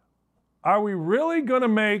 Are we really going to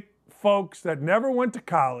make folks that never went to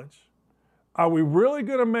college, are we really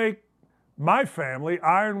going to make my family,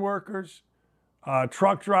 iron workers,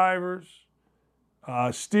 truck drivers,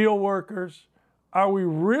 steel workers, are we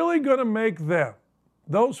really going to make them,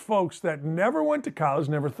 those folks that never went to college,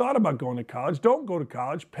 never thought about going to college, don't go to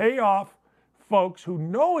college, pay off folks who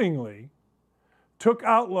knowingly took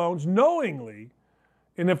out loans, knowingly,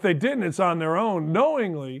 and if they didn't, it's on their own,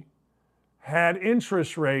 knowingly had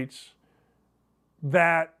interest rates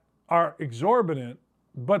that are exorbitant,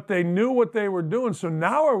 but they knew what they were doing. So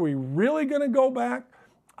now are we really going to go back?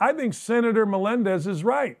 I think Senator Melendez is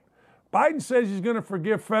right. Biden says he's going to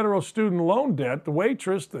forgive federal student loan debt. The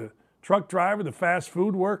waitress, the truck driver, the fast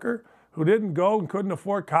food worker who didn't go and couldn't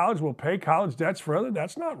afford college will pay college debts further.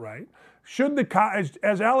 That's not right. Should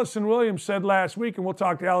as Allison Williams said last week, and we'll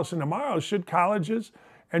talk to Allison tomorrow, should colleges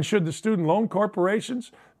and should the student loan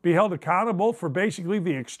corporations be held accountable for basically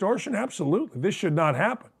the extortion? Absolutely. This should not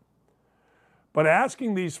happen. But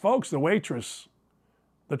asking these folks, the waitress,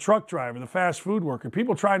 the truck driver, the fast food worker,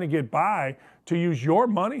 people trying to get by to use your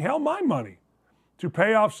money, hell, my money, to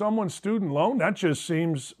pay off someone's student loan, that just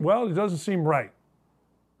seems, well, it doesn't seem right.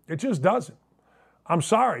 It just doesn't. I'm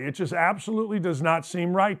sorry. It just absolutely does not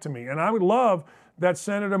seem right to me. And I would love that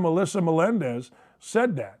Senator Melissa Melendez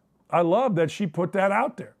said that. I love that she put that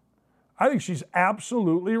out there. I think she's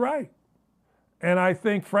absolutely right. And I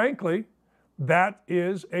think, frankly, that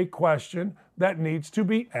is a question that needs to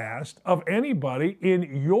be asked of anybody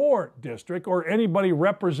in your district or anybody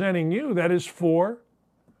representing you that is for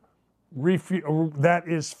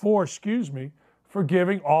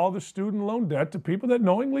forgiving all the student loan debt to people that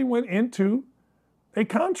knowingly went into a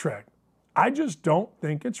contract. I just don't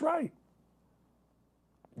think it's right.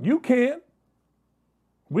 You can.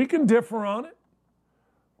 We can differ on it.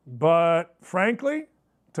 But frankly,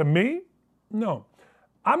 to me, no.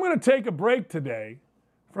 I'm going to take a break today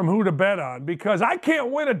from who to bet on because I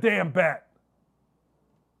can't win a damn bet.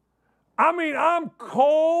 I mean, I'm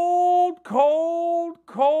cold,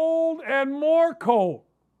 and more cold.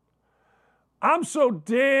 I'm so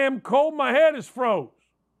damn cold, my head is froze.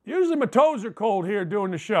 Usually my toes are cold here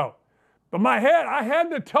doing the show. But my head, I had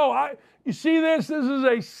to toe. You see this? This is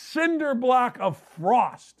a cinder block of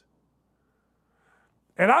frost.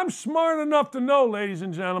 And I'm smart enough to know, ladies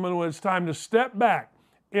and gentlemen, when it's time to step back.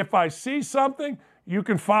 If I see something, you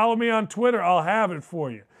can follow me on Twitter. I'll have it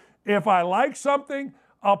for you. If I like something,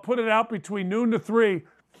 I'll put it out between noon to 3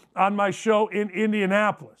 on my show in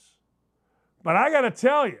Indianapolis. But I got to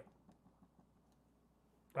tell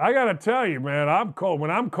you, man, I'm cold.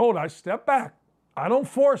 When I'm cold, I step back. I don't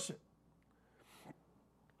force it.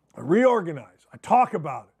 I reorganize. I talk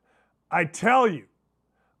about it. I tell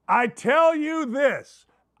you this.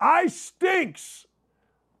 I stinks.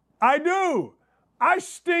 I do. I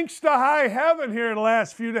stinks to high heaven here the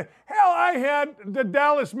last few days. Hell, I had the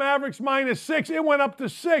Dallas Mavericks -6. It went up to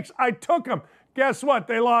 6. I took them. Guess what?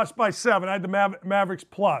 They lost by 7. I had the Mavericks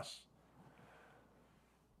plus.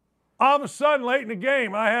 All of a sudden, late in the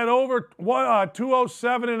game, I had over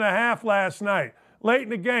 207.5 last night. Late in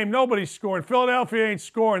the game, nobody's scoring. Philadelphia ain't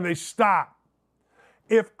scoring. They stopped.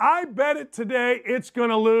 If I bet it today, it's going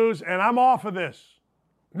to lose, and I'm off of this.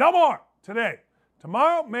 No more today.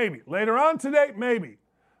 Tomorrow, maybe. Later on today, maybe.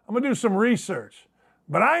 I'm going to do some research.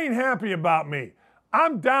 But I ain't happy about me.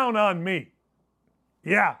 I'm down on me.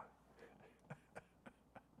 Yeah.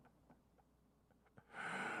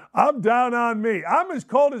 I'm down on me. I'm as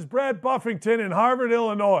cold as Brad Buffington in Harvard,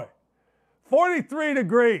 Illinois. 43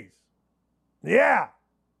 degrees. Yeah.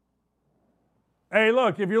 Hey,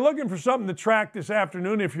 look, if you're looking for something to track this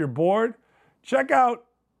afternoon, if you're bored, check out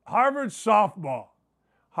Harvard softball.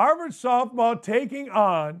 Harvard softball taking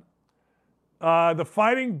on the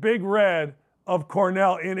Fighting Big Red of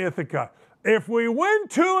Cornell in Ithaca. If we win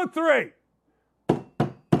 2 or 3,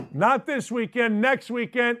 not this weekend, next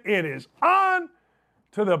weekend, it is on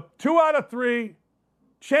to the 2 out of 3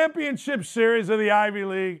 championship series of the Ivy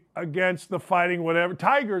League against the Fighting whatever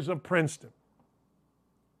Tigers of Princeton.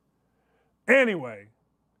 Anyway,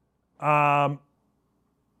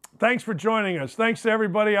 thanks for joining us. Thanks to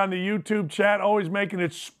everybody on the YouTube chat, always making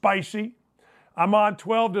it spicy. I'm on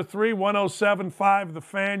 12 to 3, 107.5 The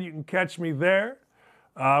Fan. You can catch me there.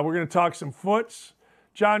 We're going to talk some foots.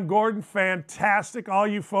 John Gordon, fantastic. All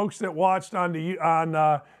you folks that watched on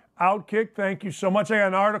Outkick, thank you so much. I got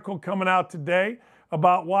an article coming out today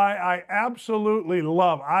about why I absolutely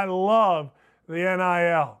love the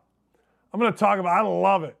NIL. I'm going to talk about, I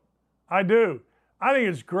love it. I do. I think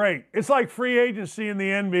it's great. It's like free agency in the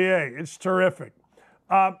NBA. It's terrific.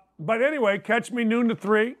 But anyway, catch me noon to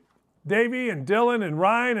 3. Davey and Dylan and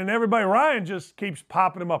Ryan and everybody. Ryan just keeps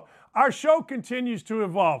popping them up. Our show continues to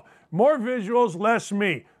evolve. More visuals, less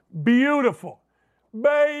me. Beautiful.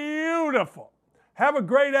 Beautiful. Have a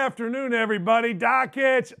great afternoon, everybody. Doc,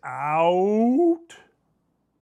 it's out.